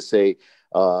 Sometimes, let's say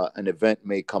an event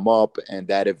may come up and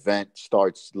that event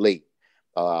starts late,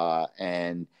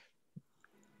 and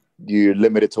you're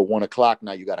limited to 1 o'clock.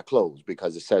 Now you got to close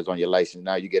because it says on your license.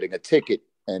 Now you're getting a ticket,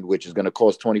 and which is going to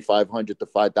cost $2,500 to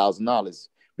 $5,000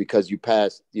 because you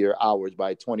passed your hours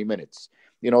by 20 minutes.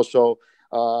 So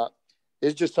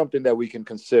it's just something that we can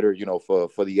consider.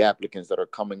 For the applicants that are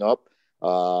coming up,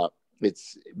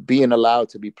 it's being allowed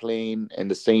to be playing in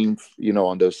the same,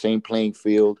 on the same playing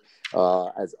field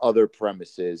as other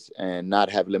premises, and not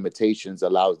have limitations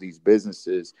allows these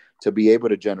businesses to be able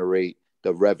to generate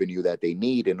the revenue that they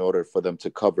need in order for them to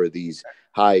cover these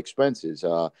high expenses.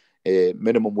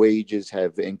 Minimum wages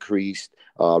have increased.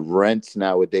 Rents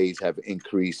nowadays have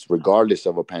increased regardless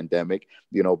of a pandemic.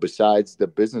 Besides the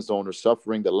business owners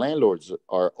suffering, the landlords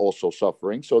are also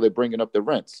suffering. So they're bringing up the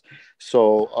rents.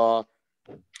 So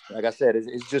like I said,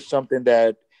 it's just something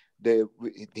that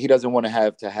he doesn't want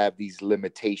to have these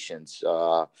limitations.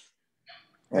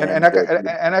 And I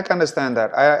can understand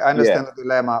that. I understand the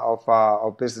dilemma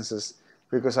of businesses,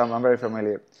 because I'm very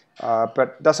familiar.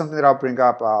 But that's something that I'll bring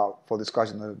up for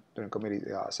discussion during committee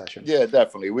session. Yeah,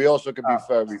 definitely. We also can be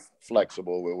very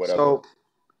flexible with whatever. So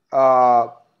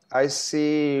I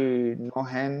see no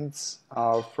hands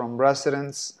from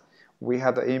residents. We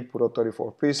have the input of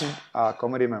 34 precinct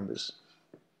committee members.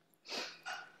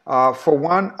 For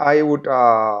one, I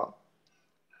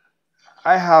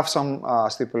have some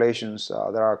stipulations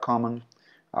that are common.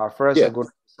 First, a good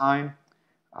sign.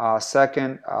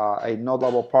 Second, a no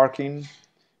double parking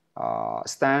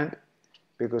stand,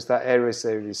 because that area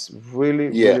is really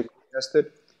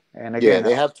congested. And again,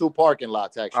 they have 2 parking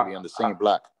lots actually on the same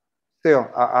block. Still,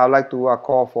 I'd like to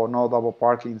call for no double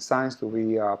parking signs to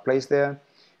be placed there.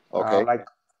 Okay.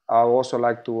 I also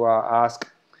like to ask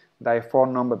that a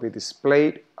phone number be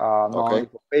displayed, not only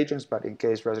for patrons, but in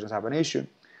case residents have an issue,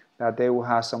 that they will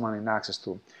have someone in access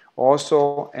to.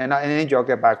 Also, and Angel, I'll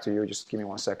get back to you. Just give me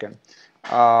 1 second.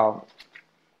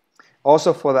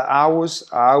 Also, for the hours,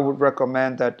 I would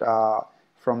recommend that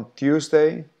from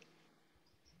Tuesday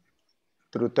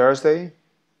through Thursday,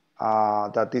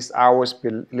 that these hours be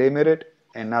limited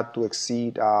and not to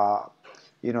exceed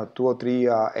 2 or 3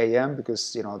 a.m.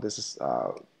 because this is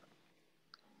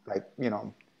like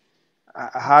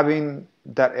having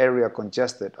that area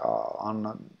congested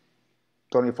on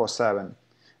 24/7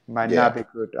 might Yeah. not be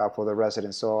good for the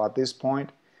residents. So at this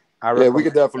point, I Yeah, we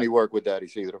could recommend definitely work with that,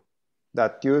 Isidro.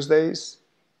 that Tuesdays,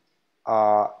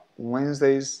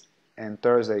 Wednesdays, and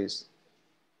Thursdays.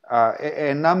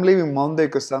 And I'm leaving Monday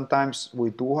because sometimes we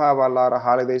do have a lot of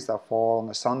holidays that fall on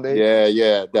a Sunday.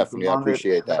 Yeah, definitely. I Monday,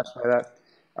 appreciate that. that's why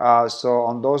that. So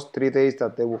on those 3 days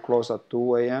that they will close at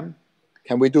 2 a.m.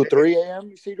 Can we do 3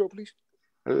 a.m., Isidro, please?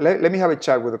 Let me have a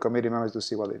chat with the committee members to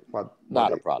see what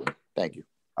Not a problem. Thank you.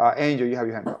 Angel, you have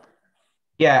your hand up.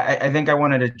 Yeah, I think I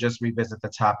wanted to just revisit the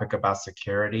topic about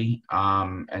security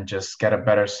and just get a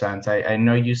better sense. I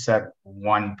know you said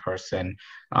one person.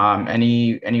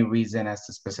 Any reason as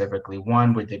to specifically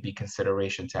one? Would there be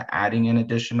consideration to adding an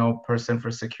additional person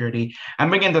for security? I'm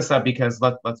bringing this up because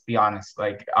let's be honest,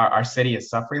 like our city is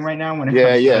suffering right now when it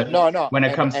comes to when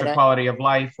it comes to quality of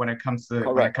life, when it comes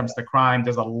to crime.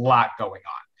 There's a lot going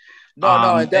on.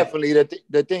 No, and definitely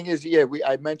the thing is,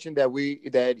 I mentioned that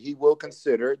he will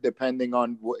consider depending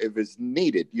on if it's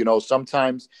needed.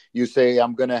 Sometimes you say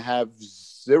I'm gonna have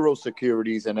 0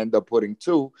 securities and end up putting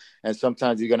 2, and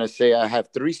sometimes you're gonna say I have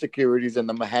 3 securities and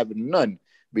I'm gonna have none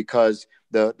because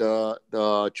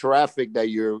the traffic that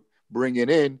you're bringing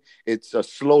in, it's a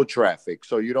slow traffic,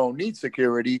 so you don't need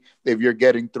security if you're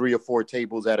getting 3 or 4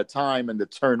 tables at a time and the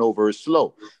turnover is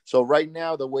slow. So right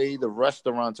now, the way the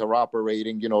restaurants are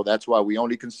operating, that's why we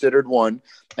only considered 1,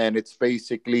 and it's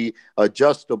basically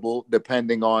adjustable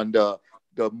depending on the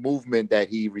movement that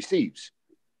he receives.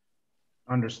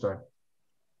 Understood.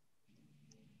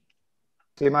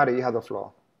 Mari, you have the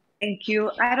floor. Thank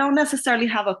you. I don't necessarily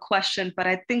have a question, but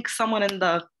I think someone in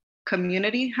the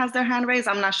community has their hand raised.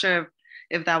 I'm not sure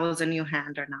if that was a new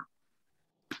hand or not.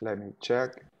 Let me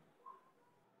check.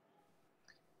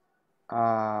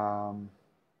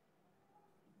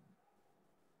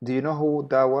 Do you know who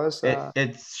that was?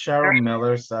 It's Cheryl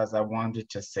Miller says, I wanted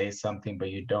to say something, but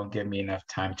you don't give me enough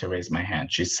time to raise my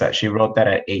hand. She wrote that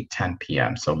at 8:10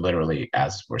 p.m. So literally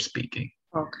as we're speaking.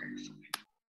 Okay.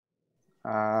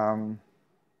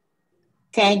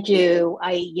 Thank you.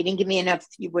 You didn't give me enough.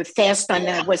 You were fast on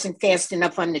the, wasn't fast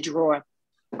enough on the drawer.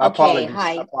 Okay,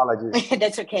 hi. Apologies.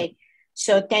 That's okay.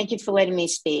 So thank you for letting me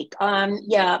speak.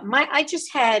 I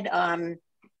just had,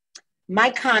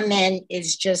 my comment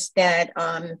is just that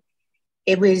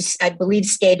it was, I believe,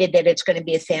 stated that it's going to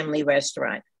be a family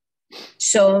restaurant.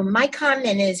 So my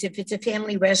comment is, if it's a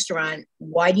family restaurant,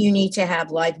 why do you need to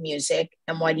have live music?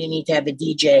 And why do you need to have a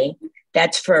DJ?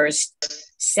 That's first.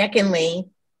 Secondly,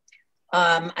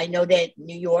 I know that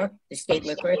New York, the State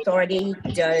Liquor Authority,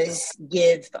 does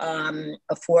give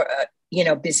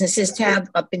businesses to have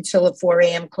up until a 4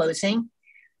 a.m. closing,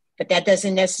 but that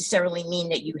doesn't necessarily mean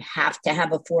that you have to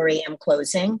have a 4 a.m.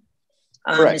 closing,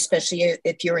 especially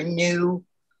if you're a new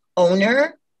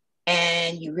owner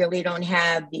and you really don't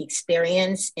have the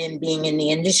experience in being in the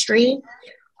industry.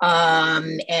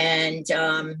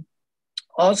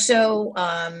 Also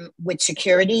with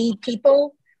security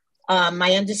people,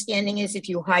 my understanding is if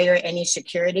you hire any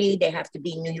security, they have to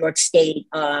be New York State,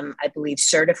 I believe,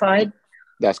 certified.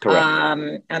 That's correct.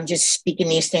 I'm just speaking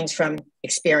these things from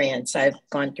experience. I've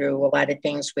gone through a lot of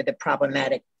things with a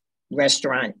problematic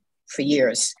restaurant for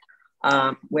years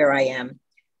where I am.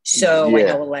 So I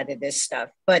know a lot of this stuff.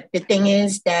 But the thing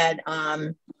is that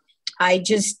I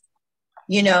just,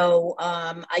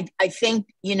 I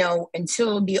think,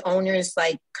 until the owners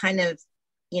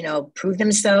prove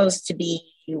themselves to be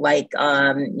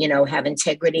have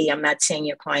integrity. I'm not saying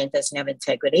your client doesn't have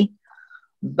integrity,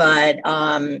 but,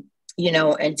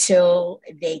 until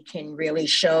they can really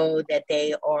show that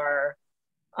they are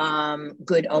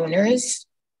good owners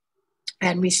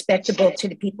and respectable to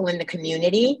the people in the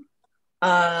community,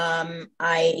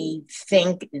 I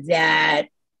think that,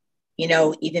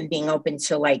 even being open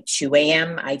till 2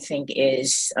 a.m., I think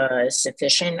is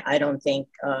sufficient. I don't think,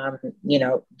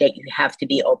 that you have to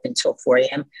be open till 4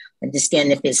 a.m. Understand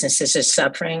that businesses are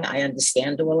suffering. I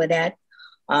understand all of that.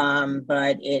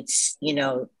 But it's,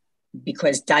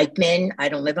 because Dyckman, I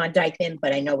don't live on Dyckman,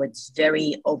 but I know it's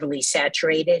very overly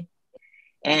saturated.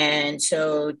 And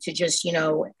so to just,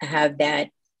 have that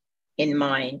in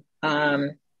mind.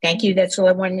 Thank you. That's all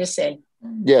I wanted to say.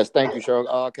 Yes, thank you,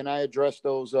 Cheryl. Can I address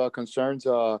those concerns?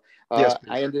 Yes,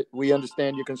 we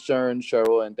understand your concerns,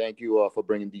 Cheryl, and thank you for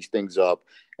bringing these things up.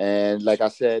 And like I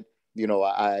said,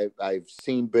 I've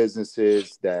seen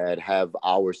businesses that have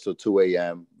hours till 2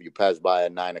 a.m. You pass by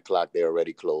at 9 o'clock, they're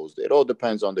already closed. It all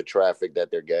depends on the traffic that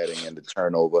they're getting and the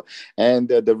turnover. And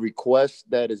the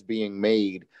request that is being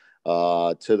made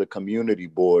to the community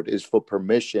board is for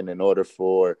permission in order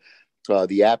for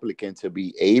the applicant to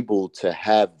be able to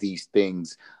have these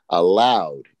things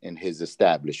allowed in his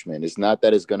establishment. It's not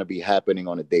that it's going to be happening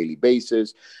on a daily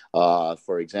basis.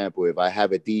 For example, if I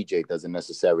have a DJ, it doesn't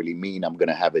necessarily mean I'm going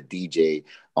to have a DJ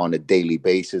on a daily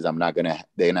basis. They're not going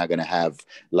to have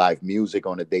live music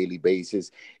on a daily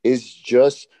basis. It's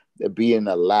just being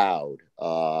allowed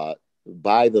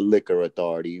by the liquor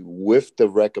authority with the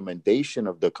recommendation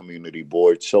of the community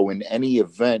board. So in any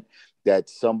event that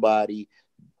somebody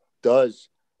does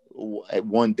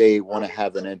one day want to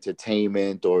have an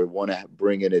entertainment or want to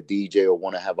bring in a DJ or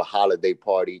want to have a holiday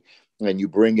party, and you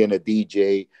bring in a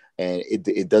DJ and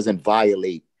it doesn't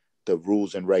violate the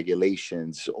rules and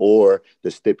regulations or the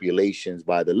stipulations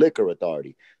by the liquor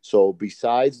authority. So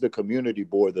besides the community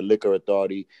board, the liquor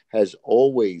authority has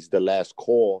always the last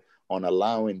call on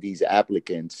allowing these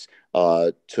applicants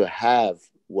to have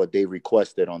what they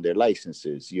requested on their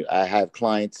licenses. I have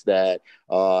clients that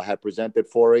have presented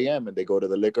 4 a.m. and they go to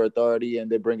the liquor authority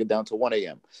and they bring it down to 1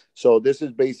 a.m. So this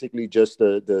is basically just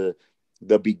the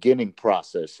beginning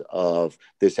process of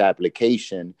this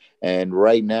application. And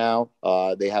right now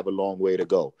they have a long way to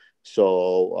go.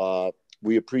 So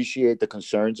we appreciate the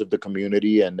concerns of the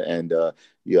community and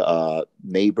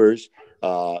neighbors.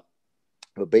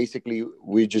 But basically,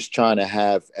 we're just trying to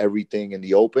have everything in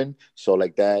the open. So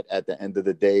like that, at the end of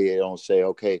the day, they don't say,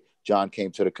 okay, John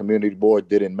came to the community board,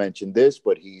 didn't mention this,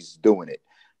 but he's doing it.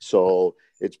 So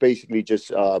it's basically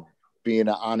just being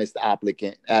an honest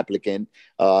applicant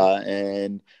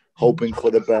and hoping for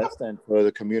the best and for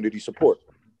the community support.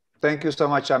 Thank you so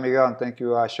much, Miguel, and thank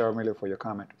you, Sharon Miller, for your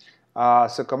comment.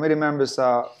 So committee members,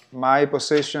 my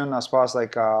position as far as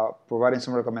like providing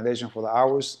some recommendation for the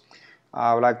hours,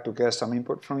 I would like to get some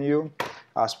input from you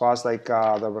as far as like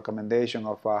the recommendation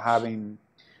of having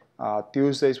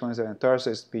Tuesdays, Wednesdays, and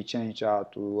Thursdays be changed to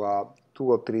 2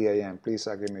 or 3 a.m. Please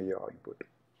give me your input.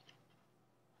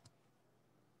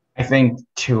 I think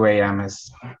 2 a.m.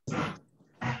 is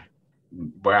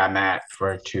where I'm at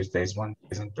for Tuesdays,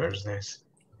 Wednesdays, and Thursdays.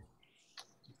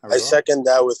 I second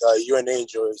that with you and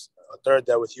Angel. A third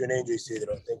that with you and Angel,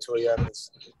 Isidro. I think 2 a.m. is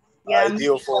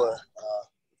ideal for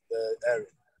the area.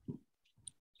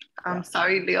 I'm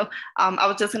sorry, Leo. I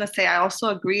was just going to say, I also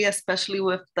agree, especially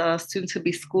with the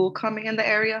soon-to-be school coming in the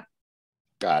area.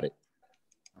 Got it.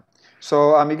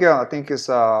 So, Miguel, I think it's...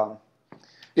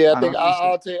 yeah, I think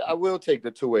I will take the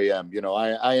 2 a.m. You know,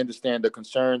 I understand the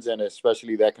concerns and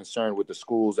especially that concern with the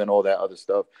schools and all that other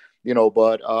stuff, you know,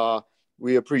 but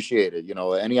we appreciate it. You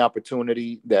know, any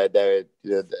opportunity that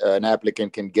an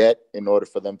applicant can get in order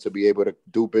for them to be able to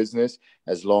do business,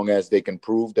 as long as they can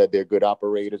prove that they're good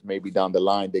operators, maybe down the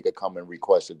line they could come and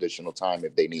request additional time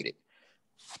if they need it,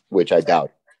 which I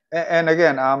doubt. And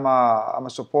again, I'm a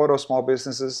supporter of small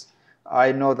businesses.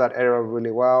 I know that area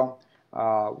really well.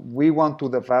 We want to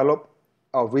develop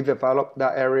or redevelop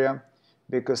that area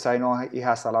because I know it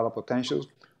has a lot of potential.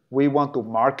 We want to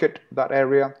market that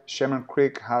area. Sherman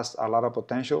Creek has a lot of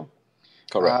potential.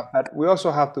 Correct. But we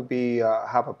also have to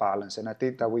have a balance, and I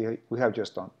think that we have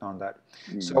just done that.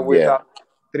 So with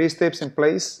 3 steps in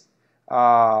place.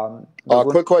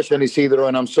 Quick question, Isidro,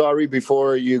 and I'm sorry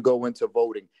before you go into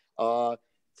voting.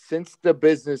 Since the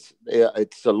business,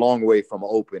 it's a long way from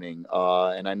opening,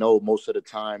 and I know most of the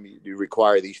time you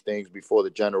require these things before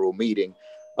the general meeting.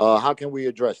 How can we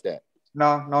address that?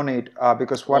 No need,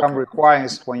 because what I'm requiring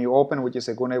is when you open, which is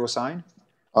a good neighbor sign.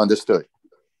 Understood.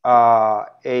 No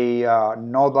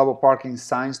double parking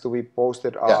signs to be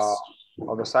posted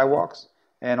on the sidewalks,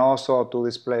 and also to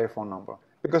display a phone number.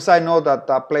 Because I know that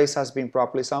that place has been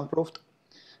properly soundproofed,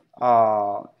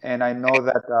 and I know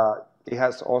that it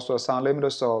has also a sound limiter,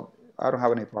 so I don't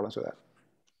have any problems with that.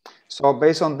 So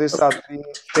based on these 3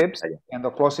 tips and the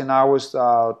closing hours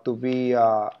to be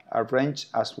arranged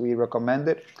as we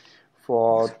recommended,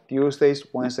 for Tuesdays,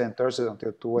 Wednesdays, and Thursdays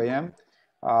until 2 a.m.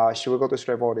 Should we go to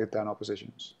straight vote if there are no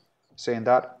oppositions? Saying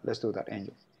that, let's do that,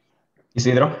 Angel.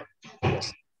 Isidro?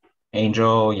 Yes.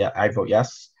 Angel, yeah, I vote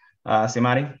yes.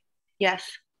 Simari? Yes.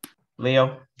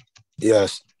 Leo?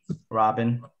 Yes.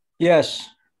 Robin? Yes.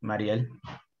 Mariel?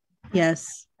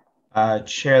 Yes.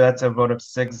 Chair, that's a vote of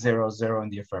 6-0-0 in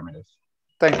the affirmative.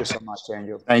 Thank you so much,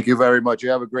 Angel. Thank you very much. You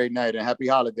have a great night and happy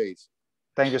holidays.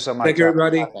 Thank you so much. Thank you,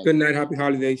 everybody. Good night. Happy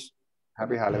holidays.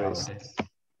 Happy holidays.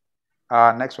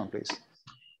 Next one, please.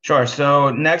 Sure. So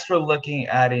next we're looking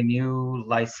at a new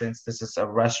license. This is a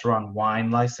restaurant wine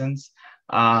license.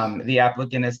 The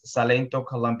applicant is Salento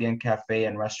Colombian Cafe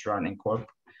and Restaurant Incorp.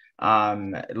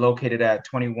 Located at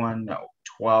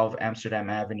 2112 Amsterdam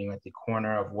Avenue at the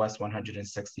corner of West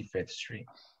 165th Street.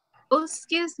 Oh,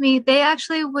 excuse me. They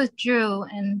actually withdrew,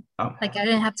 and Oh. like I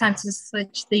didn't have time to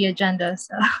switch the agenda.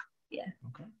 So yeah.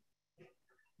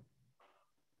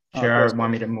 Chair, Okay.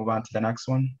 want me to move on to the next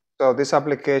one? So this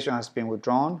application has been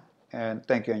withdrawn, and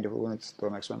thank you, Angel. We'll to the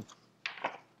next one.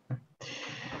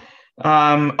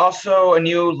 Also, a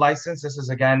new license. This is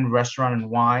again restaurant and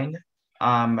wine.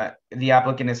 The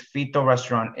applicant is Fito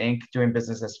Restaurant Inc., doing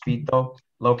business as Fito,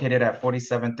 located at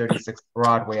 4736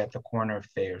 Broadway at the corner of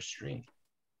Thayer Street.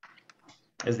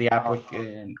 Is the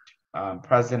applicant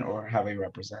present or have a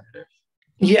representative?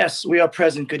 Yes, we are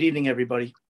present. Good evening,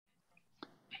 everybody.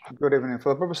 Good evening.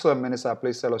 For the purpose of the minutes,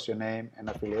 please tell us your name and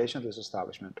affiliation to this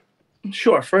establishment.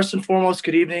 Sure. First and foremost,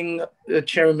 good evening,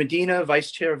 Chairman Medina, Vice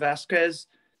Chair Vasquez,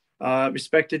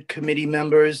 respected committee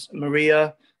members,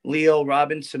 Maria, Leo,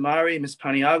 Robin, Samari, Ms.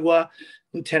 Paniagua,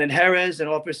 Lieutenant Jerez, and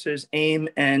Officers Aim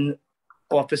and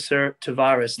Officer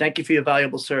Tavares. Thank you for your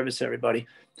valuable service, everybody.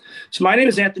 So my name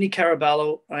is Anthony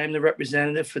Caraballo. I am the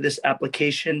representative for this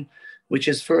application, which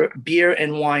is for beer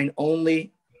and wine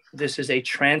only. This is a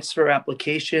transfer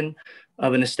application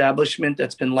of an establishment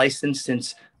that's been licensed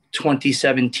since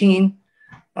 2017.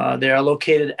 They are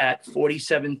located at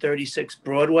 4736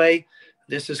 Broadway.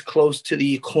 This is close to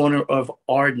the corner of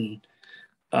Arden.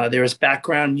 There is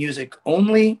background music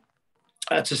only.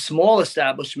 It's a small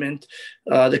establishment.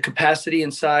 The capacity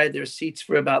inside, there are seats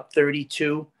for about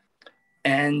 32.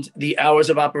 And the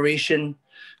hours of operation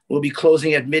will be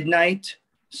closing at midnight,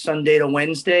 Sunday to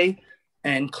Wednesday,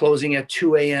 and closing at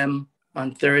 2 a.m.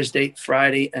 on Thursday,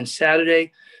 Friday, and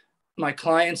Saturday. My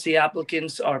clients, the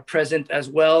applicants, are present as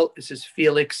well. This is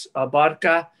Felix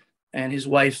Abarca and his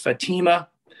wife, Fatima.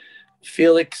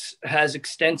 Felix has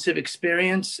extensive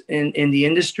experience in the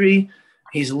industry.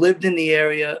 He's lived in the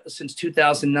area since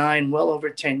 2009, well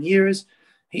over 10 years.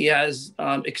 He has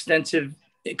extensive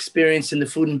experience in the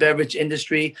food and beverage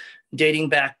industry dating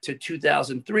back to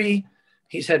 2003.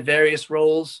 He's had various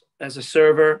roles as a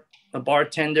server, a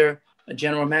bartender, a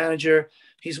general manager.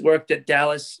 He's worked at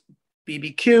Dallas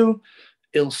BBQ,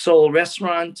 Il Sol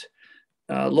Restaurant.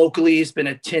 Locally, he's been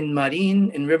at Tin Marin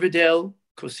in Riverdale,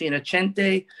 Cocina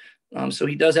Cente. So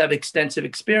he does have extensive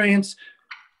experience.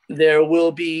 There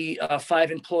will be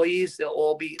 5 employees. They'll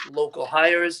all be local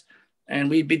hires. And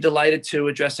we'd be delighted to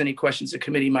address any questions the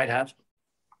committee might have.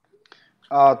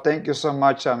 Thank you so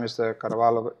much, Mr.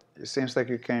 Caraballo. It seems like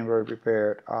you came very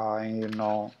prepared and you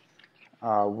know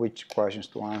which questions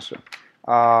to answer.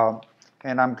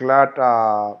 And I'm glad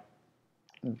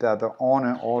that the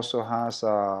owner also has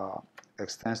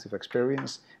extensive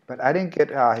experience, but I didn't get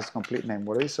his complete name.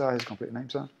 What is his complete name,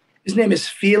 sir? His name is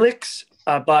Felix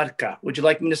Abarca. Would you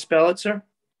like me to spell it, sir?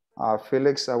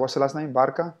 Felix, what's the last name?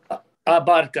 Barca?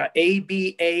 Abarca,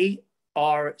 A-B-A-R-C-A.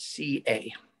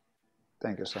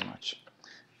 Thank you so much.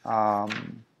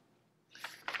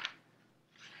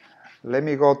 Let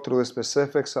me go through the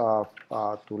specifics to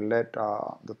let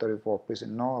the 34th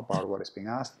precinct know about what is being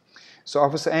asked. So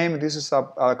Officer Aim, this is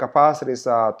capacity is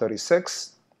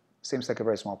 36. Seems like a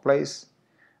very small place.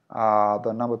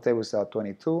 The number of tables is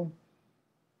 22.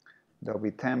 There will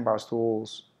be 10 bar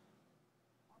stools.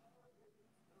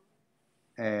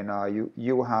 And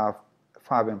you have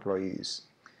 5 employees.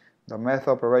 The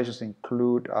method operations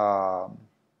include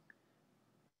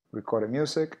recorded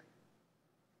music,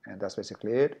 and that's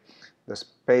basically it. The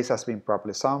space has been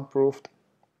properly soundproofed.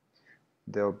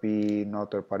 There will be no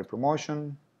third-party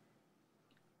promotion.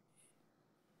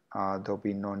 There will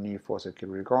be no need for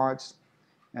security guards.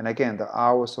 And again, the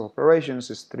hours of operations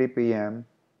is 3 p.m.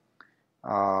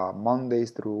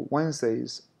 Mondays through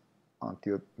Wednesdays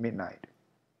until midnight.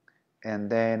 And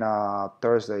then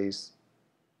Thursdays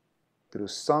through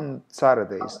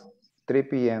Saturdays, 3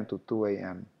 p.m. to 2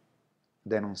 a.m.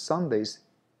 Then on Sundays,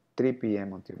 3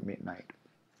 p.m. until midnight.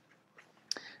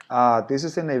 This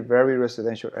is in a very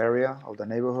residential area of the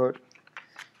neighborhood.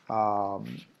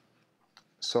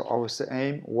 So our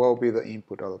aim will be the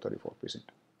input of the 34th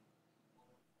precinct.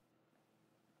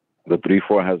 The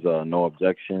 3-4 has no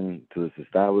objection to this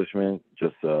establishment.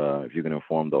 Just if you can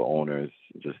inform the owners,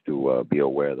 just to be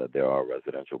aware that there are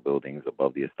residential buildings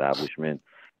above the establishment,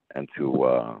 and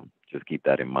to just keep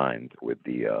that in mind with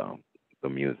the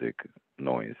music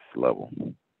noise level.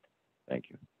 Thank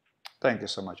you. Thank you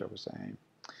so much, Officer Aim.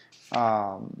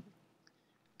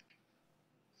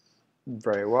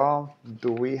 Very well.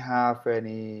 Do we have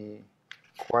any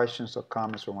questions or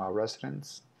comments from our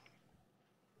residents?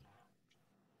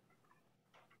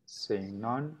 Seeing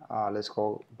none, let's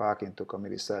go back into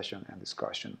committee session and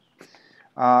discussion.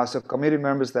 So committee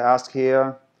members, they ask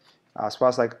here, as far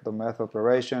as like the method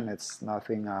operation, it's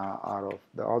nothing out of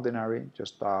the ordinary,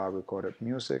 just recorded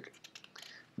music.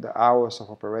 The hours of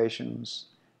operations,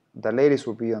 The latest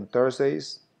will be on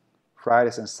Thursdays,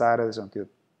 Fridays, and Saturdays until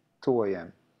 2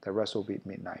 a.m. The rest will be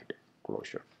midnight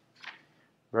closure.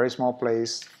 Very small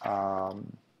place.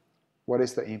 What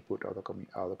is the input of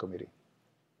the committee?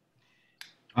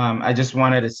 I just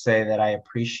wanted to say that I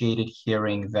appreciated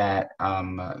hearing that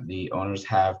the owners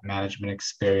have management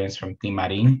experience from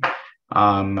Timarin.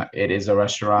 It is a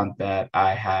restaurant that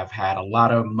I have had a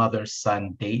lot of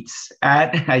mother-son dates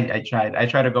at. I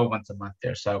try to go once a month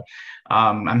there. So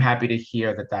I'm happy to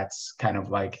hear that that's kind of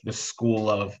like the school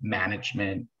of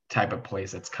management type of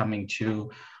place that's coming to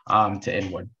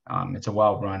Inwood. It's a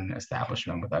well-run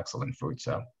establishment with excellent food.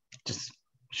 So just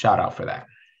shout out for that.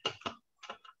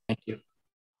 Thank you.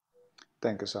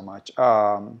 Thank you so much.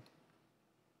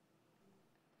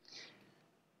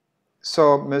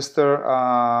 So, Mr.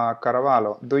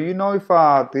 Caravallo, do you know if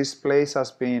this place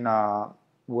has been,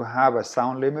 will have a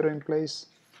sound limiter in place?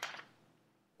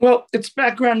 Well, it's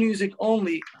background music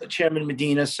only, Chairman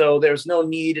Medina, so there's no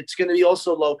need. It's going to be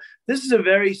also low. This is a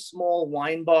very small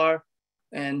wine bar,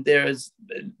 and there's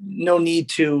no need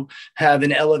to have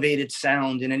an elevated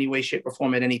sound in any way, shape, or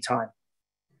form at any time.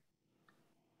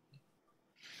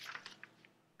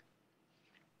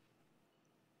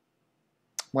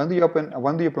 When do you open?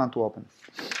 When do you plan to open?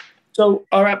 So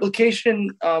our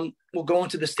application will go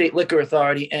into the State Liquor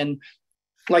Authority, and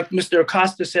like Mr.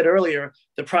 Acosta said earlier,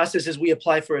 the process is we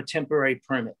apply for a temporary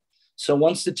permit. So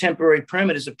once the temporary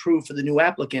permit is approved for the new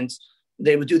applicants,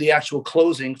 they would do the actual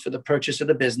closing for the purchase of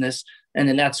the business, and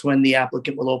then that's when the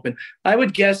applicant will open. I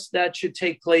would guess that should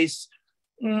take place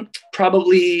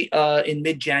probably in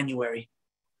mid-January.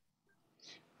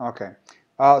 Okay.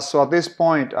 So at this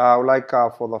point, I would like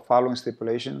for the following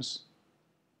stipulations.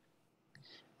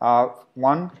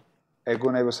 One, a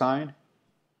good neighbor sign.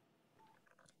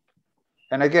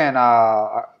 And again,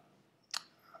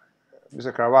 Mr.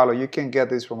 Caravallo, you can get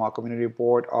this from our community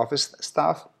board office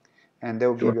staff, and they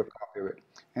will give you a copy of it.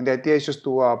 And the idea is just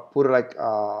to put it like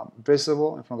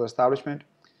visible in front of the establishment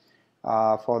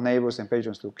for neighbors and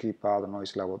patrons to keep the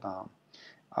noise level down.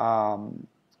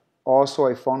 Also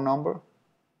a phone number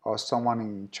or someone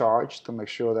in charge to make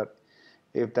sure that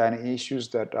if there are any issues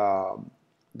that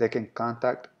they can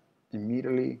contact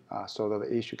immediately so that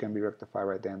the issue can be rectified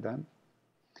right then and then.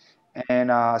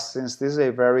 And since this is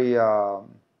a very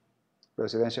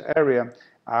residential area,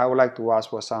 I would like to ask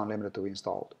for a sound limiter to be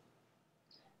installed.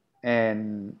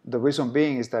 And the reason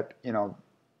being is that, you know,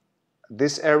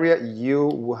 this area, you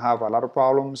will have a lot of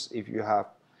problems if you have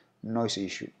noise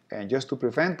issue. And just to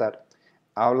prevent that,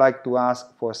 I would like to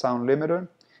ask for a sound limiter,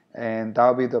 and that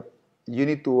will be you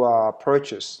need to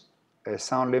purchase a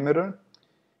sound limiter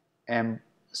and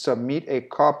submit a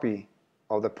copy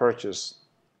of the purchase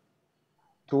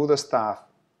to the staff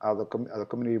of the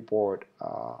community board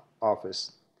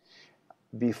office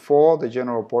before the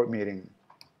general board meeting.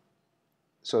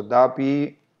 So that'll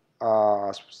be,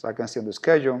 as I can see on the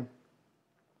schedule.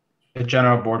 The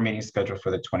general board meeting is scheduled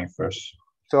for the 21st.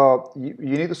 So you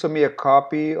need to submit a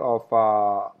copy of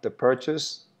the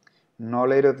purchase no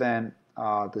later than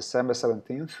December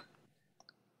 17th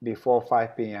before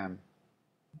 5 p.m.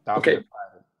 Okay.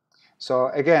 So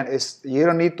again, you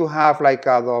don't need to have like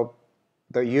the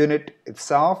unit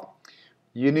itself.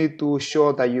 You need to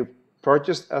show that you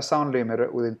purchased a sound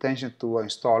limiter with intention to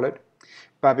install it.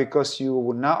 But because you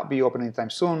will not be opening anytime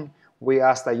soon, we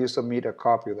ask that you submit a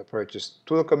copy of the purchase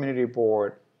to the community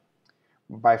board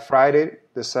by Friday,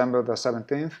 December the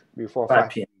 17th, before 5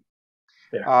 p.m.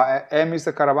 And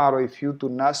Mr. Caravallo, if you do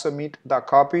not submit that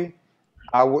copy,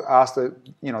 I would ask the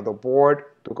board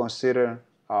to consider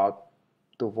to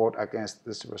vote against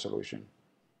this resolution.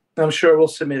 I'm sure we'll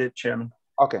submit it, Chairman.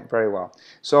 Okay, very well.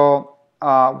 So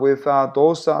with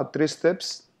those 3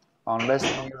 steps, unless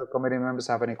any of the committee members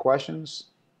have any questions,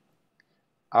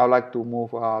 I would like to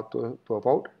move to a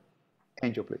vote.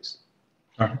 Angel, please.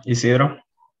 Isidro?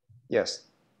 Yes.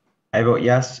 I vote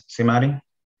yes. Simari?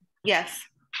 Yes.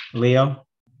 Leo?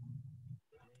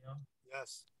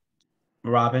 Yes.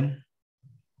 Robin?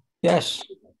 Yes.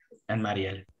 And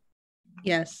Mariel?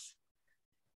 Yes.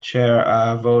 Chair,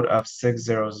 vote of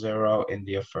 6-0-0 in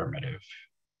the affirmative.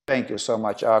 Thank you so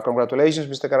much. Congratulations,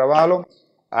 Mr. Caravallo.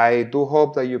 I do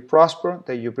hope that you prosper,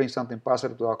 that you bring something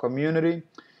positive to our community,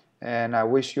 and I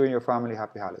wish you and your family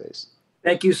happy holidays.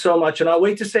 Thank you so much. And I'll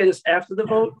wait to say this after the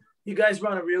vote. You guys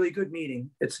run a really good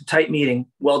meeting. It's a tight meeting.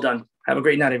 Well done. Have a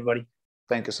great night, everybody.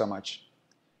 Thank you so much.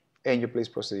 Angel, please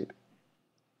proceed.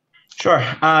 Sure.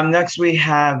 Next, we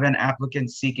have an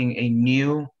applicant seeking a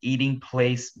new eating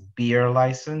place beer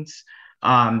license.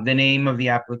 The name of the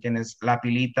applicant is La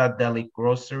Pilita Deli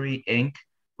Grocery, Inc.,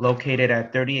 located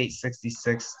at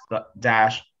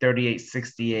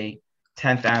 3866-3868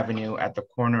 10th Avenue at the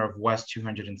corner of West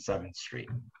 207th Street.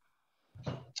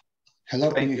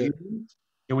 Hello, can you hear me?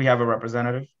 Do we have a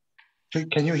representative?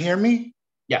 Can you hear me?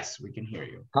 Yes, we can hear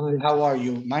you. Hi, how are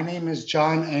you? My name is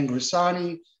John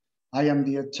Angrisani. I am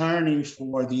the attorney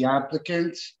for the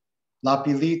applicant, La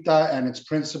Pilita, and its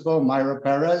principal, Myra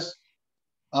Perez.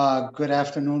 Good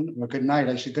afternoon, or good night,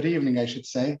 good evening, I should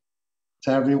say, to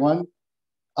everyone.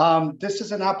 This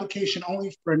is an application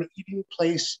only for an eating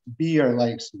place beer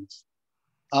license.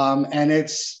 And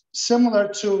it's similar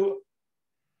to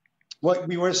what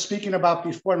we were speaking about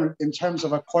before in terms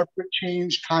of a corporate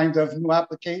change kind of new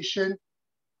application.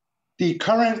 The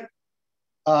current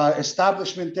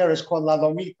establishment there is called La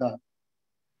Lomita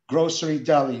Grocery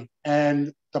Deli.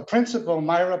 And the principal,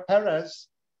 Myra Perez,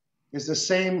 is the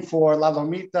same for La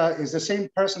Lomita, is the same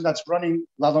person that's running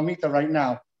La Lomita right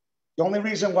now. The only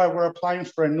reason why we're applying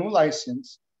for a new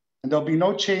license, and there'll be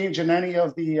no change in any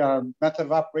of the method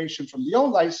of operation from the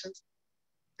old license,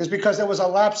 is because there was a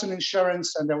lapse in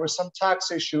insurance and there were some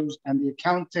tax issues, and the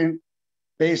accountant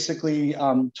basically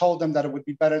told them that it would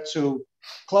be better to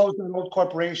close an old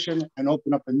corporation and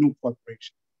open up a new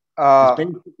corporation.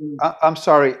 I'm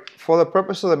sorry, for the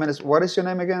purpose of the minutes, what is your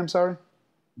name again? I'm sorry.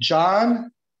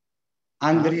 John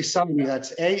Angrisani,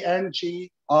 that's Angrisani.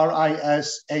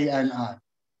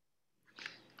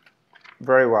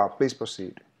 Very well, please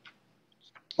proceed.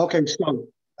 Okay, so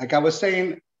like I was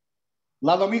saying,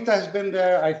 La Lomita has been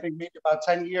there, I think maybe about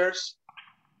 10 years.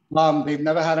 They've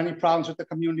never had any problems with the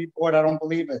community board. I don't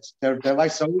believe it. Their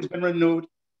license has always been renewed.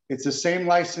 It's the same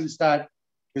license that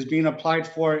is being applied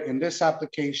for in this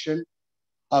application.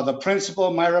 The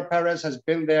principal, Myra Perez, has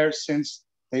been there since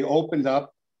they opened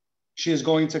up. She is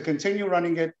going to continue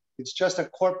running it. It's just a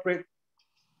corporate,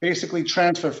 basically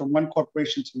transfer from one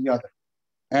corporation to the other.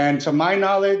 And to my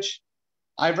knowledge,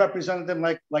 I've represented them,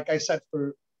 like I said,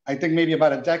 for I think maybe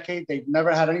about a decade. They've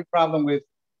never had any problem with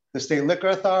the State Liquor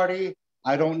Authority.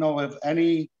 I don't know of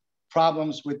any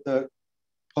problems with the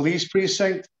police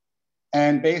precinct.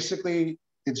 And basically,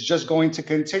 it's just going to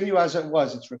continue as it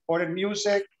was. It's recorded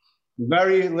music,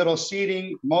 very little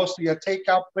seating, mostly a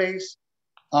takeout place.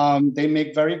 They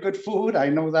make very good food, I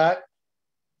know that.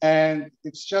 And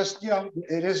it's just,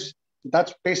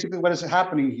 that's basically what is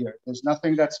happening here. There's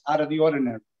nothing that's out of the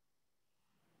ordinary.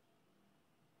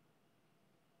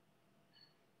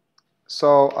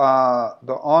 So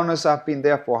the owners have been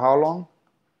there for how long?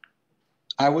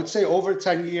 I would say over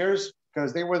 10 years,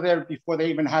 because they were there before they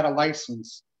even had a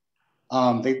license.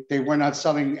 They were not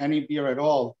selling any beer at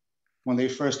all when they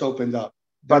first opened up.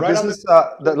 But right this is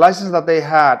the license that they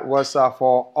had was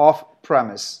for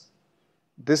off-premise.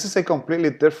 This is a completely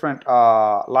different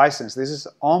license. This is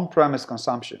on-premise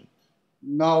consumption.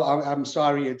 No, I'm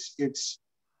sorry. It's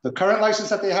the current license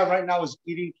that they have right now is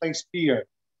eating place beer,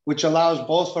 which allows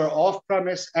both for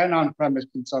off-premise and on-premise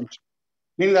consumption.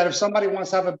 Meaning that if somebody wants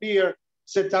to have a beer,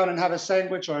 sit down and have a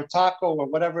sandwich or a taco or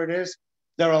whatever it is,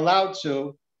 they're allowed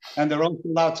to, and they're also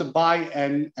allowed to buy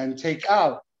and take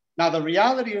out. Now, the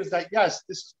reality is that, yes,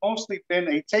 this has mostly been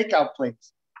a takeout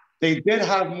place. They did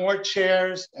have more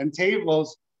chairs and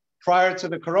tables prior to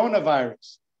the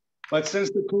coronavirus. But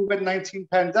since the COVID-19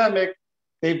 pandemic,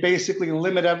 they basically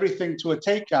limit everything to a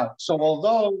takeout. So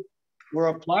although we're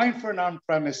applying for an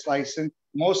on-premise license,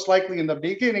 most likely in the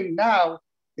beginning now,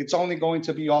 it's only going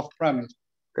to be off-premise.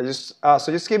 Okay,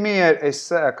 so just give me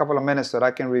a couple of minutes so that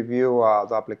I can review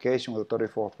the application with the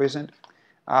 34th precinct.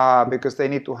 Because they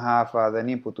need to have the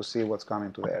input to see what's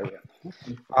coming to the area.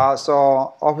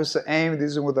 So Officer Ames,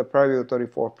 this is with the purview of the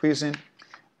 34th precinct.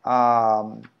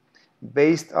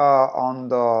 Based on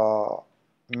the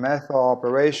method of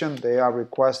operation, they are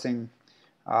requesting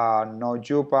no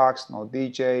jukebox, no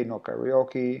DJ, no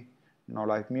karaoke, no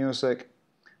live music.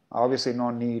 Obviously no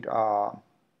need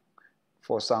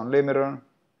for sound limiter,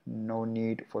 no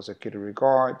need for security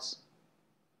guards.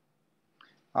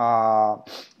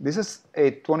 This is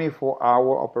a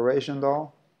 24-hour operation,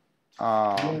 though.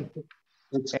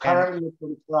 It's currently a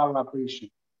 24-hour operation.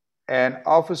 And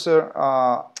Officer,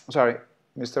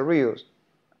 Mr. Rios,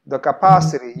 the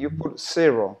capacity, you put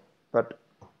 0, but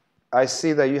I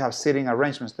see that you have seating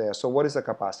arrangements there. So what is the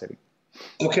capacity?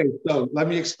 Okay, so let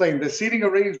me explain. The seating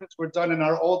arrangements were done in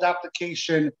our old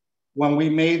application when we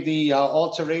made the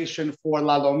alteration for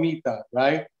La Lomita,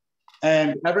 right?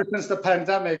 And ever since the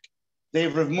pandemic,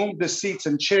 they've removed the seats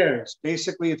and chairs.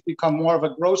 Basically, it's become more of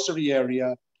a grocery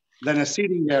area than a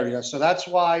seating area. So that's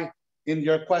why in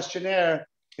your questionnaire,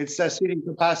 it says seating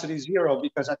capacity 0,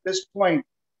 because at this point,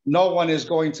 no one is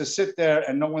going to sit there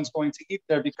and no one's going to eat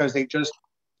there because they just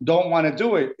don't want to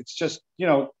do it. It's just,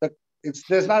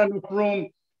 there's not enough room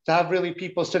to have really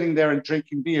people sitting there and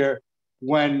drinking beer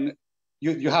when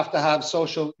you have to have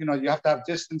social, you have to have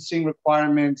distancing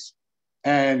requirements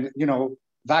and,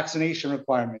 vaccination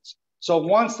requirements. So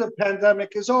once the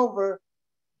pandemic is over,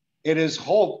 it is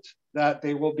hoped that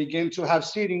they will begin to have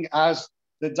seating as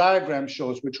the diagram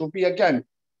shows, which will be, again,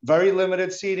 very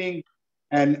limited seating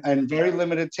and very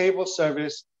limited table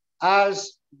service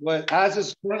as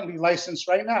is currently licensed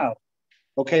right now.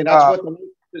 Okay, that's what the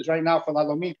license is right now for La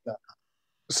Lomita.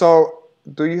 So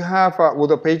do you have, will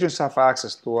the patrons have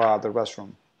access to the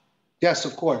restroom? Yes,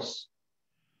 of course.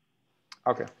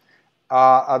 Okay.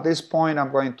 At this point,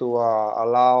 I'm going to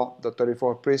allow the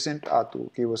 34th precinct to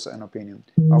give us an opinion.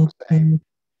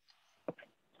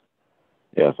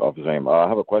 Yes, Officer Aim. I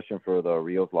have a question for the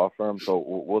Rios Law Firm. So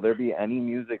will there be any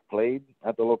music played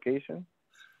at the location?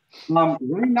 Right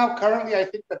now, currently, I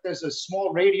think that there's a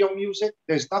small radio music.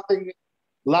 There's nothing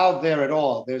loud there at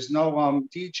all. There's no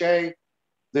DJ.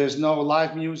 There's no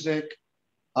live music.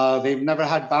 They've never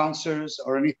had bouncers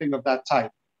or anything of that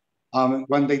type.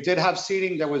 When they did have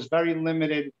seating, there was very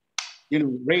limited,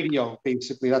 radio,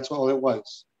 basically. That's all it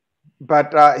was.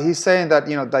 But he's saying that,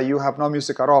 that you have no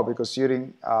music at all because you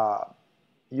didn't,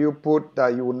 you put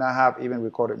that you would not have even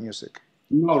recorded music.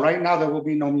 No, right now there will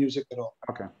be no music at all.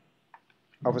 Okay.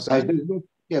 Officer?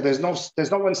 There's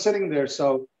no one sitting there,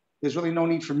 so there's really no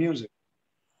need for music.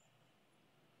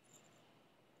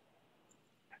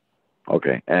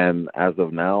 Okay. And as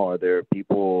of now, are there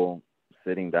people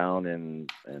sitting down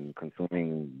and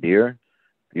consuming beer?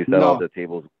 You said all the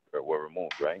tables were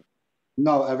removed, right?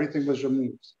 No, everything was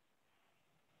removed.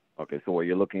 Okay, so what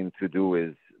you're looking to do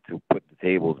is to put the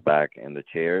tables back and the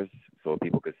chairs so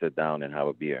people could sit down and have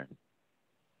a beer.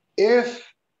 If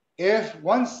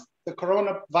once the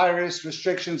coronavirus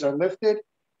restrictions are lifted,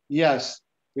 yes,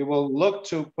 we will look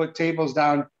to put tables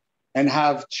down and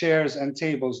have chairs and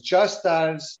tables, just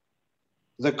as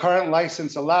the current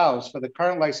license allows for the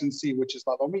current licensee, which is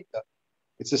La Lomita.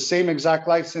 It's the same exact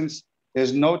license.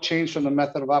 There's no change from the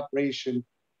method of operation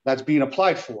that's being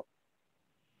applied for.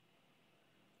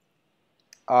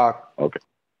 Okay.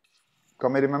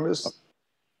 Committee members?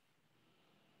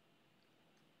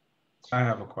 I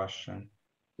have a question.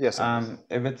 Yes.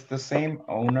 If it's the same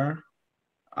owner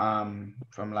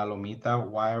from La Lomita,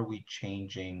 why are we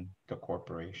changing the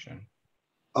corporation?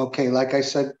 Okay, like I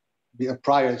said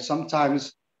prior,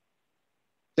 sometimes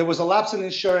there was a lapse in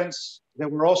insurance. There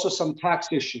were also some tax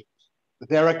issues.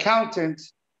 Their accountant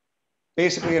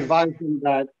basically advised them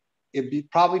that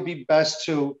it'd probably be best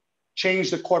to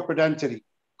change the corporate entity,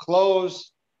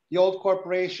 close the old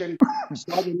corporation,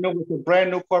 start anew with a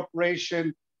brand new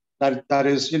corporation that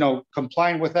is,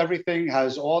 compliant with everything,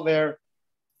 has all their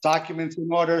documents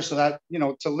in order, so that,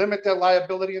 to limit their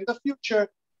liability in the future,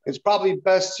 it's probably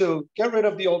best to get rid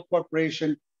of the old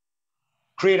corporation,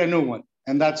 create a new one.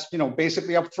 And that's,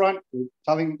 basically upfront,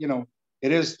 telling,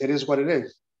 it is what it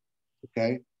is.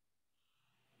 Okay.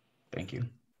 Thank you.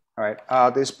 All right.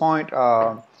 At this point,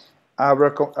 I'd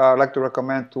like to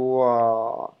recommend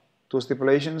two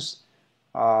stipulations.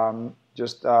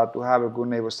 Just to have a good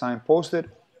neighbor sign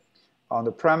posted on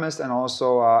the premise, and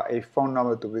also a phone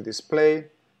number to be displayed.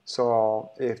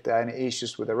 So if there are any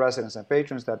issues with the residents and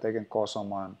patrons, that they can call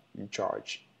someone in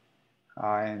charge.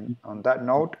 And on that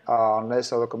note,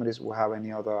 unless other committees will have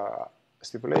any other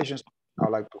stipulations, I'd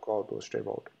like to call to a straight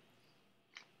vote.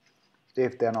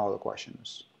 If there are no other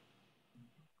questions.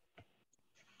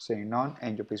 Seeing none,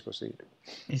 Angel, please proceed.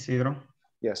 Isidro?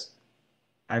 Yes.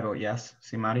 I vote yes.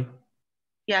 Simari?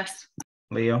 Yes.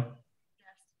 Leo?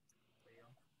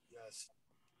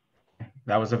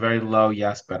 That was a very low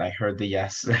yes, but I heard the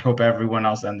yes. I hope everyone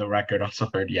else on the record also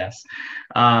heard yes.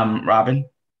 Robin?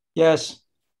 Yes.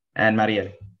 And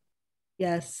Maria?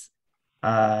 Yes.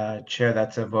 Chair,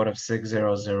 that's a vote of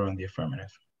 6-0-0 in the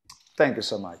affirmative. Thank you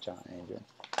so much, Angel.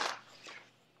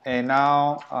 And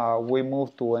now we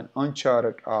move to an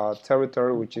uncharted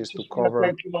territory, which is to cover.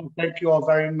 Thank you all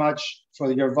very much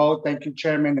for your vote. Thank you,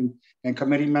 Chairman and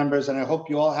committee members. And I hope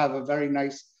you all have a very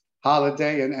nice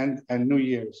holiday and New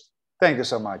Year's. Thank you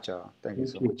so much. Thank you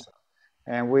so much.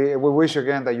 And we wish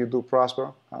again that you do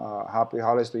prosper. Happy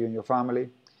holidays to you and your family.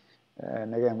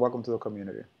 And again, welcome to the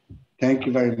community. Thank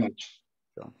you very much.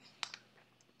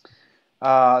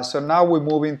 So now we're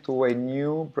moving to a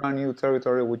brand new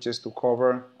territory, which is to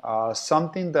cover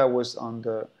something that was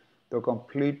under the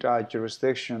complete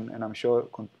jurisdiction, and I'm sure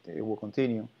it will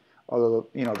continue, although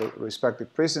the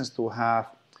respective prisons to have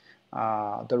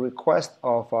the request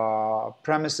of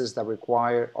premises that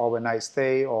require overnight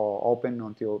stay or open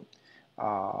until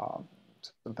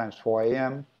sometimes 4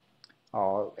 a.m.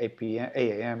 or 8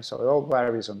 a.m. So it all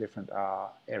varies on different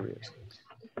areas.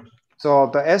 So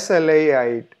the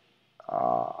SLA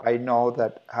I know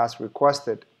that has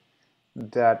requested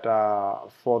that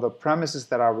for the premises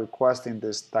that are requesting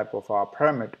this type of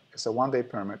permit, it's a one-day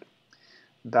permit,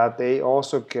 that they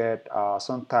also get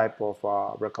some type of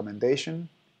recommendation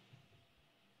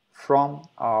from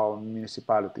our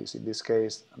municipalities, in this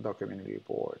case, the community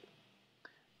board.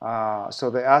 So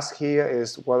the ask here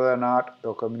is whether or not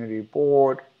the community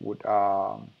board would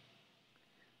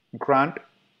grant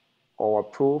or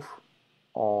approve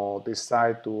or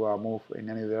decide to move in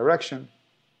any direction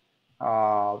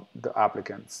the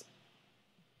applicants.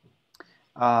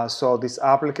 So these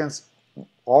applicants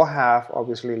all have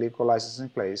obviously legal license in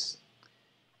place.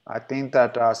 I think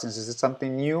that since this is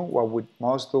something new, what we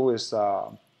most do is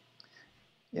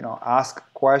ask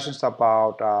questions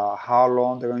about how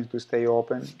long they're going to stay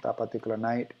open that particular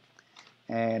night,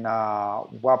 and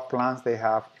what plans they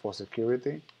have for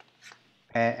security,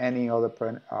 and any other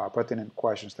pertinent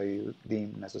questions that you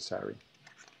deem necessary.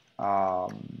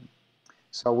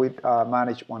 So we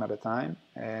manage one at a time,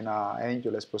 and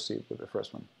Angel, let's proceed with the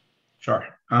first one. Sure.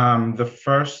 The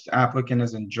first applicant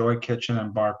is Enjoy Kitchen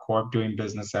and Bar Corp, doing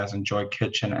business as Enjoy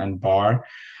Kitchen and Bar,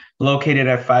 located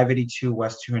at 582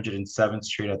 West 207th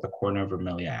Street at the corner of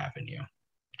Vermillion Avenue.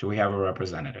 Do we have a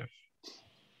representative?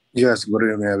 Yes, good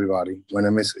evening, everybody. My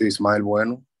name is Ismael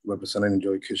Bueno, representing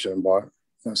Enjoy Kitchen and Bar.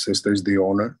 My sister is the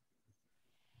owner.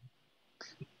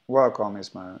 Welcome,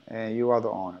 Ismael. And you are the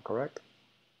owner, correct?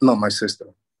 No, my sister.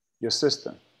 Your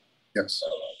sister? Yes.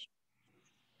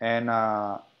 And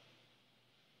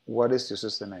what is your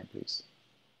sister's name, please?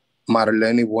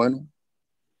 Marlene Bueno.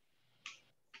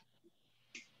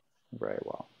 Very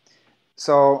well.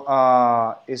 So,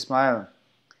 Ismael,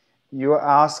 you're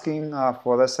asking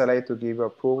for the SLA to give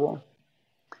approval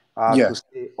to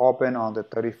stay open on the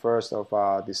 31st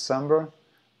of December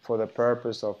for the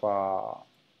purpose of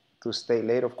to stay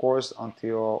late, of course,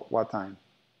 until what time?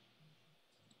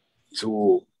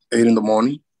 To 8 in the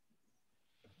morning.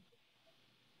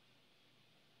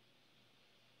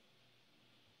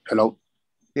 Hello?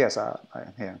 Yes, I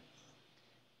am here.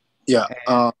 Yeah,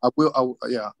 we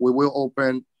will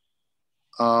open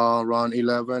around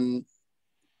 11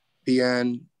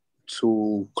 p.m.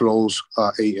 to close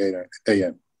 8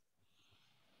 a.m.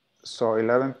 So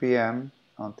 11 p.m.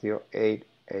 until 8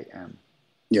 a.m.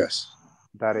 Yes.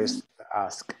 That is the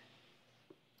ask.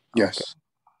 Yes. Okay.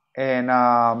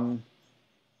 And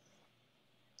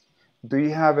do you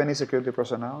have any security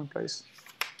personnel in place?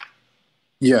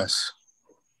 Yes.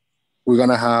 We're going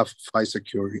to have 5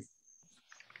 security.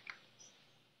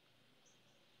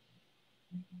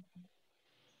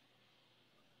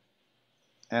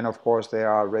 And of course, they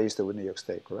are registered with New York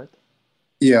State, correct?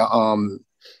 Yeah,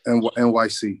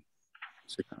 NYC.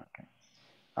 Okay.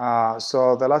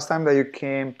 So the last time that you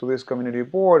came to this community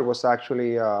board was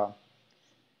actually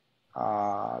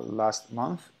last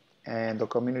month, and the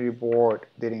community board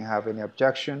didn't have any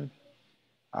objection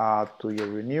to your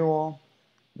renewal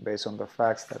based on the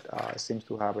facts that it seems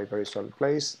to have a very solid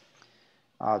place.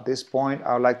 At this point,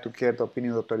 I would like to get the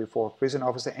opinion of the 34th Prison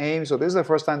Officer Ames. So this is the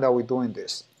first time that we're doing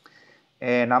this.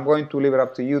 And I'm going to leave it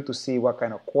up to you to see what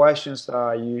kind of questions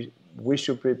we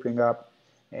should bring up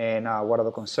and what are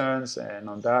the concerns. And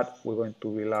on that, we're going to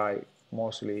rely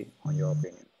mostly on your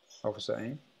opinion. Officer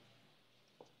Ames?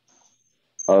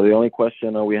 The only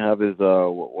question we have is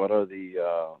what are the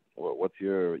what's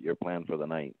your plan for the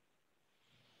night?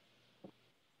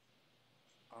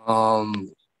 Are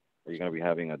you going to be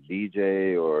having a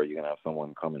DJ, or are you going to have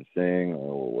someone come and sing,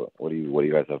 or what do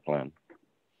you guys have planned?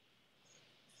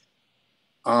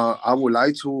 I would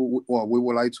like to. Well, we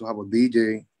would like to have a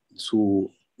DJ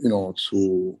to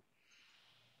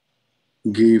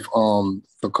give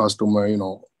the customer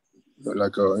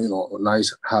like a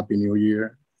nice Happy New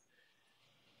Year,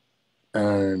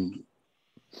 and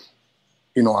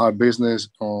our business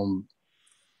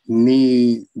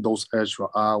need those extra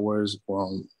hours.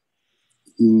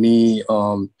 Need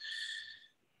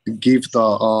give the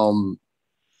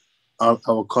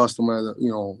our customer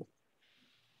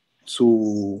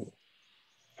to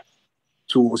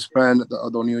spend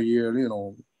the new year in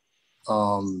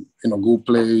a good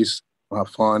place, have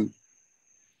fun.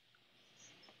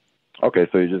 Okay,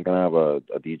 so you're just gonna have a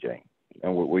DJ,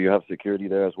 and will you have security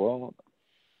there as well?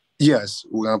 Yes,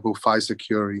 we're gonna put 5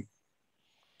 security.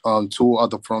 2 at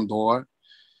the front door.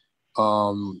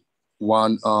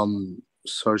 1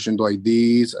 searching the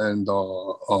IDs and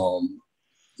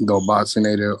the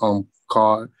vaccinated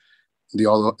card. The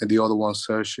other one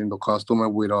searching the customer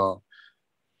with a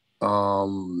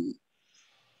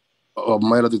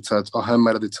metal detector, a hand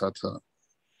metal detector,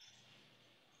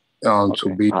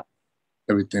 to be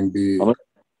everything be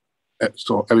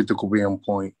so everything could be on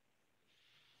point.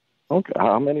 Okay.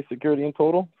 How many security in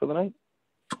total for the night?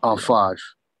 5.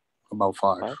 About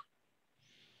 5.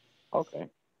 Okay.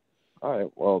 All right.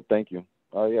 Well, thank you.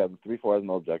 Yeah, the 3-4 has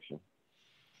no objection.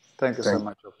 Thank you so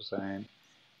much for saying.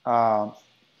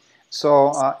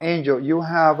 So, Angel, you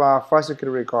have 5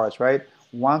 security cards, right?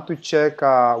 Want to check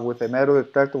with a metal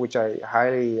detector, which I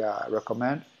highly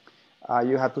recommend.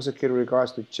 You have 2 security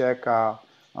guards to check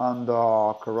on the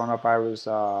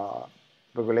coronavirus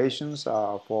regulations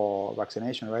for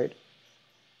vaccination, right?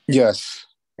 Yes.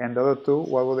 And the other 2,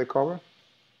 what will they cover?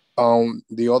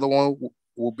 The other one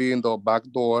will be in the back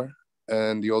door,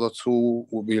 and the other 2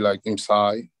 will be like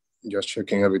inside, just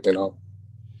checking everything out.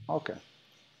 Okay,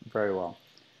 very well.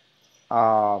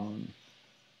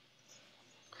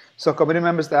 So committee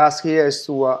members, the ask here is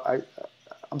to,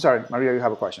 I'm sorry, Maria, you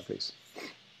have a question, please.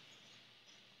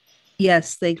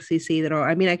 Yes, thanks, Isidro.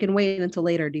 I mean, I can wait until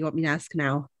later. Do you want me to ask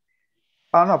now?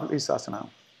 Oh, no, please ask now.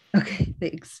 Okay,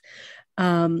 thanks.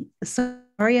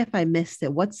 Sorry if I missed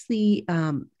it. What's the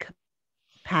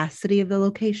capacity of the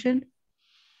location?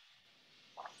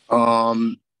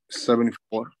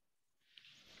 74.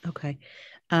 Okay.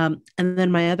 And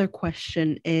then my other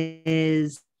question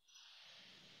is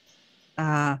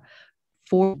for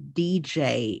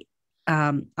DJ,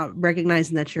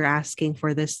 recognizing that you're asking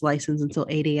for this license until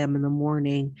 8 a.m. in the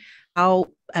morning, how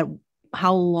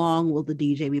long will the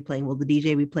DJ be playing? Will the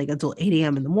DJ be playing until 8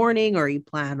 a.m. in the morning, or you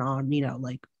plan on,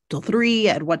 like till 3?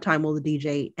 At what time will the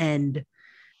DJ end?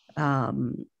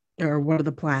 Or what are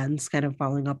the plans, kind of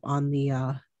following up on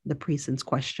the precinct's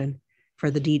question for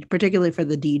the particularly for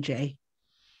the DJ?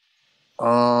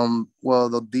 Well,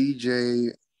 the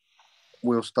DJ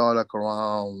will start like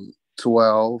around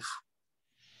 12.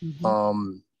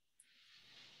 Mm-hmm.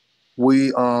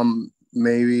 We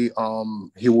maybe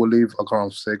he will leave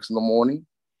around 6 in the morning.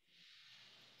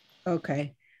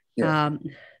 Okay. Yeah.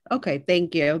 Okay,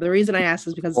 thank you. The reason I asked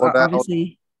is because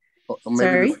obviously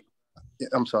sorry.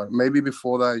 I'm sorry. Maybe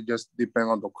before that, it just depends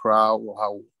on the crowd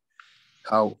or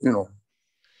how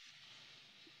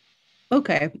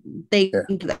Okay, thank you.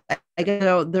 I guess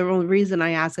the only reason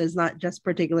I ask is not just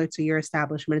particular to your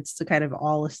establishment; it's to kind of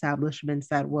all establishments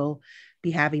that will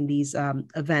be having these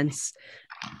events.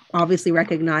 Obviously,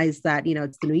 recognize that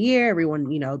it's the new year.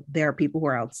 Everyone, there are people who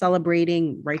are out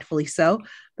celebrating, rightfully so,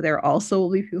 but there also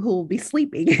will be people who will be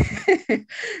sleeping.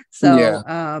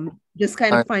 So, just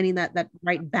kind of finding that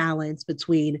right balance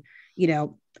between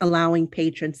allowing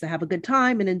patrons to have a good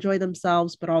time and enjoy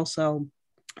themselves, but also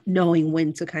knowing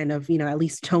when to kind of, at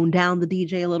least tone down the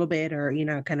DJ a little bit, or,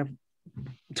 kind of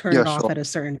turn it off at a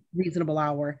certain reasonable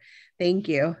hour. Thank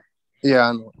you.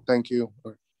 Yeah, thank you.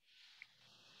 All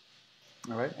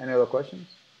right. Any other questions?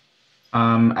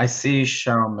 I see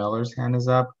Cheryl Miller's hand is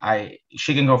up.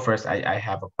 She can go first. I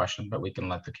have a question, but we can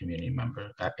let the community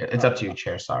member. It's up to you,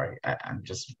 Chair. Sorry. I'm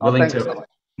just willing to. You so much.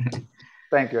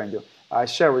 Thank you, Andrew.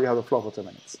 Cheryl, you have the floor for 2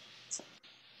 minutes.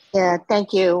 Yeah,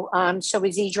 thank you. So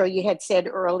Isidro, you had said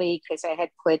early, because I had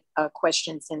put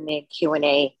questions in the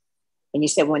Q&A, and you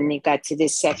said when you got to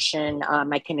this section,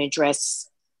 I can address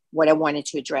what I wanted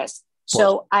to address.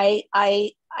 So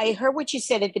I heard what you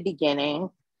said at the beginning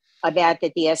about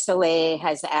that the SLA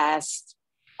has asked,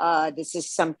 this is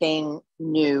something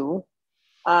new.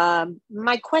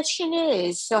 My question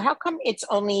is, so how come it's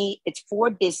 4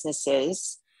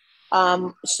 businesses?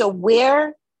 So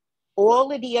where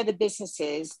all of the other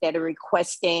businesses that are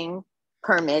requesting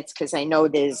permits, because I know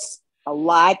there's a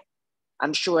lot,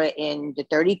 I'm sure, in the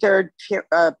 33rd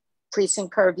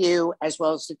precinct purview, as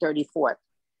well as the 34th.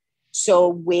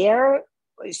 So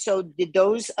did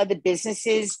those other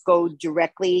businesses go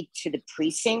directly to the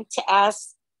precinct to ask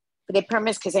for their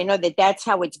permits? Because I know that that's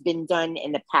how it's been done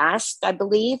in the past, I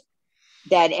believe,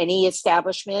 that any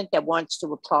establishment that wants to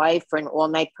apply for an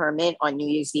all-night permit on New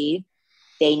Year's Eve,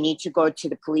 they need to go to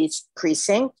the police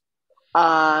precinct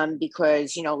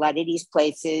because, a lot of these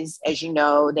places, as you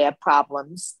know, they have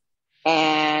problems.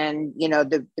 And,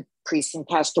 the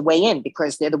precinct has to weigh in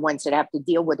because they're the ones that have to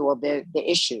deal with all the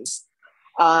issues.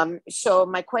 So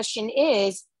my question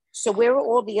is, so where are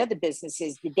all the other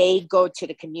businesses? Did they go to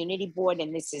the community board,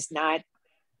 and this is not,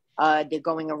 they're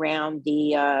going around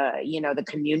the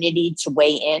community to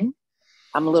weigh in?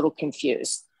 I'm a little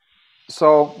confused.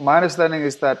 So my understanding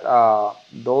is that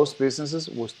those businesses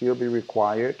will still be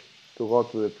required to go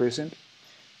to the precinct,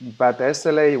 but the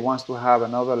SLA wants to have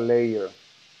another layer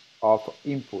of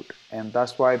input, and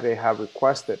that's why they have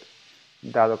requested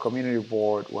that the community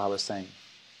board will have a say.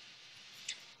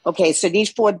 Okay, so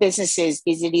these 4 businesses,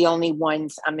 these are the only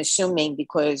ones, I'm assuming,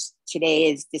 because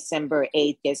today is December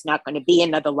 8th, there's not going to be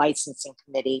another licensing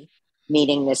committee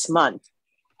meeting this month.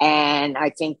 And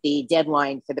I think the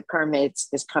deadline for the permits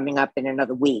is coming up in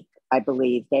another week, I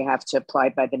believe. They have to apply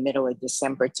by the middle of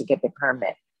December to get the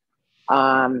permit.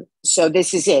 So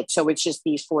this is it. So it's just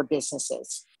these 4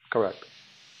 businesses. Correct.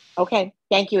 Okay.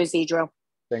 Thank you, Isidro.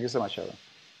 Thank you so much, Sharon.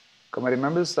 Committee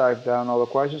members, I've done all the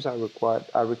questions. I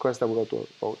request that we go to a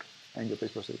vote. Angel,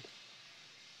 please proceed.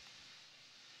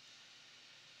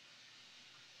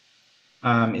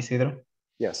 Isidro?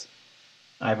 Yes.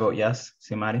 I vote yes.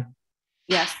 Simari?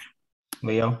 Yes.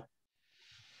 Leo?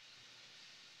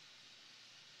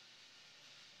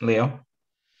 Leo?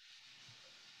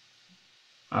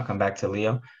 I'll come back to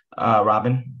Leo.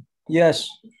 Robin? Yes.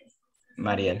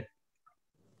 Mariel?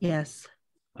 Yes.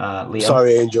 Leo?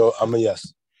 Sorry, Angel. I'm a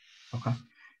yes. Okay.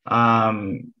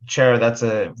 Chair, that's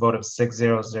a vote of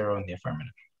 6-0-0 in the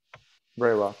affirmative.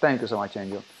 Very well. Thank you so much,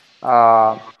 Angel.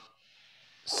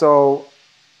 So,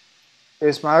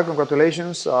 Ismael,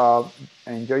 congratulations.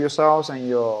 Enjoy yourselves and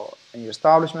your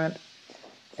establishment.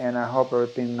 And I hope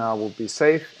everything will be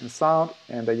safe and sound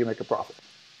and that you make a profit.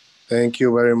 Thank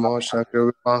you very much. Thank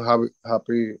you, everyone.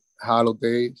 Happy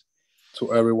holidays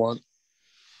to everyone.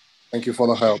 Thank you for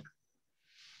the help.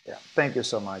 Yeah, thank you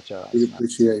so much. We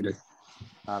appreciate it.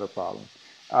 Not a problem.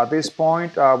 At this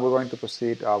point, we're going to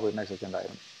proceed with the next agenda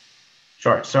item.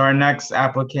 Sure. So our next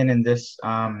applicant in this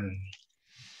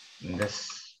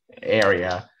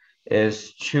area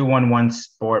is 211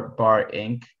 Sport Bar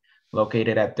Inc.,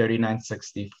 located at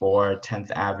 3964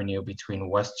 10th Avenue between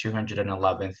West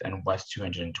 211th and West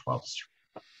 212th Street.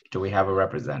 Do we have a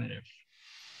representative?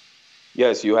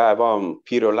 Yes, you have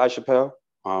Peter LaChapelle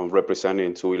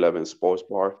representing 211 Sports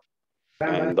Bar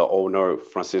and the owner,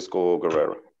 Francisco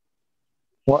Guerrero.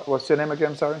 What's your name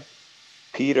again, sorry?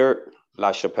 Peter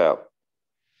LaChapelle.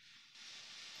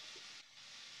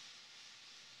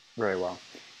 Very well.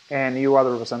 And you are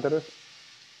the representative?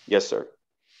 Yes, sir.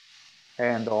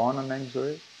 And the owner name,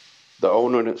 sorry? The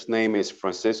owner's name is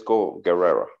Francisco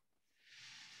Guerrero.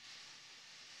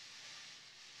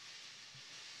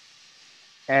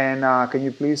 And can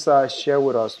you please share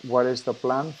with us what is the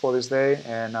plan for this day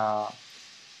and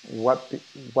what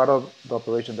are the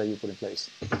operations that you put in place?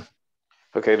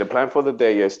 Okay, the plan for the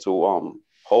day is to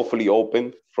hopefully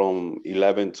open from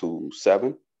 11 to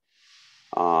 7.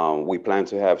 We plan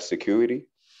to have security,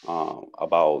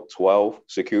 about 12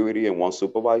 security and 1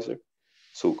 supervisor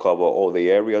to cover all the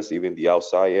areas, even the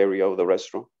outside area of the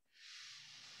restaurant.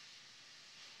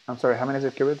 I'm sorry, how many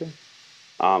security?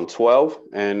 12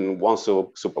 and 1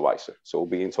 supervisor. So we'll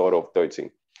be in total of 13.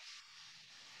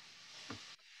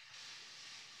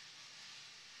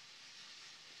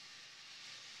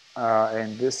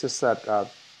 And this is at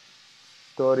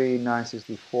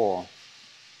 3964.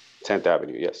 10th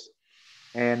Avenue, yes.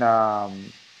 And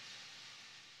I'm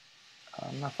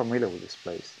not familiar with this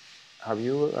place. Are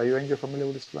you Angel familiar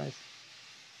with this place?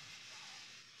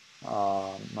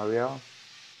 Maria?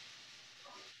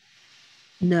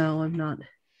 No, I'm not.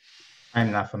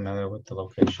 I'm not familiar with the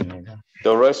location either.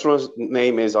 The restaurant's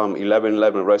name is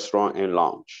 1111 Restaurant and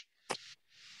Lounge.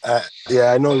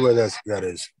 Yeah, I know where that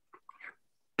is.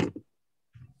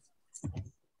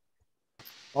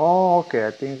 Oh, okay.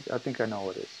 I think I know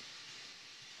what it is.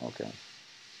 Okay.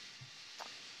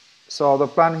 So the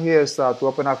plan here is to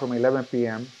open up from 11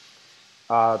 p.m.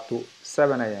 To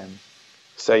 7 a.m.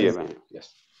 7 a.m.,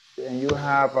 yes. And you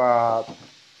have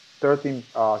 13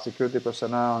 security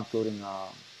personnel, including a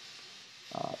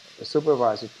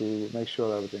supervisor, to make sure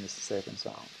that everything is safe and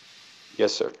sound.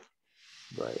 Yes, sir.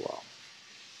 Very well.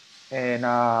 And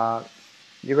are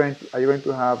you going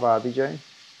to have a DJ?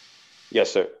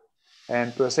 Yes, sir.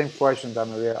 And to the same question that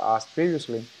Maria asked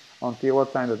previously, until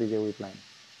what time the DJ will be playing?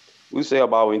 We say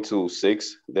about into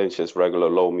 6, then just regular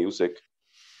low music.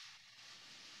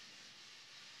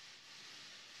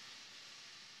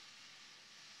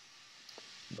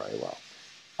 Very well.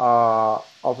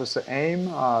 Officer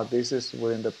Aim, this is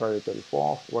within the Prairie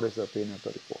 34th. What is the opinion of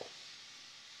 34th?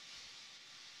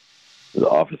 The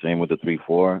officer Aim with the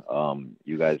 3-4.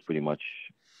 You guys pretty much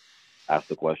asked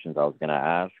the questions I was going to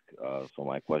ask. So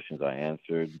my questions are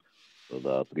answered. So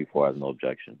the 3-4 has no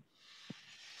objection.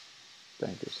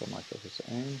 Thank you so much, Officer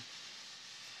Aim.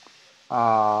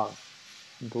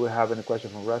 Do we have any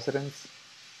questions from residents?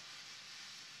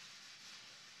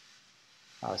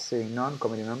 Seeing none,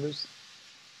 committee members.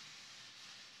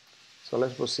 So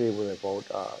let's proceed with the vote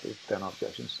if there are no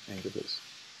objections. Angel, please.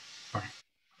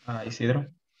 Isidro?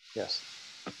 Yes.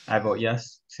 I vote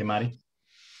yes. Simari?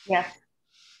 Yes.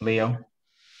 Leo?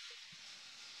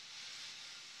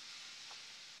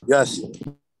 Yes.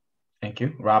 Thank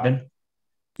you. Robin?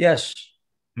 Yes.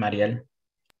 Mariel?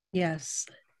 Yes.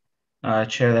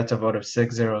 Chair, that's a vote of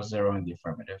 6-0-0 in the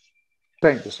affirmative.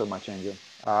 Thank you so much, Angel.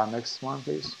 Next one,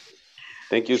 please.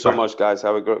 Thank you so much, guys.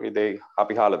 Have a great day.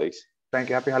 Happy holidays. Thank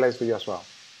you. Happy holidays to you as well.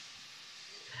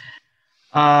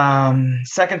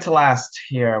 Second to last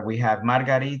here, we have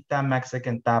Margarita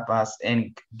Mexican Tapas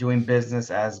Inc., doing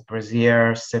business as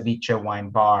Brazier Ceviche Wine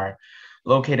Bar,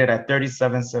 located at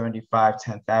 3775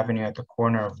 10th Avenue at the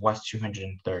corner of West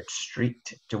 203rd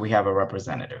Street. Do we have a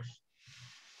representative?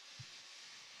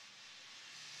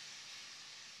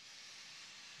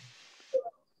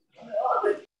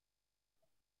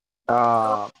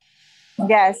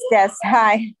 Yes,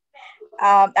 hi.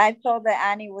 I thought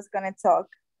that Annie was going to talk.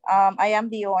 I am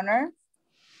the owner.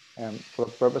 And for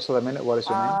the purpose of the minute, what is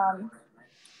your name?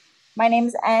 My name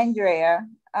is Andrea.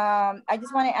 I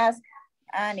just want to ask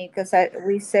Annie, because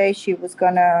we say she was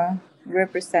going to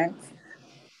represent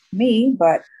me,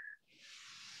 but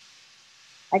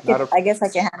I guess I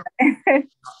can handle it.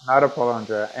 Not a problem,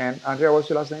 Andrea. And Andrea, what's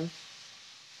your last name?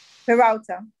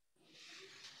 Peralta.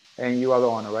 And you are the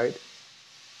owner, right?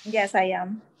 Yes, I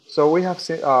am. So we have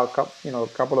a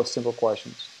couple of simple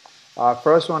questions.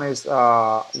 First one is,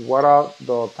 what are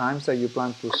the times that you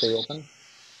plan to stay open?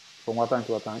 From what time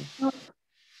to what time?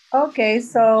 Okay,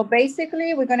 so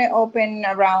basically we're going to open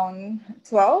around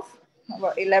 12,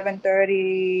 about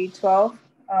 11:30, 12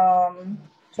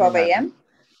 a.m.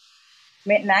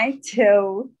 Midnight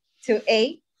to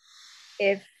 8,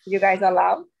 if you guys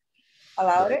allow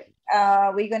it.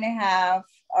 We're going to have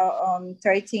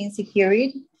 13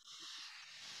 security.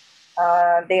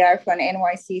 They are from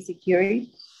NYC Security.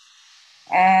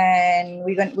 And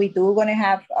we're gonna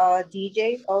have a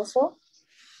DJ also.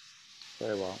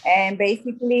 Very well. And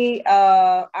basically,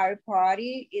 our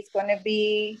party is gonna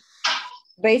be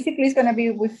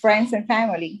with friends and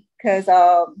family, because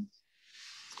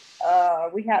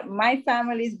my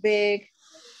family is big,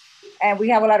 and we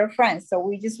have a lot of friends. So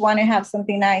we just want to have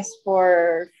something nice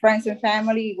for friends and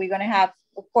family.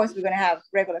 Of course, we're gonna have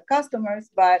regular customers,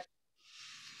 but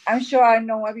I'm sure I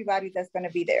know everybody that's gonna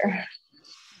be there.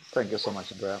 Thank you so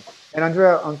much, Andrea. And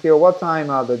Andrea, until what time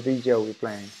the DJ will be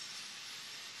playing?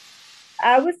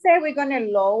 I would say we're going to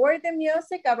lower the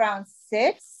music around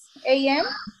 6 a.m.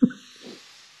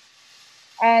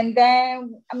 And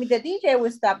then, the DJ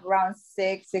will stop around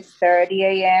 6:30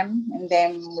 a.m. And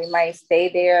then we might stay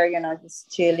there, just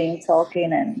chilling,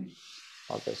 talking.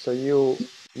 Okay, so you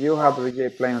have the DJ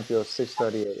playing until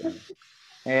 6:30 a.m.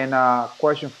 And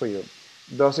question for you.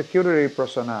 The security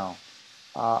personnel,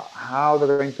 how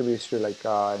they're going to be like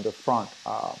in the front,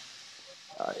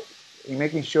 in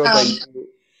making sure that you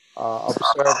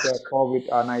observe the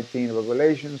COVID-19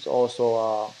 regulations,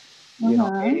 also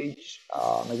age,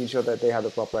 making sure that they have the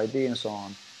proper ID and so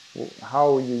on.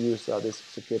 How will you use this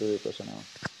security personnel?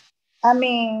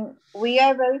 We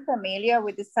are very familiar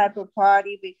with this type of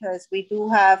party because we do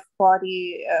have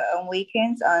party on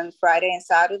weekends, on Friday and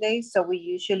Saturday. So we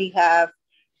usually have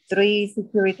 3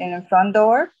 security in the front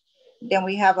door. Then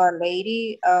we have a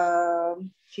lady,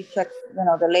 she checks,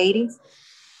 the ladies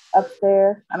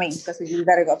upstairs. Because we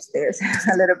gotta go upstairs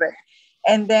a little bit.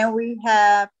 And then we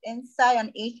have inside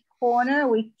on each corner,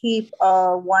 we keep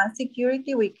 1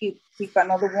 security. We keep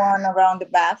another one around the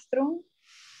bathroom.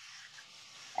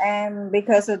 And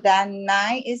because of that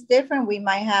night is different, we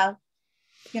might have,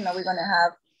 we're gonna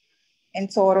have in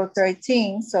total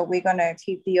 13. So we're gonna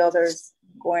keep the others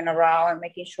going around and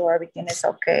making sure everything is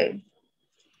okay.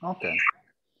 Okay.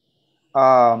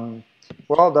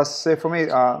 Well, that's it for me.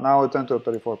 Now we turn to the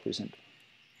 34%.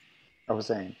 I was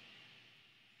saying.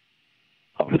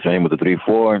 Returning with the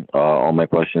 3-4, all my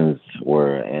questions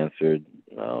were answered.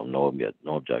 No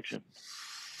objection.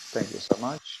 Thank you so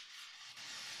much.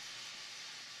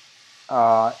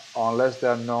 Unless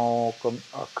there are no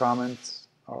comments,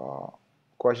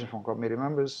 questions from committee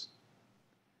members,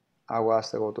 I will ask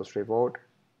to go to straight vote.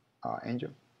 Angel?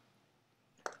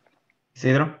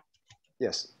 Isidro?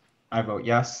 Yes. I vote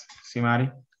yes.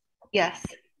 Simari? Yes.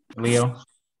 Leo?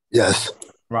 Yes.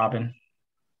 Robin?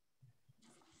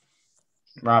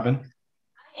 Robin?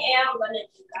 I am going to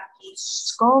do that.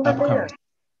 Go over there.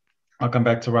 I'll come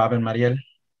back to Robin. Mariel?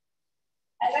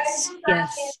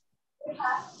 Yes.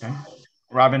 Okay.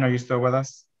 Robin, are you still with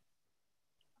us?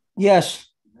 Yes,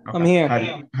 okay. I'm here.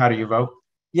 How do you vote?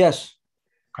 Yes.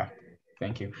 Okay,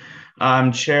 thank you.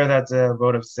 Chair, that's a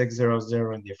vote of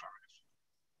 6-0-0 in the affirmative.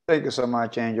 Thank you so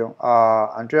much, Angel.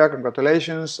 Andrea,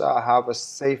 congratulations. Have a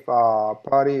safe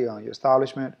party on your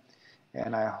establishment,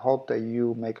 and I hope that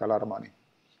you make a lot of money.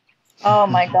 Oh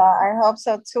my God, I hope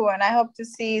so too. And I hope to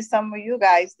see some of you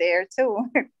guys there too.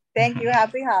 Thank you.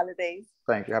 Happy holidays.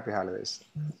 Thank you. Happy holidays.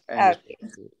 Okay.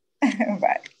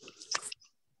 Bye.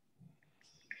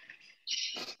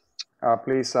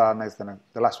 Please, next,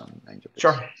 the last one, Angel. Please.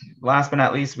 Sure. Last but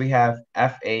not least, we have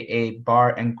FAA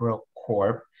Bar and Grill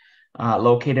Corp,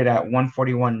 located at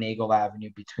 141 Nagel Avenue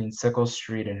between Sickle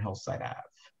Street and Hillside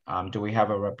Ave. Do we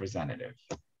have a representative?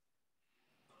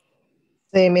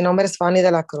 Sí, mi nombre es Fanny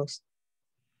de la Cruz.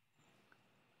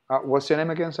 What's your name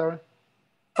again, sorry?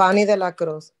 Fanny de la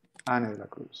Cruz. Annie de la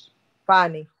Cruz.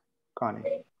 Fanny.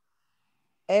 Connie.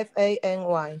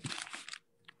 F-A-N-Y.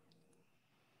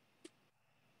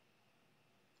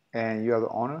 And you are the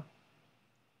owner?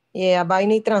 Yeah, but I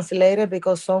need translator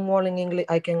because some word in English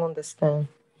I can understand.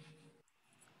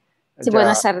 Sí,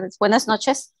 buenas tardes, buenas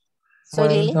noches. Soy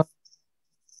Lili.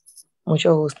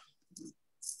 Mucho gusto.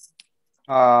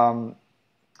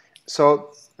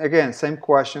 So again, same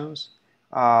questions.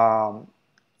 Until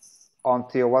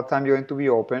what time you're going to be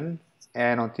open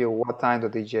and until what time the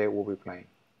DJ will be playing.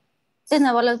 De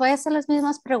nuevo, les voy a hacer las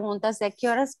mismas preguntas. ¿De qué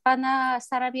horas van a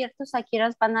estar abiertos? ¿A qué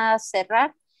horas van a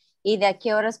cerrar? ¿Y de a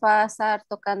qué horas va a estar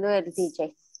tocando el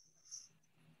DJ?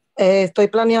 Estoy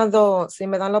planeando, si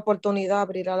me dan la oportunidad,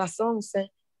 abrir a las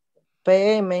 11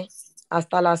 p.m.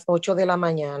 hasta las 8 de la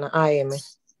mañana, a.m.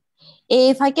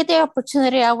 If I get the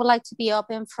opportunity, I would like to be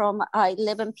open from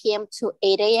 11 p.m. to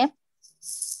 8 a.m.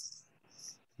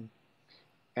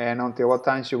 And until what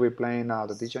time should we be playing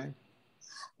the DJ?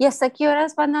 ¿Y hasta qué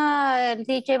horas el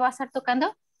DJ va a estar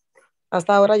tocando?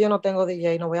 Hasta ahora yo no tengo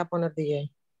DJ, no voy a poner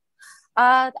DJ.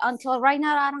 Until right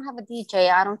now, I don't have a DJ.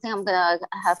 I don't think I'm going to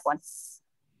have one.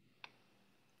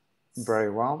 Very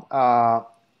well. Are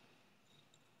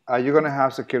you going to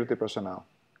have security personnel?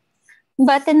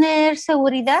 ¿Va a tener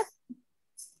seguridad?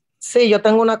 Sí, yo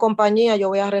tengo una compañía, yo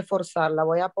voy a reforzarla.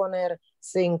 Voy a poner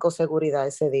 5 seguridad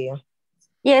ese día.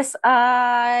 Yes,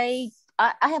 I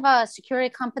have a security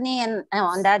company, and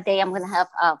on that day, I'm going to have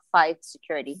 5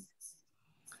 security.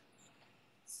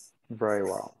 Very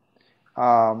well.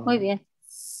 Muy bien.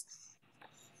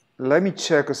 Let me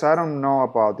check, because I don't know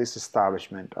about this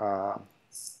establishment.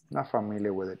 Not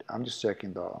familiar with it. I'm just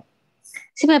checking the...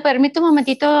 Si me permite un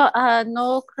momentito,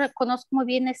 no conozco muy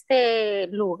bien este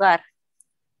lugar.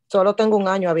 Solo tengo un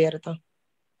año abierta.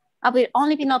 I've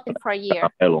only been open for a year.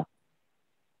 Hello.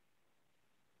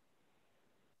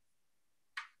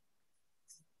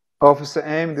 Officer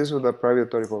M, this was the private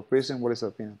 34 prison. What is the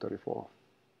opinion 34?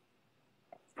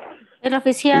 El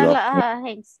oficial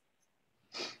Haynes.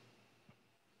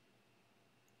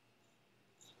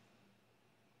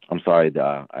 I'm sorry,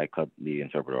 I cut the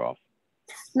interpreter off.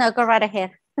 No, go right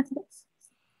ahead. This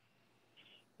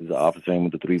is the officer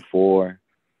with the 3-4.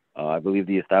 I believe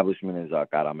the establishment is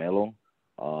Caramelo.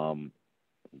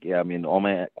 Yeah, I mean, all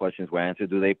my questions were answered.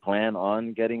 Do they plan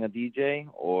on getting a DJ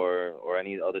or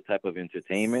any other type of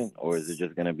entertainment, or is it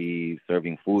just going to be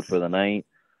serving food for the night?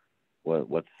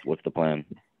 What's the plan?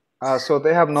 So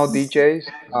they have no DJs,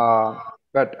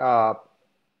 but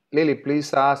Lily,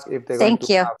 please ask if they're going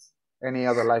to have any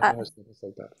other licenses, things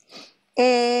like that.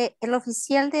 El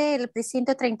oficial del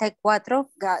precinto 34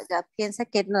 piensa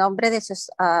que el nombre de sus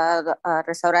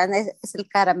restaurantes es el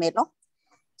Caramelo.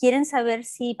 Quieren saber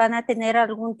si van a tener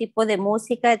algún tipo de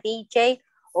música, DJ,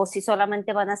 o si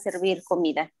solamente van a servir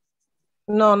comida.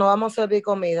 No, no vamos a servir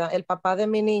comida. El papá de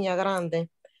mi niña grande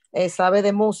sabe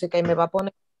de música y me va a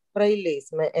poner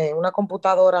playlist, una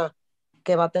computadora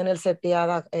que va a tener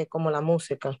seteada como la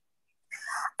música.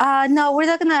 No, we're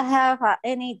not going to have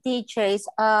any DJs.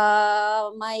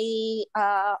 My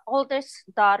oldest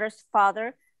daughter's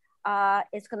father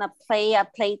is going to play a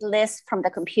playlist from the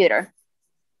computer.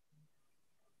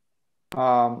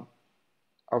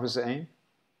 Officer Aim?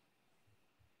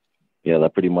 Yeah,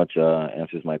 that pretty much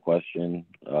answers my question.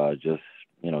 Just,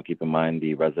 keep in mind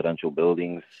the residential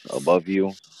buildings above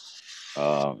you,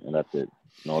 and that's it.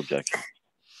 No objection.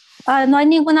 No hay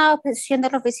ninguna objeción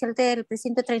del oficial del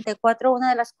precinto 34. Una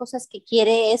de las cosas que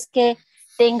quiere es que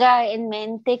tenga en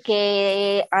mente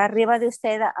que arriba de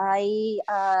usted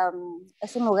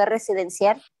es un lugar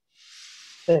residencial.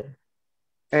 Sí.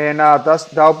 And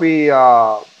that'll be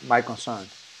my concern.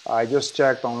 I just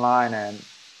checked online, and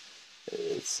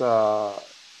it's a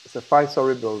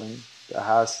 5-story building that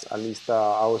has at least,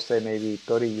 I would say, maybe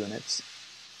 30 units.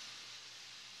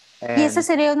 Y esa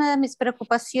sería una de mis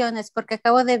preocupaciones, porque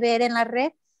acabo de ver en la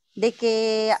red de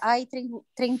que hay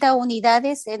 30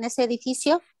 unidades en ese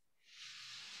edificio.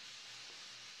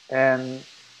 And,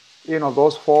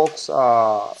 those folks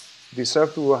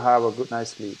deserve to have a good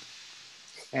night's sleep.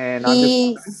 And I'm just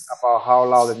thinking about how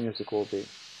loud the music will be.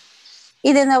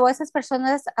 Y de nuevo, esas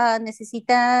personas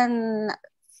necesitan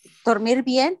dormir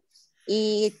bien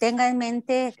y tengan en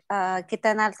mente qué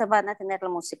tan alta van a tener la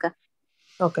música.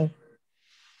 Okay.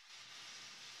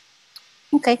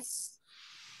 Okay.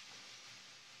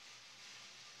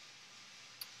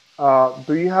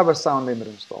 Do you have a sound limiter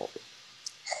installed?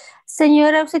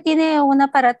 Señora, ¿usted tiene un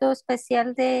aparato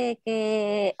especial de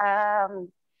que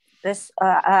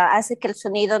hace que el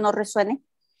sonido no resuene?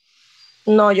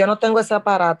 No, yo no tengo ese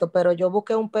aparato, pero yo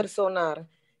busqué un personal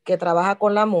que trabaja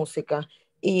con la música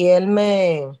y él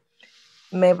me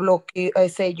bloqueó,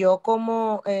 selló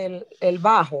como el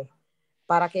bajo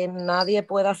para que nadie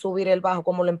pueda subir el bajo,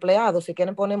 como los empleados, si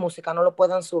quieren poner música, no lo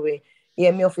puedan subir. Y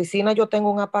en mi oficina yo tengo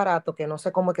un aparato que no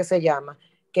sé cómo es que se llama,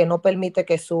 que no permite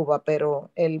que suba,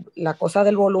 pero la cosa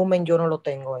del volumen yo no lo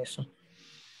tengo eso.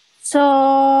 So,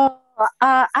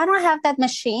 I don't have that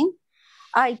machine.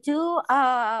 I do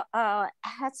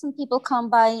had some people come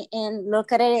by and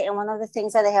look at it, and one of the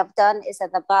things that they have done is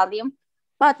at the volume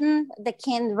button, they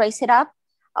can raise it up.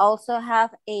 I also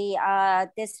have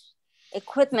this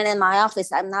equipment in my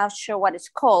office. I'm not sure what it's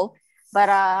called, but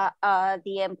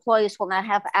the employees will not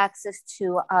have access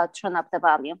to turn up the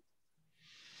volume.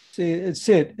 See,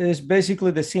 it's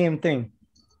basically the same thing.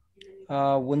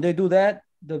 When they do that,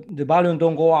 the volume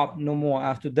don't go up no more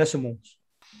after decimals.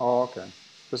 Oh, okay.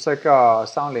 It's like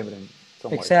sound limiting.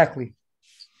 Exactly.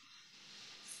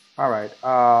 All right.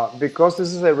 Because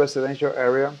this is a residential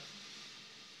area,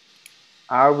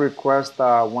 I request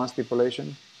one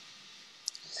stipulation.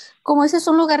 Como ese es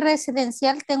un lugar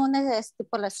residencial, tengo una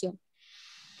estipulación.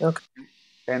 Okay.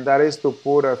 And that is to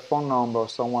put a phone number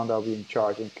of someone that will be in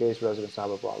charge in case residents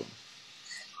have a problem.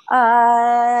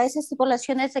 Esa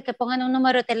estipulación es de que pongan un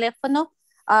número de teléfono.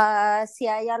 Si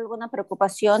hay alguna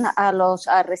preocupación, a los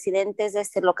residentes de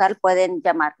este local pueden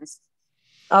llamarles.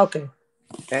 Okay.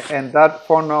 And that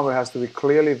phone number has to be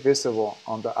clearly visible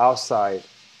on the outside,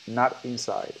 not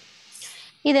inside.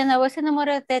 Y de nuevo, ese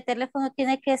número de teléfono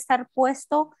tiene que estar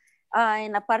puesto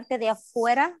en la parte de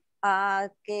afuera,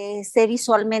 que esté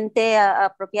visualmente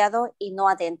apropiado y no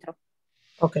adentro.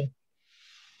 Okay.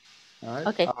 All right.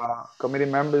 Okay. Committee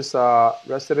members,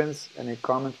 residents, any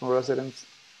comments from residents?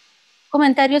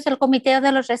 ¿Comentarios del comité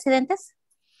de los residentes?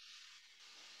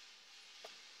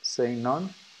 Saying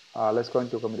none, let's go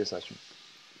into committee session.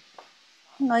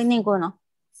 No hay ninguno.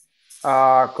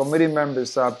 Committee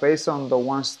members, based on the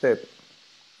one step,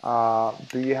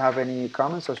 do you have any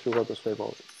comments or should we go to straight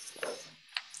vote?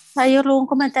 ¿Hay algún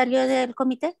comentario del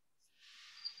comité?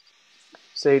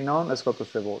 Saying none, let's go to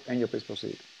straight vote. Angel, please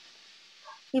proceed.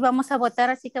 Y vamos a votar,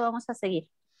 así que vamos a seguir.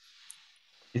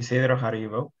 Isidro, how do you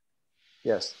vote?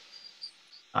 Yes.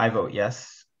 I vote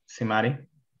yes. Simari?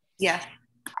 Yes.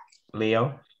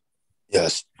 Leo?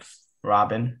 Yes.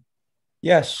 Robin?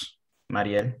 Yes.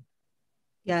 Mariel?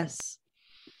 Yes.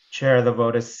 Chair, the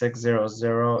vote is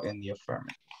 6-0-0 in the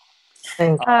affirmative.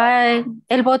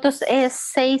 El voto es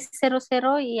 600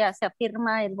 y se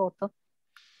afirma el voto.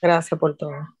 Gracias por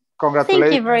todo. Congratulations.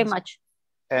 Thank you very much.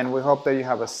 And we hope that you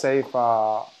have a safe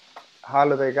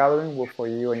holiday gathering for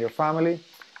you and your family,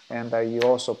 and that you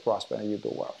also prosper and you do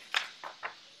well.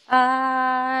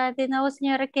 De nuevo,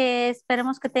 señora, que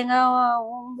esperemos que tenga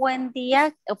un buen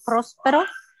día, próspero,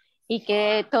 y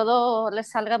que todo les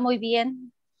salga muy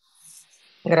bien.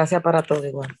 Gracias para todo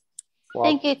igual. Well,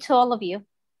 thank you to all of you.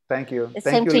 Thank you.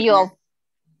 Same to you all.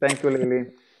 Thank you,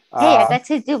 Lily. Hey, I got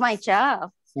to do my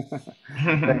job.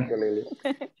 Thank you, Lily.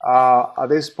 At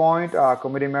this point,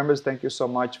 committee members, thank you so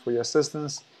much for your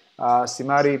assistance.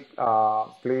 Simari,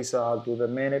 please do the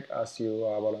minute as you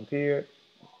volunteered.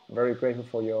 Very grateful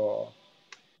for your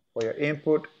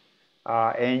input.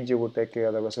 Angel will take care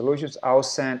of the resolutions. I'll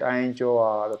send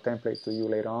Angel the template to you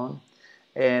later on.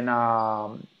 And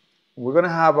we're going to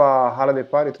have a holiday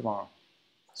party tomorrow.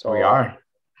 So we are.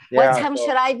 Yeah, what time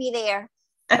should I be there?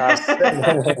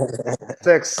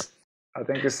 6. I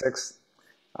think it's 6.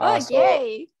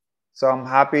 Yay. So I'm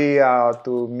happy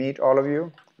to meet all of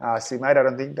you. Simari, I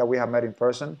don't think that we have met in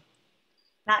person.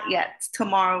 Not yet.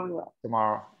 Tomorrow we will.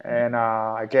 Tomorrow. And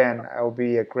again, it will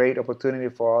be a great opportunity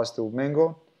for us to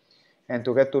mingle and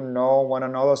to get to know one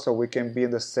another so we can be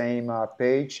on the same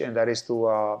page, and that is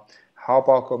to help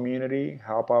our community,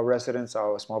 help our residents,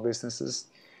 our small businesses,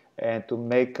 and to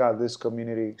make this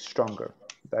community stronger.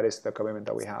 That is the commitment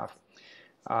that we have.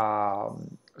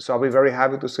 So I'll be very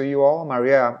happy to see you all.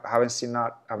 Maria, I've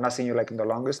not seen you like in the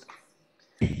longest.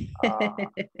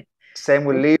 Same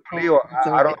with Leo.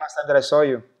 I don't understand that I saw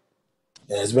you.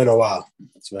 Yeah, it's been a while.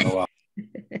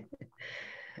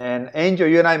 And Angel,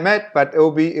 you and I met, but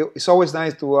it's always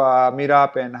nice to meet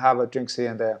up and have a drink here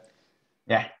and there.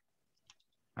 Yeah,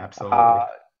 absolutely.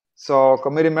 So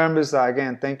committee members,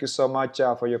 again, thank you so much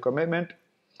for your commitment.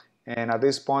 And at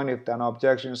this point, if there are no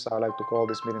objections, I'd like to call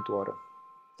this meeting to order.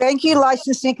 Thank you,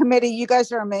 Licensing Committee. You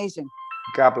guys are amazing.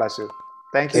 God bless you.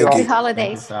 Thank you all. Happy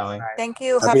holidays. Thank you, Sally. Thank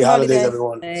you. Happy holidays,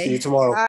 everyone. See you tomorrow.